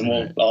in this,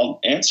 and I'll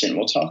answer it, and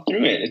we'll talk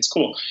through it. It's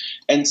cool.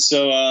 And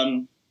so,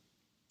 I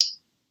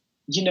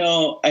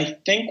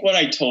think what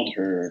I told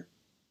her,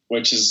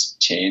 which has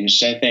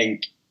changed, I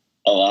think,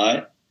 a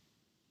lot.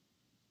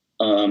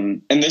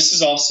 And this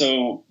was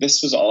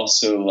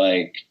also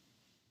like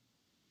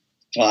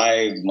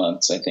 5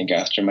 months, I think,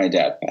 after my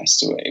dad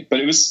passed away, but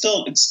it's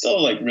still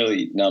like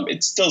really numb.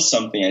 It's still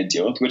something I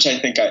deal with, which I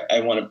think I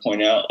want to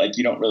point out, like,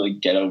 you don't really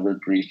get over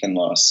grief and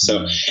loss.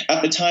 So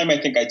at the time, I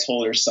think I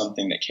told her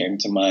something that came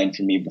to mind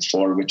for me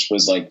before, which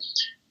was like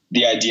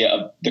the idea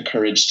of the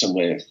courage to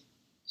live.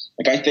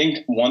 Like, I think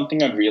one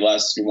thing I've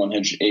realized through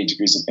 180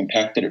 Degrees of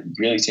Impact, that it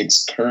really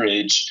takes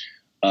courage,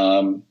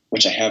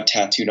 which I have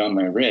tattooed on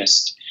my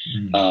wrist.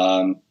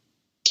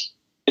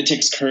 It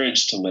takes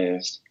courage to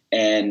live,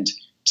 and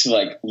to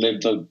like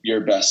live your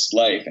best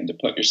life, and to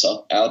put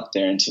yourself out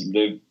there, and to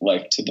live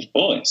life to the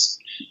fullest.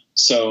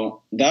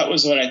 So that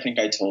was what I think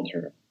I told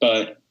her,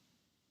 but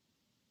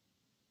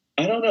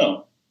I don't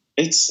know.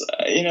 It's,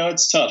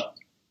 it's tough.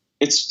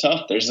 It's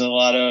tough. There's a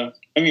lot of,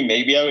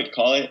 maybe I would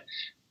call it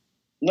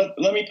let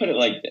me put it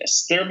like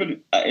this. There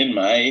would, in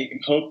my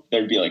hope,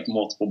 there'd be like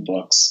multiple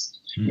books.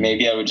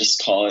 Maybe I would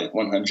just call it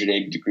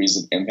 180 Degrees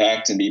of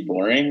Impact and be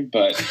boring,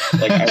 but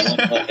like I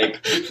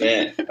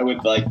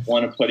would like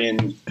want to put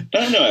in, I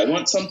don't know, I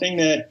want something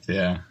that,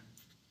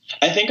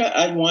 I think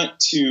I want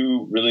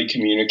to really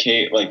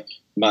communicate like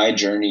my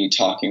journey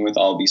talking with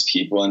all these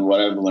people and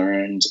what I've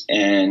learned.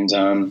 And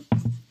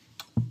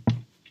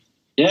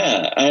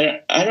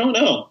I don't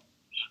know.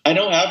 I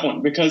don't have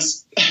one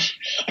because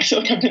I feel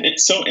like I've been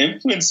so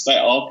influenced by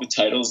all of the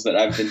titles that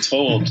I've been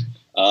told.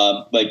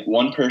 Like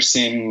one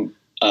person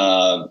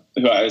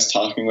who I was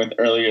talking with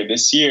earlier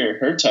this year,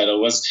 her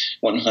title was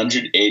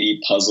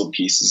 180 Puzzle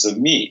Pieces of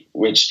Me,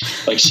 which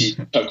like she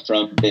took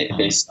from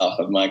based off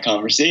of my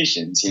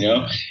conversations, you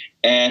know?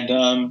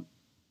 And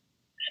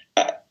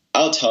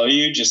I'll tell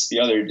you, just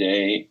the other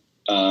day,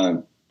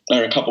 or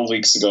a couple of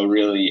weeks ago,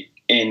 really,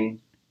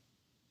 in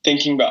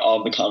thinking about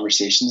all the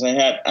conversations I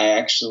had, I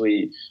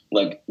actually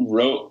like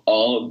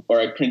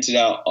I printed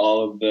out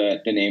all of the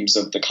names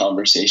of the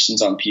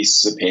conversations on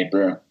pieces of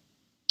paper,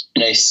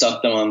 and I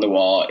stuck them on the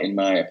wall in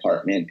my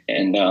apartment.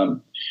 And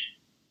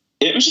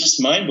it was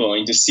just mind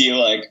blowing to see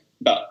like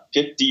about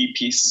 50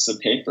 pieces of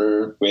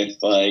paper with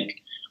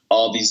like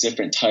all these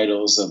different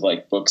titles of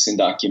like books and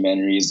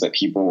documentaries that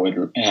people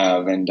would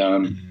have. And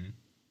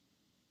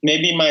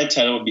maybe my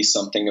title would be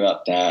something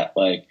about that,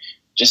 like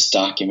just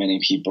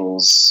documenting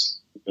people's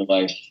real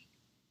life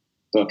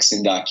books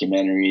and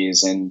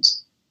documentaries and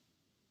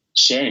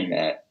sharing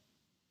that.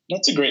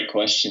 That's a great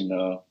question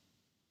though.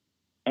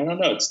 I don't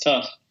know. It's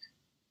tough.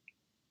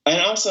 And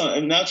also,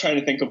 I'm now trying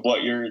to think of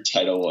what your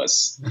title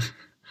was.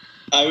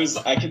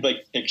 I could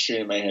like picture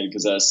it in my head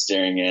because I was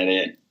staring at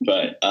it,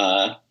 but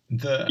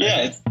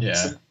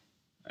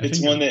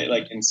it's one that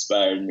like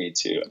inspired me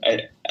too.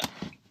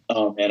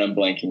 Oh man, I'm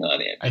blanking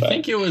on it. I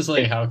think it was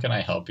like, "How can I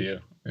help you?"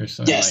 or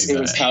something. Yes, like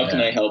it was "How can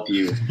I help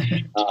you?"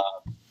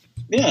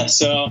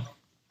 So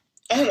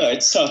I don't know.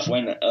 It's tough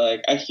when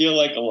like I feel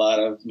like a lot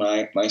of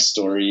my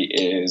story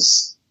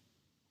is.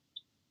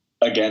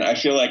 Again, I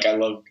feel like I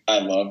love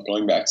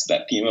going back to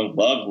that theme of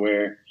love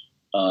where,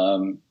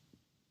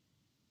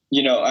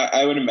 you know,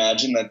 I would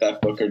imagine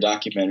that book or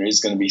documentary is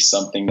going to be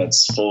something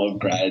that's full of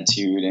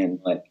gratitude and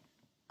like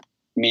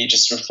me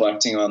just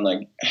reflecting on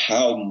like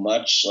how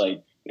much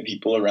like the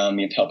people around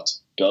me have helped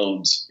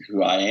build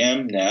who I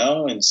am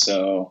now. And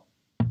so,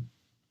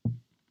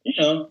 you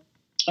know,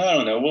 I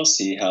don't know. We'll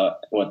see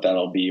what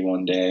that'll be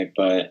one day.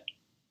 But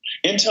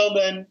until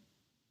then,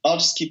 I'll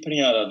just keep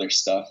putting out other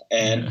stuff.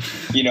 And,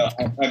 you know,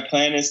 my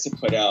plan is to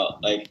put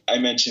out, like I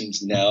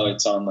mentioned now,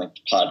 it's on like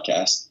the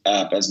podcast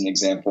app as an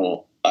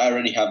example. I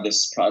already have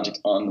this project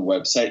on the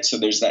website. So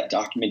there's that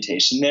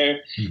documentation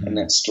there and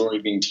that story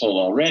being told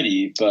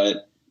already.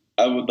 But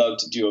I would love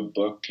to do a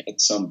book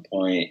at some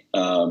point,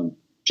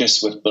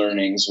 just with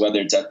learnings, whether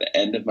it's at the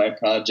end of my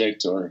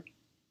project or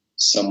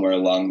somewhere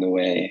along the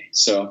way.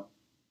 So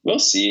we'll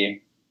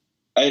see.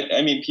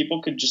 I mean,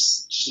 people could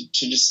just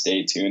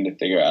stay tuned to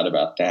figure out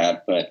about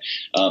that. But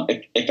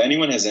if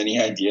anyone has any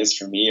ideas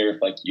for me, or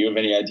if like you have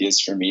any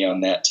ideas for me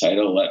on that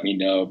title, let me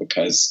know,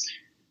 because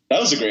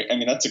that's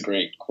a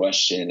great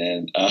question.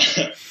 And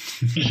I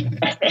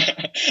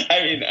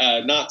mean,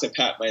 not to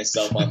pat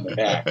myself on the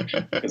back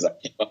because I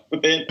came up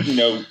with it,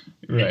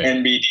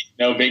 NBD,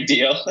 no big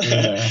deal.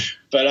 Yeah.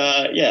 But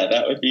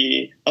that would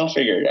be, I'll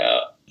figure it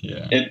out.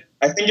 Yeah.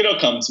 I think it'll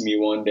come to me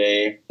one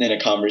day in a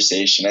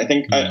conversation. I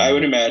think I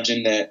would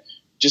imagine that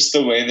just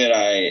the way that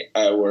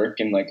I work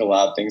and like a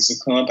lot of things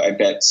will come up, I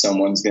bet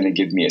someone's going to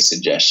give me a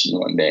suggestion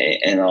one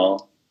day and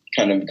I'll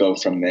kind of go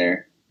from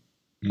there.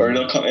 Or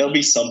it'll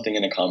be something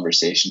in a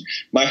conversation.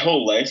 My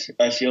whole life,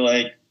 I feel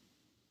like,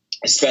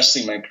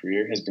 especially my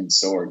career, has been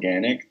so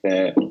organic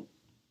that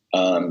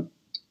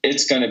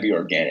it's going to be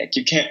organic.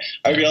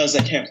 I realize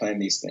I can't plan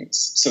these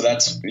things. So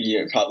that's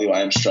probably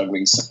why I'm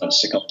struggling so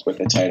much to come up with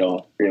a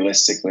title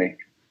realistically.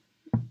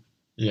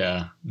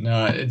 Yeah,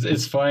 no,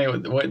 it's funny.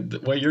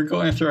 What you're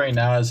going through right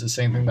now is the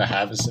same thing that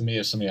happens to me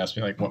if somebody asks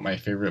me like what my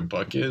favorite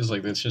book is.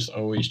 Like, it's just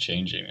always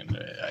changing. And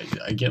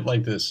I get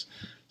like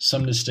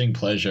some distinct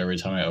pleasure every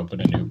time I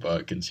open a new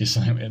book and see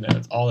something in it.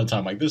 It's all the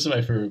time. Like, this is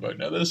my favorite book.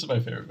 No, this is my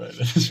favorite book.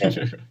 This is my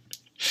favorite book.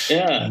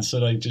 Yeah. And so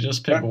like to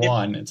just pick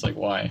one, it's like,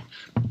 why?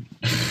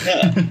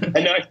 Yeah.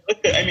 I know.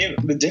 I mean,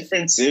 the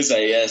difference is,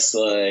 I guess,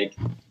 like,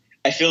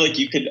 I feel like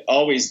you could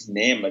always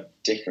name a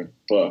different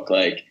book.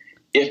 Like,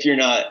 if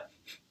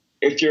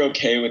you're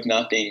okay with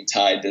not being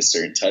tied to a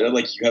certain title,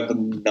 like, you have a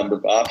number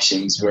of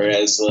options.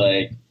 Whereas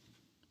like,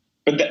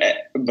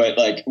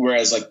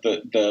 whereas like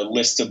the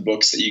list of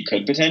books that you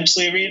could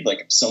potentially read, like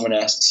if someone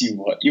asks you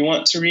what you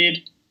want to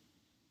read,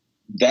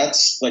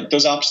 that's like,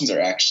 those options are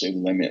actually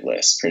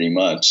limitless pretty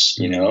much,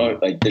 you know,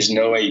 like there's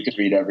no way you could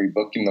read every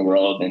book in the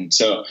world. And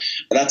so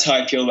that's how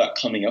I feel about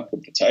coming up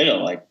with the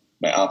title. Like,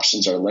 my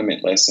options are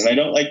limitless and I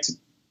don't like to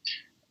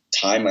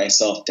tie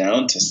myself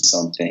down to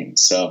something.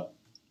 So,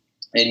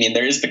 I mean,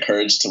 there is the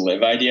Courage to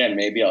Live idea and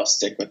maybe I'll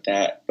stick with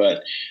that,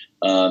 but,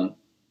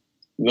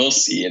 we'll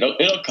see.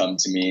 It'll come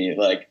to me.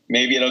 Like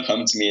maybe it'll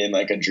come to me in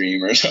like a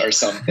dream or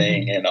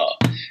something, and I'll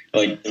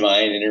like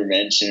divine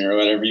intervention or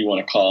whatever you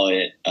want to call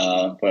it.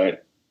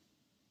 But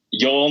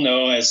you'll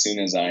know as soon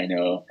as I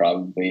know,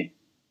 probably.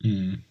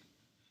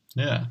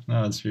 Yeah,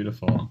 no, that's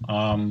beautiful.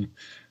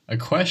 A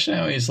question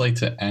I always like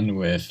to end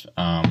with,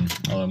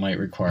 although it might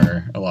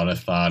require a lot of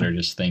thought or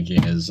just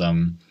thinking, is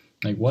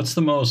like, what's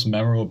the most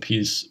memorable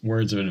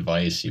words of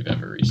advice you've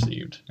ever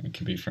received? It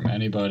could be from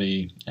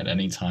anybody at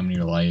any time in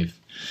your life.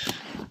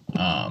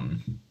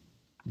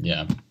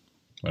 Yeah,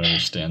 whatever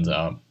stands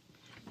out.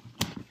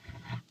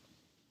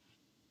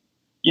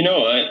 You know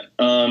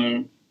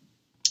what?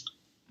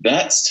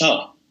 That's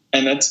tough,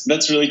 and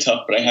that's really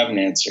tough. But I have an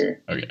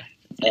answer. Okay.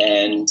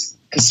 And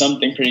because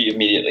something pretty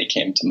immediately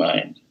came to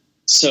mind.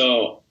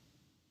 So,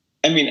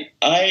 I mean,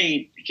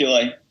 I feel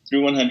like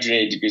through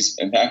 180 Degrees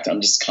of Impact, I'm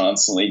just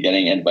constantly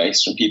getting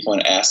advice from people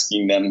and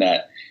asking them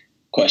that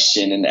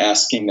question and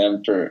asking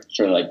them for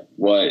like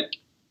what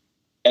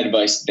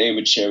advice they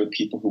would share with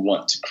people who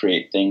want to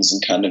create things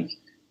and kind of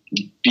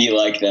be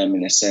like them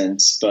in a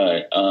sense.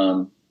 But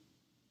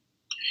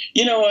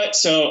you know what?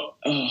 So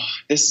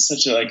this is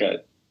such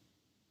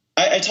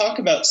I talk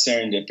about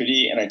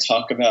serendipity, and I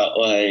talk about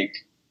like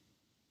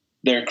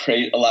there are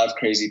a lot of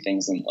crazy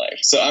things in life.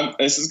 So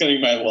this is going to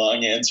be my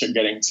long answer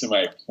getting to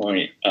my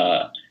point,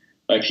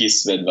 my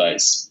piece of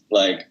advice.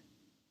 Like,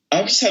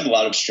 I've just had a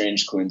lot of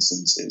strange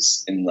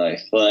coincidences in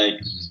life.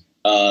 Like,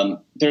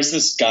 there's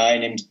this guy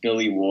named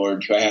Billy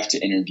Ward who I have to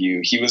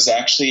interview. He was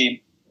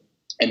actually,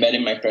 I met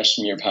him my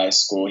freshman year of high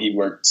school. He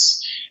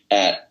works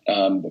at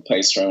the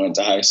place where I went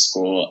to high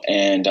school,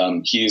 and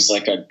he's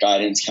like a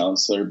guidance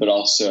counselor, but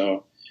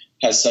also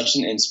has such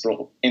an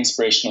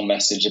inspirational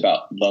message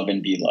about love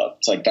and be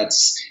loved. Like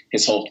that's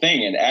his whole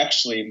thing. And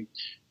actually,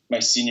 my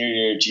senior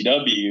year at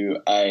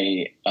GW,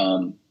 I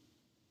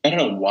don't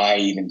know why I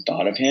even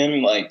thought of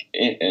him. Like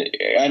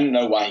I don't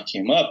know why he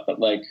came up, but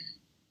like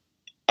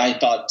I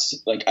thought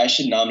like I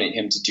should nominate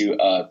him to do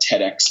a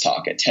TEDx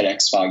talk at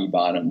TEDx Foggy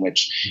Bottom,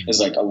 which is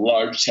like a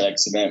large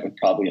TEDx event with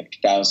probably like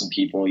 1,000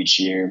 people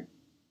each year.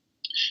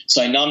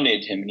 So I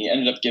nominated him, and he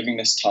ended up giving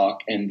this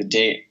talk, and the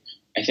date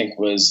I think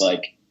was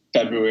like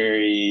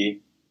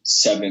February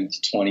 7th,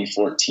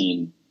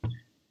 2014.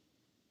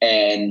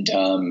 And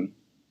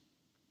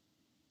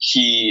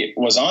he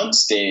was on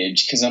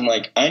stage because I'm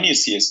like, I need to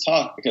see his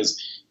talk, because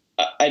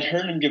I'd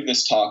heard him give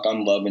this talk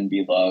on love and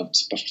be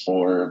loved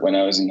before when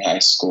I was in high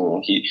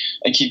school.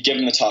 He'd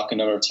given the talk a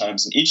number of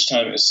times, and each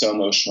time it was so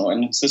emotional.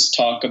 And it's this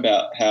talk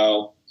about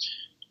how,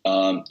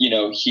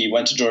 he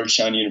went to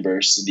Georgetown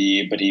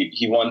University, but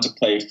he wanted to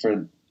play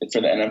for the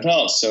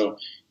NFL. So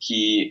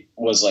he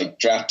was like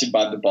drafted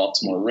by the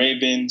Baltimore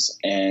Ravens,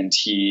 and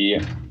he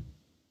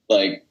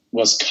like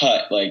was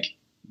cut like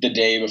the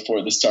day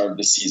before the start of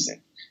the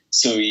season.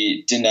 So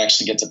he didn't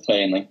actually get to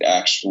play in like the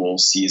actual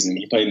season.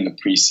 He played in the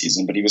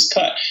preseason, but he was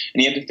cut,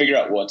 and he had to figure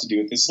out what to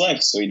do with his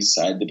life. So he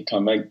decided to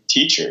become a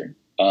teacher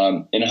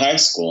in high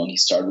school, and he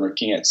started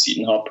working at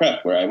Seton Hall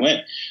Prep, where I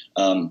went.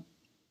 And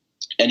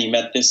he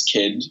met this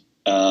kid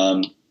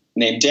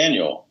named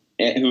Daniel,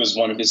 who was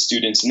one of his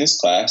students in his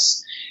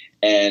class.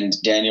 And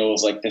Daniel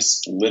was like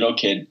this little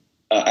kid.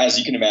 As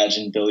you can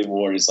imagine, Billy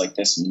Ward is like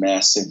this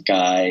massive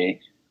guy,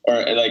 or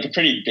like a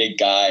pretty big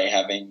guy,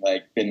 having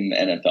like been in the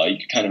NFL. You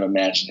can kind of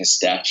imagine his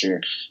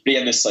stature. But he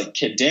had this like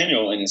kid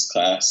Daniel in his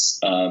class,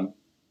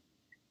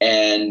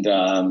 and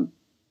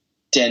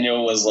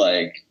Daniel was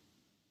like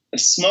a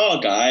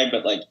small guy,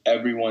 but like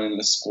everyone in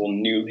the school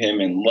knew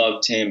him and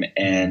loved him.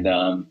 And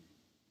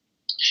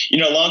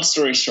long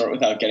story short,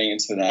 without getting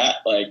into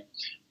that, like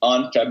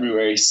on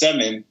February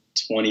 7th,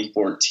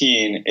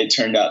 2014, it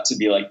turned out to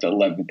be like the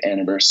 11th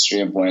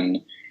anniversary of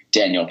when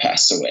Daniel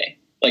passed away.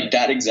 Like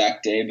that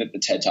exact day that the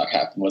TED Talk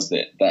happened was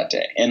that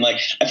day. And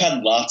like I've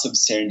had lots of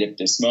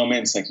serendipitous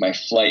moments. Like my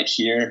flight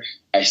here,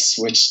 I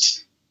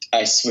switched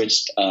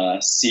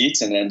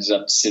seats and ended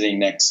up sitting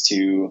next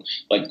to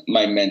like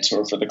my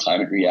mentor for the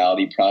Climate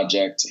Reality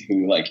Project,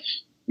 who like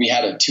we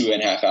had a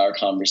 2.5 hour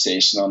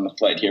conversation on the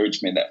flight here,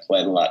 which made that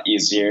flight a lot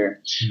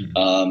easier.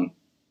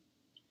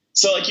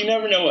 So like you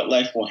never know what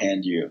life will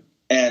hand you.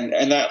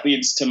 And that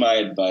leads to my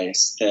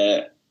advice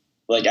that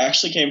like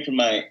actually came from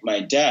my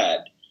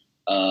dad.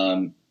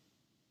 And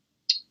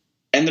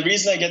the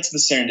reason I get to the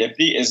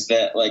serendipity is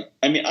that like,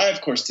 I mean, I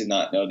of course did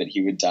not know that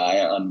he would die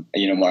on,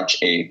 March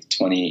 8th,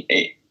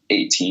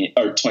 2018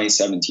 or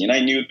 2017.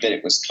 I knew that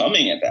it was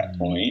coming at that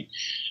point,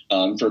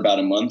 for about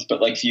a month, but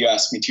like, if you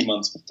asked me 2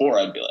 months before,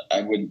 I'd be like,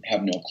 I wouldn't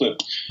have no clue.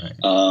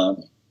 Right.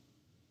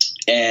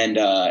 And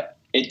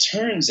it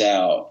turns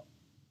out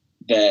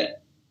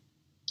that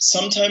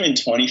sometime in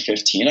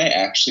 2015, I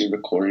actually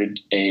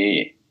recorded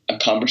a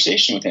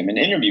conversation with him, an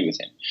interview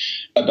with him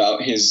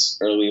about his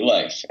early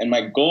life. And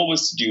my goal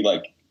was to do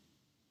like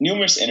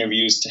numerous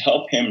interviews to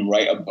help him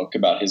write a book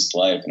about his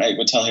life. And I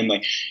would tell him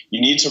like, you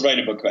need to write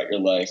a book about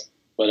your life,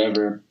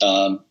 whatever.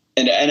 And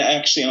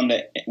actually on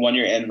the 1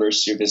 year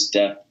anniversary of his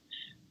death,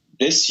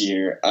 this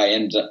year, I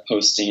ended up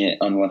posting it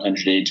on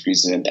 180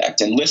 Degrees of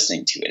Impact and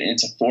listening to it. And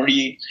it's a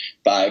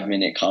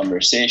 45-minute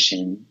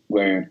conversation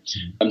where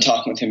I'm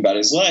talking with him about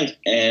his life.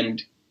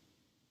 And,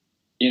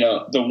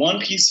 the one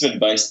piece of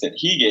advice that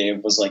he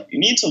gave was like, you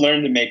need to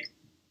learn to make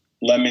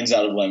lemons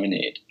out of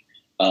lemonade.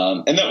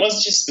 And that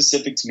wasn't just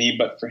specific to me,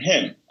 but for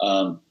him.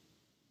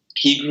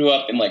 He grew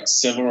up in like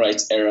civil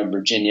rights era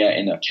Virginia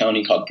in a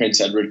county called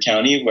Prince Edward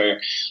County,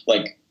 where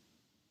like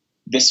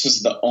this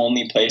was the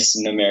only place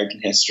in American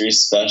history,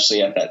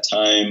 especially at that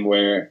time,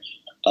 where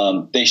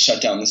they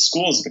shut down the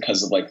schools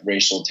because of like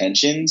racial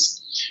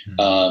tensions.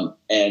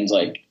 And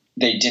like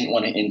they didn't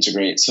want to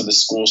integrate. So the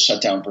school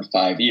shut down for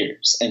 5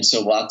 years. And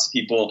so lots of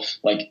people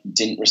like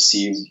didn't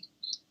receive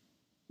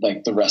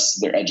like the rest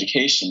of their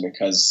education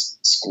because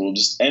school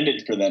just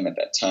ended for them at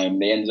that time.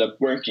 They ended up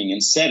working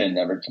instead and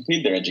never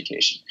completed their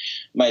education.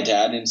 My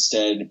dad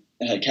instead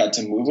had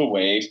to move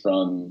away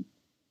from,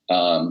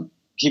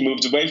 he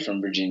moved away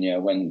from Virginia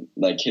when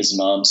like his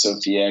mom,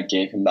 Sophia,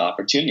 gave him the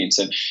opportunity and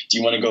said, do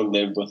you want to go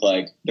live with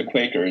like the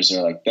Quakers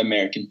or like the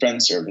American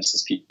Friends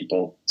Services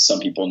people? Some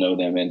people know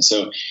them. And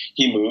so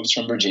he moved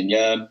from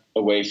Virginia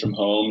away from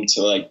home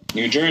to like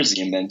New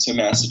Jersey and then to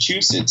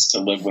Massachusetts to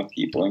live with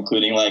people,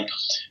 including like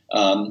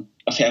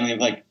a family of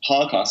like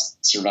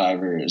Holocaust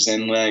survivors.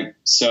 And like,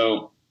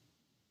 so,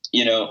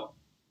 he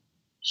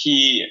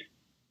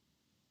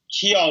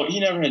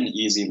never had an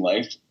easy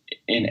life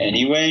in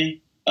any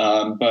way.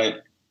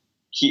 But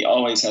he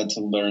always had to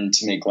learn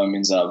to make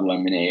lemons out of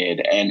lemonade.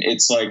 And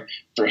it's like,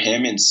 for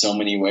him in so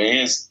many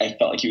ways, I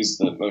felt like he was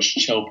the most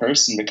chill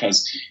person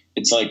because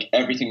it's like,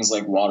 everything was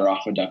like water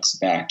off a duck's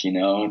back,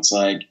 It's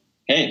like,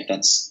 hey,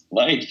 that's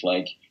life.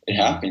 Like it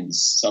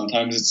happens.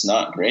 Sometimes it's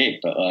not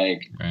great, but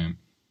like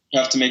you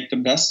have to make the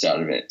best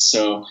out of it.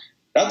 So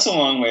that's a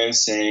long way of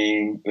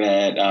saying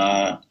that,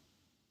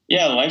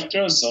 life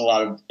throws a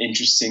lot of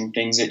interesting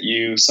things at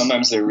you.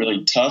 Sometimes they're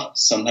really tough.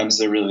 Sometimes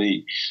they're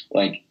really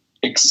like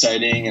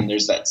exciting and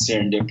there's that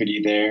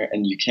serendipity there.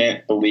 And you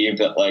can't believe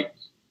that like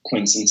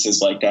coincidences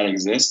like that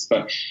exist,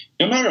 but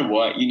no matter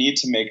what, you need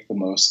to make the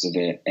most of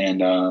it.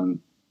 And,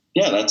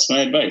 that's my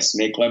advice.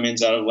 Make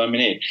lemons out of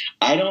lemonade.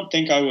 I don't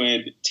think I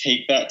would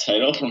take that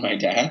title from my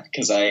dad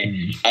because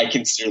I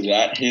consider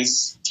that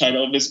his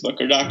title of his book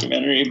or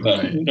documentary,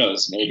 but who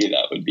knows, maybe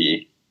that would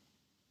be.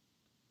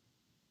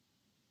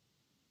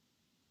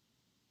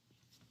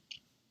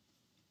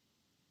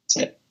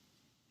 That's it.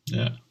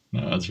 Yeah,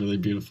 no, that's really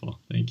beautiful.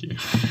 Thank you.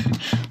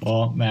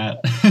 Well,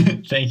 Matt,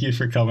 thank you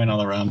for coming on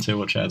the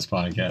Roundtable Chats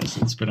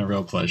podcast. It's been a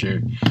real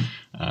pleasure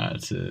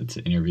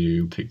to interview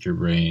you, pick your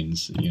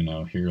brains,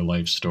 hear your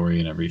life story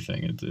and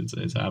everything.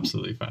 It's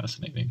absolutely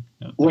fascinating.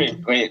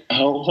 Wait,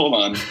 hold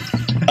on.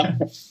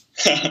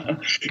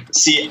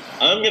 See,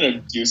 I'm going to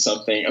do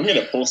something. I'm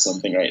going to pull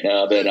something right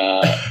now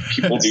that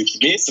people do to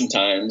me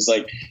sometimes,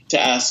 like to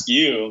ask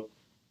you,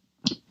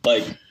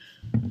 like,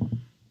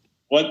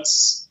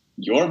 what's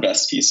your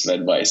best piece of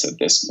advice at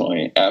this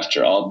point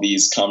after all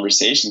these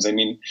conversations? I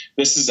mean,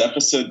 this is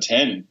episode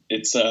 10.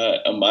 It's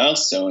a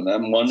milestone.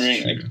 I'm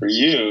wondering, like, for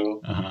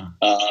you,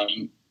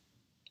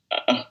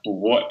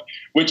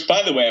 which,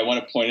 by the way, I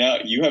want to point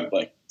out, you have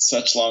like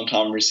such long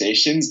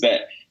conversations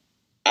that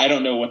I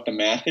don't know what the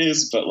math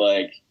is, but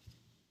like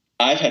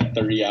I've had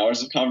 30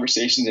 hours of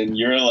conversations and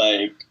you're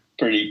like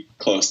pretty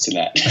close to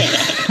that.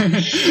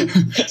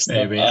 So,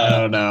 maybe. I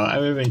don't know. I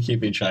haven't been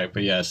keeping track,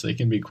 but yes, they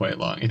can be quite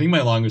long. I think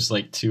my longest was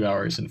like 2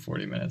 hours and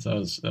 40 minutes.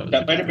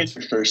 That might have been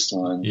your first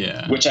one.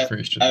 Yeah. Which I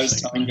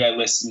was telling you I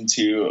listened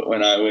to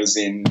when I was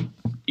in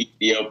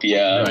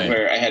Ethiopia,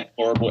 where I had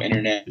horrible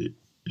internet.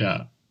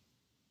 Yeah.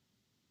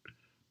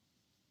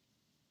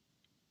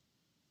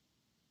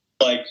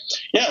 Like,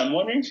 I'm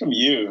wondering from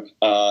you,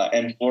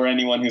 and for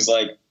anyone who's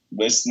like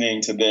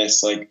listening to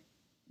this, like,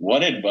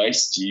 what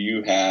advice do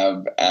you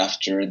have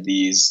after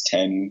based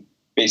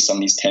on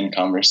these 10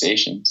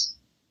 conversations?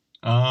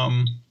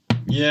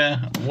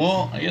 Yeah,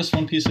 well, I guess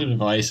one piece of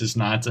advice is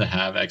not to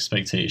have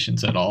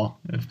expectations at all,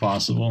 if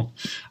possible.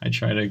 I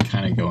try to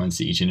kind of go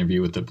into each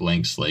interview with a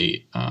blank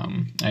slate.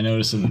 I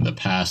noticed in the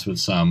past with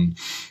some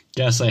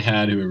guests I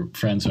had who were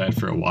friends who I had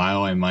for a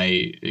while, I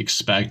might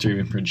expect or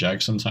even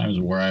project sometimes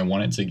where I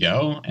want it to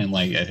go. And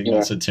like, I think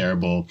that's a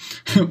terrible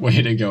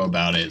way to go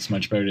about it. It's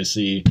much better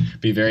to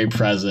be very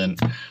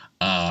present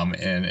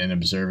and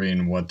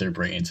observing what they're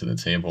bringing to the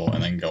table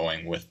and then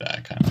going with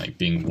that, kind of like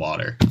being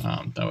water.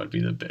 That would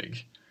be the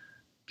big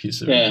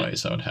piece of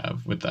advice I would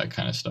have with that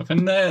kind of stuff.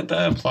 And that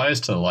applies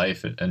to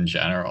life in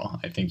general.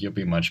 I think you'll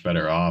be much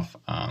better off.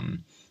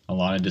 A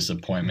lot of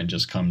disappointment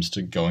just comes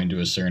to going to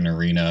a certain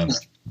arena,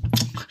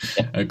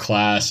 a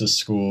class, a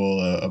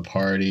school, a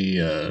party,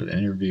 an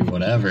interview,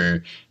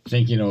 whatever,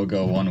 thinking it'll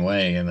go one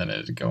way and then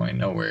it's going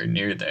nowhere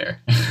near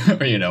there,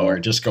 or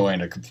just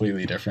going a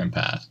completely different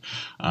path.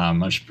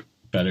 Much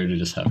better to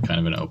just have kind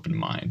of an open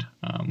mind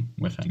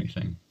with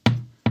anything.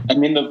 I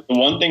mean, the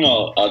one thing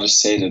I'll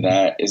just say to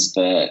that is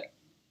that,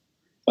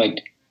 like,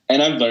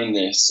 and I've learned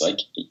this, like,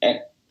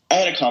 I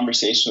had a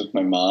conversation with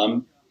my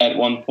mom at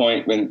one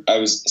point when I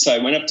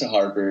went up to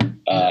Harvard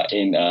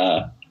in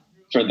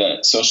for the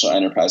social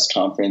enterprise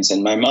conference.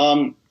 And my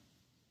mom,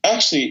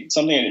 actually,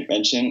 something I didn't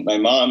mention, my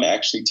mom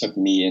actually took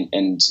me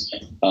and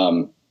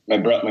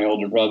my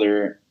older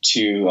brother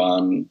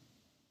to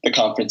the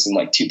conference in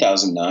like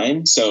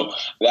 2009. So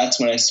that's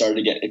when I started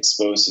to get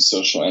exposed to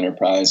social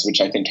enterprise,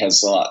 which I think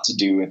has a lot to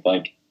do with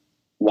like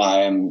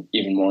why I'm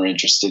even more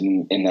interested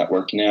in that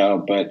work now.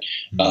 But,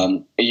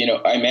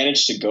 I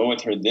managed to go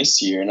with her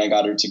this year, and I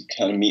got her to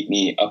kind of meet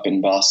me up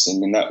in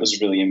Boston. And that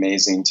was really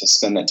amazing to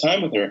spend that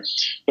time with her.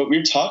 But we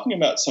were talking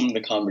about some of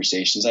the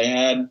conversations I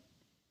had.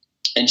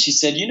 And she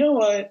said, you know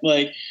what,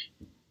 like,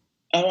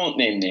 I won't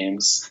name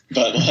names,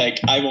 but like,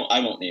 I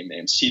won't name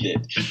names. She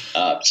did.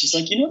 She's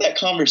like, that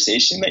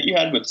conversation that you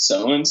had with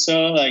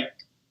so-and-so, like,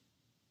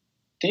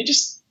 they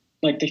just,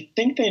 like, they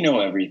think they know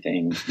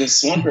everything.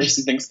 This one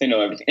person thinks they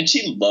know everything. And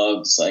she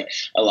loves like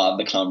a lot of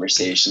the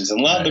conversations, and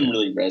a lot of them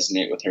really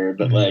resonate with her.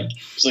 But like,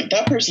 it's like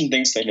that person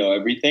thinks they know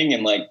everything.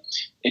 And like,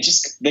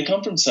 they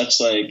come from such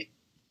like,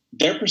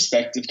 their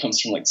perspective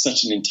comes from like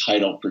such an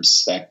entitled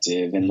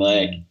perspective. And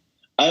like,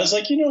 I was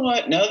like, you know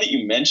what, now that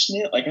you mention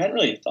it, like I hadn't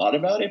really thought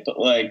about it, but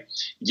like,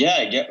 yeah,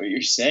 I get what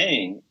you're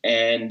saying.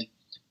 And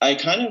I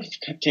kind of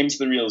came to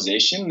the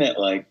realization that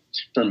like,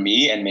 for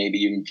me, and maybe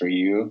even for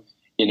you,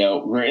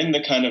 we're in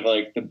the kind of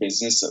like the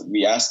business that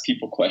we ask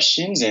people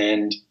questions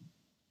and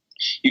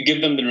you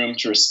give them the room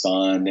to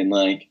respond. And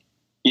like,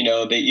 they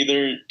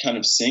either kind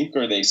of sink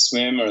or they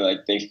swim, or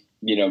like they,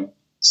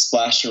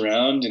 splash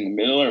around in the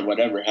middle or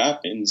whatever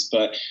happens.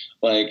 But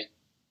like,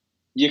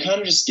 you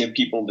kind of just give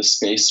people the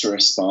space to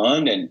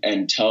respond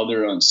and tell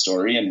their own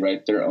story and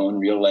write their own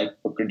real life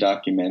book or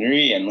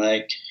documentary. And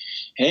like,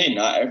 hey,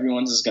 not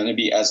everyone's is going to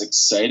be as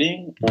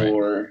exciting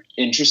or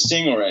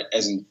interesting or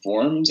as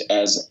informed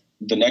as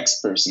the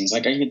next person's.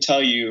 Like, I can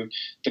tell you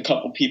the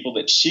couple people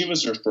that she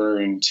was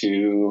referring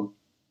to,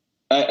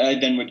 I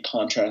then would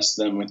contrast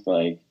them with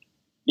like,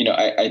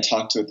 I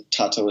talked with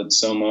Tata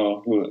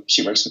Litsomo, who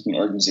she works with an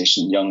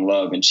organization, Young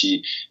Love, and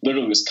she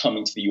literally was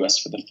coming to the U.S.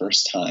 for the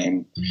first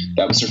time.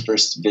 That was her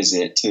first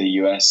visit to the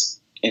U.S.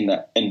 in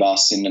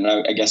Boston, and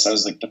I guess I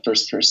was like the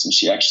first person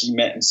she actually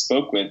met and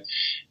spoke with.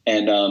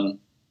 And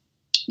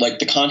like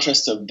the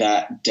contrast of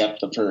that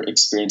depth of her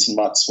experience in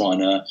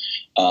Botswana,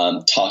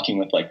 talking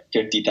with like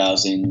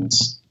 50,000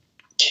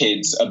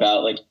 kids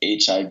about like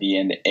HIV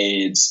and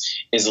AIDS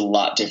is a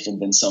lot different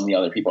than some of the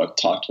other people I've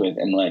talked with.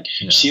 And like,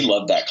 she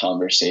loved that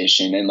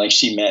conversation. And like,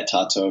 she met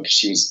Tato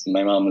because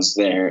my mom was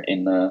there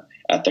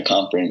at the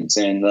conference.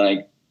 And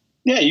like,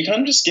 yeah, you kind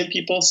of just give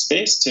people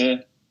space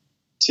to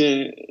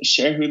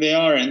share who they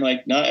are. And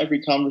like, not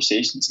every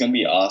conversation is going to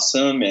be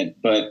awesome.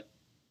 But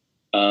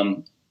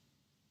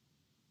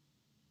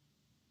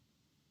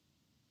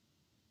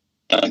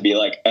be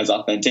like as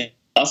authentic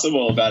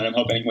possible about it. I'm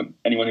hoping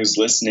anyone who's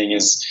listening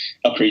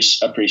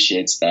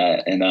appreciates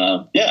that. And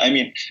I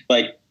mean,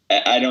 like,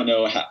 I don't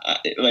know how,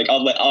 like,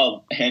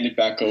 I'll hand it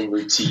back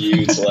over to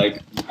you to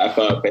like wrap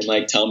up and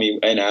like tell me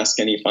and ask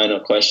any final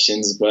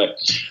questions. But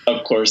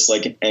of course,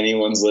 like if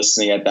anyone's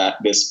listening at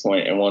this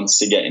point and wants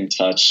to get in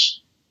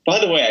touch, by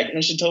the way, I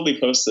should totally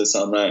post this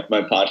on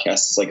my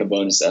podcast as like a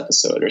bonus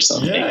episode or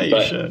something. Yeah,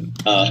 you should.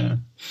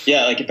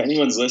 Yeah, like if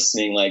anyone's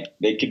listening, like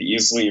they could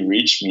easily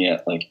reach me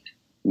at like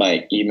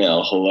my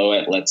email,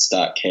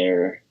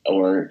 hello@lets.care,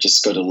 or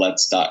just go to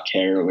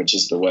lets.care, which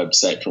is the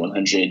website for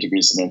 180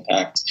 Degrees of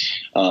Impact.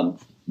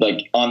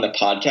 Like on the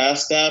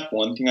podcast app,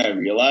 one thing I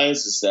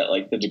realized is that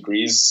like the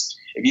degrees,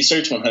 if you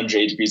search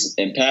 180 Degrees of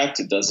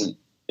Impact,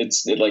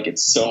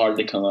 it's so hard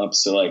to come up.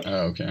 So like,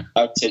 okay.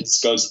 I would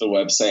just go to the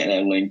website and I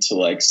link to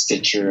like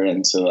Stitcher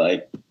and to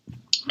like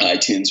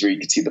iTunes where you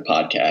could see the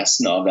podcast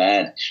and all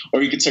that.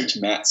 Or you could search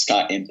Matt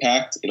Scott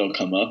Impact. It'll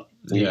come up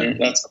later. Yeah.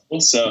 That's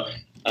cool. So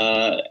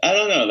I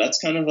don't know. That's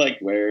kind of like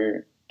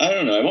where, I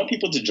don't know. I want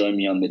people to join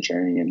me on the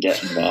journey and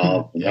get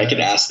involved. I could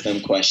ask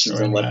them questions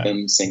and let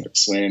them sink or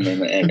swim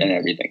and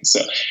everything. So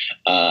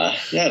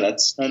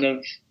that's kind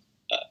of,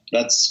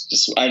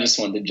 I just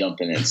wanted to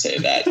jump in and say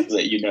that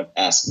you have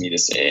asked me to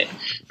say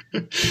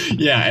it.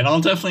 Yeah, and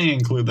I'll definitely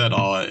include that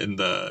all in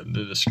the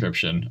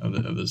description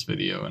of this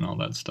video and all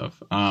that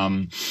stuff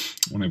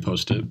when I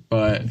post it.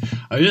 But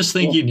I was just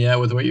thinking,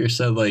 with what you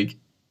said, like,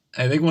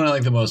 I think one of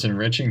like the most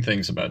enriching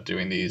things about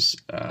doing these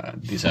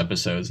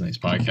episodes and these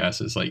podcasts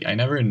is like I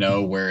never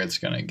know where it's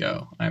gonna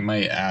go. I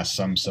might ask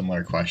some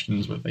similar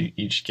questions with like,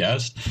 each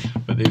guest,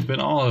 but they've been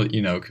all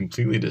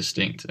completely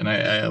distinct, and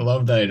I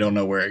love that I don't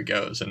know where it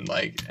goes, and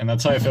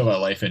that's how I feel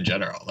about life in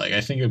general. Like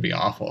I think it would be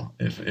awful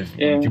if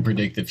you could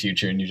predict the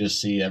future and you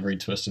just see every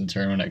twist and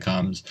turn when it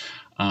comes.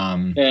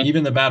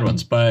 Even the bad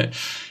ones, but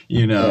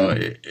and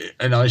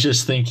I was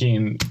just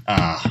thinking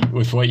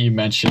with what you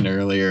mentioned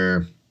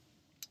earlier.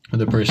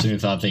 The person who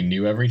thought they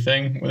knew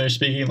everything when they're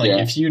speaking,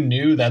 if you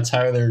knew that's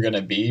how they're going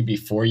to be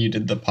before you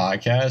did the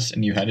podcast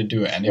and you had to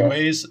do it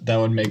anyways, that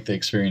would make the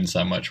experience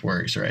that much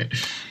worse, right?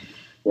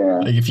 Yeah.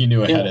 Like if you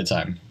knew ahead of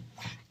time.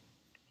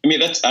 I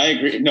mean, I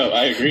agree. No,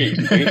 I agree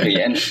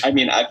completely. And I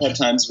mean, I've had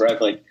times where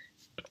I've like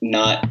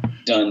not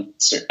done,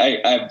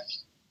 I've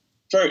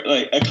for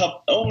like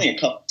only a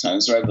couple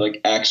times where I've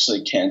like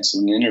actually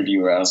canceled an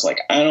interview where I was like,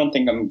 I don't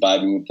think I'm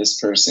vibing with this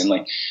person.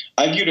 Like,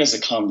 I view it as a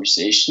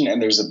conversation,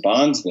 and there's a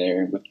bond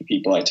there with the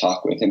people I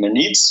talk with, and there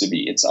needs to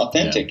be. It's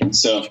authentic, and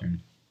so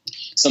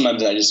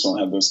sometimes I just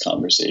won't have those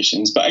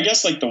conversations. But I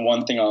guess like the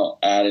one thing I'll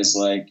add is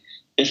like,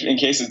 if in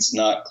case it's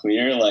not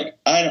clear, like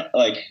I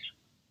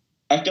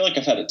feel like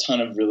I've had a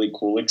ton of really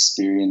cool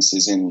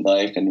experiences in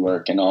life and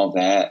work and all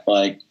that.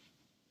 Like,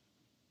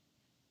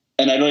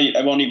 and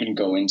I won't even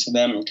go into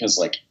them because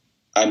like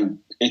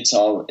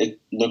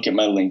look at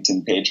my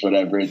LinkedIn page,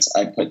 whatever,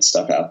 I put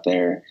stuff out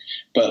there,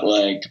 but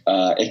like,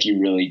 if you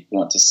really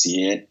want to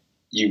see it,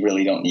 you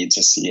really don't need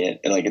to see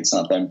it. Like, it's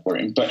not that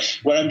important. But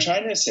what I'm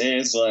trying to say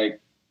is like,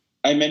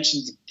 I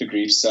mentioned the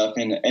grief stuff,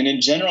 and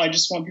in general, I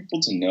just want people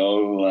to know,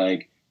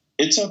 like,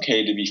 it's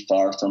okay to be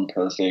far from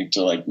perfect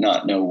or like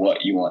not know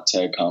what you want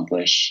to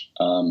accomplish.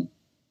 And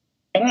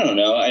I don't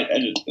know,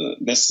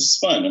 this is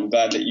fun. I'm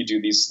glad that you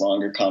do these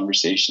longer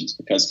conversations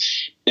because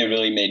it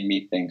really made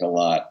me think a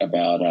lot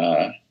about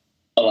a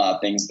lot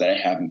of things that I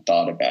haven't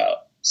thought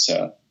about.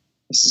 So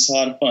this is a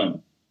lot of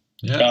fun.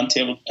 Yeah.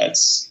 Roundtable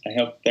Chats. I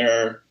hope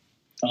there are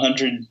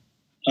 100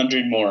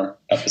 more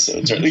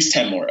episodes, or at least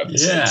 10 more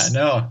episodes. Yeah,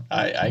 no,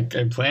 I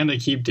plan to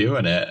keep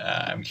doing it.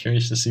 I'm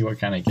curious to see what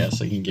kind of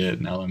guests I can get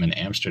now I'm in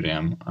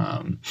Amsterdam.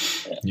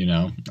 You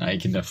know, I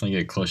can definitely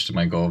get close to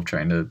my goal of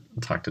trying to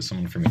talk to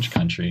someone from each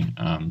country.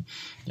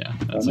 Yeah,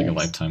 that's like a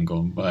lifetime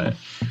goal. But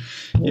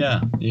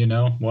yeah, you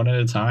know, one at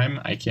a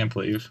time. I can't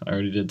believe I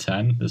already did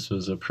 10. This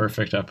was a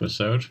perfect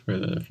episode for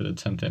the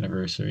 10th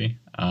anniversary.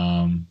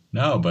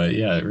 No, but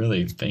yeah,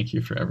 really, thank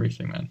you for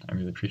everything, man. I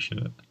really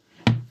appreciate it.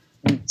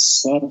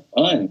 It's a lot of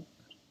fun.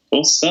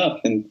 Cool stuff.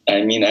 And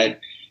I mean, if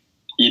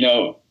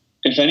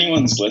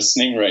anyone's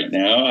listening right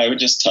now, I would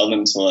just tell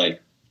them to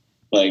like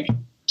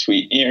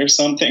tweet me or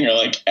something, or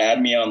like add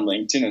me on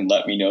LinkedIn and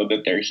let me know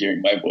that they're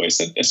hearing my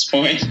voice at this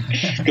point.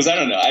 Cause I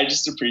don't know. I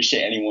just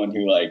appreciate anyone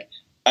who, like,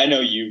 I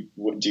know you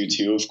would do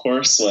too, of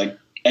course, like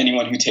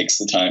anyone who takes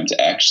the time to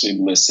actually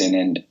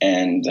listen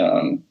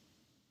and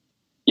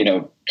you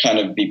know, kind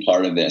of be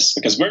part of this,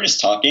 because we're just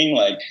talking,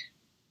 like,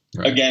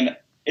 right. Again,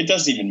 it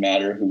doesn't even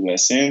matter who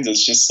listens.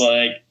 It's just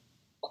like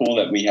cool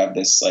that we have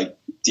this like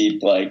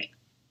deep, like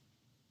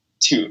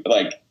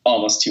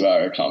almost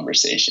 2-hour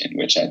conversation,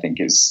 which I think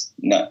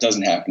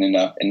doesn't happen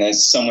enough. And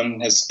as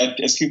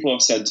people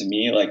have said to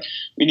me, like,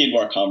 we need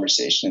more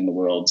conversation in the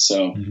world.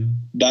 So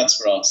That's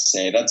what I'll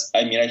say.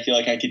 I feel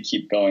like I could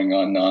keep going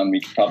on and on.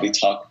 We could probably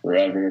talk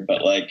forever,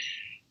 but like,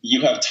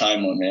 you have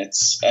time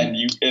limits, and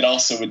it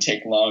also would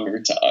take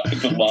longer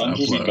the longer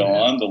you go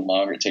on, the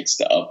longer it takes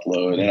to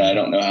upload. And I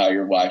don't know how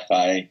your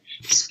Wi-Fi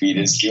speed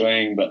is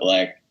doing, but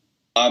like,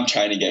 I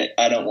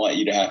don't want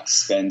you to have to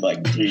spend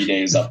like 3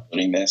 days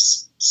uploading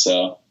this.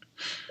 So.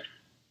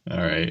 All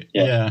right.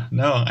 Yeah.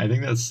 No, I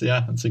think that's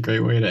a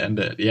great way to end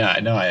it. Yeah, I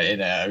know.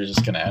 I was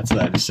just going to add to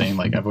that, just saying,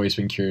 like, I've always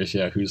been curious,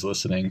 who's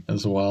listening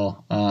as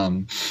well.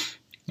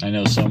 I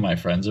know some of my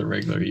friends are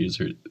regular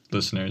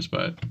listeners,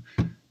 but,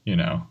 you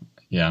know,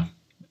 yeah.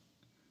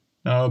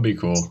 No, it'll be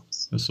cool.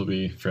 This will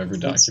be forever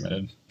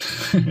documented.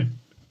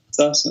 It's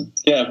awesome.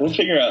 Yeah, we'll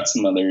figure out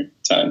some other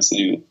times to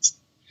do this.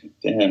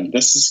 Damn,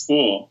 this is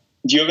cool.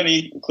 Do you have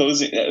any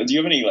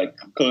like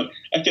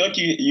I feel like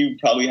you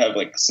probably have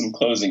like some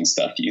closing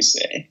stuff you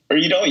say, or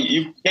you don't.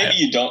 You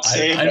don't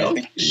say. I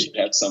think you should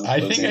have some. I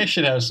think I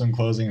should have some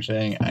closing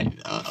thing.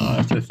 I'll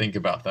have to think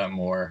about that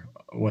more.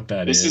 What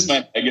that is. This is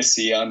my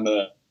legacy on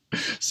the.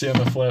 See on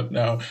the flip.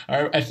 No,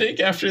 I think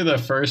after the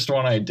first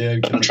one I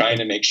did. I'm trying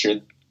to make sure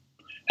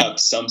have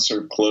some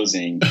sort of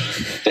closing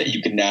that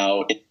you can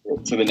now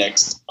for the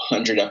next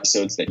 100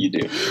 episodes that you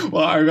do.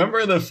 Well, I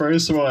remember the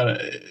first one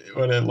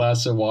when it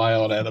lasted a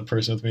while and I had a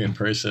person with me in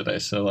person. I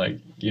said, like,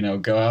 you know,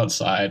 go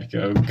outside,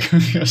 go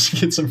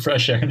get some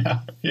fresh air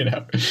now, you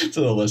know,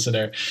 to the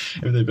listener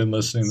if they've been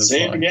listening this long.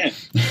 Say it again.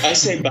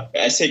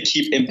 I say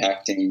keep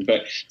impacting,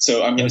 but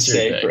so I'm going to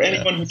say for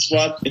anyone who's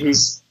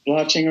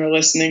watching or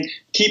listening,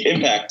 keep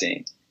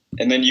impacting,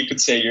 and then you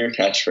could say your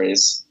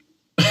catchphrase.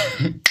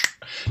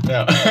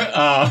 No,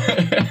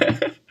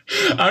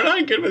 I'm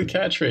not good with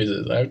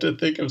catchphrases. I have to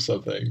think of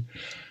something.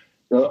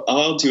 Well,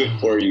 I'll do it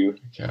for you.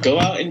 Okay. Go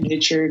out in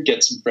nature,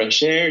 get some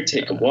fresh air,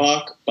 take a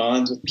walk,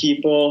 bond with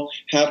people,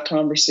 have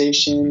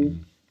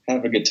conversation,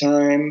 have a good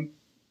time.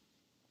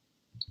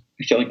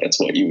 I feel like that's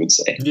what you would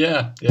say.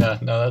 Yeah.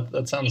 No,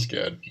 that sounds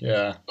good.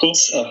 Yeah. Cool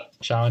stuff.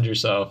 Challenge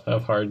yourself,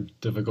 have hard,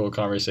 difficult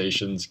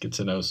conversations, get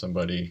to know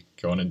somebody,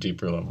 go on a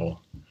deeper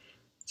level.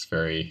 It's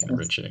very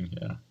enriching,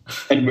 yeah.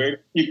 And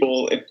where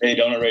people, if they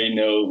don't already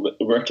know,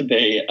 where could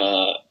they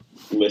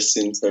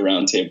listen to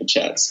Roundtable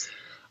Chats?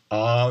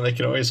 They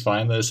can always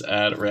find this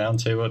at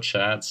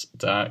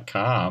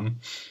roundtablechats.com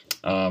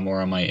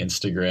or on my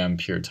Instagram,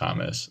 Pure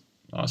Thomas.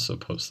 I also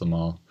post them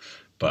all.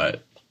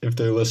 But if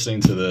they're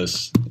listening to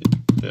this,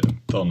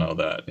 they'll know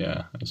that,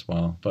 yeah, as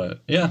well. But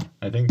yeah,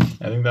 I think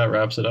that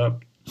wraps it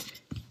up.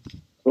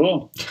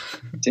 Cool.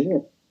 Did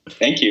it.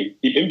 Thank you.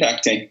 Keep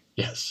impacting.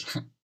 Yes.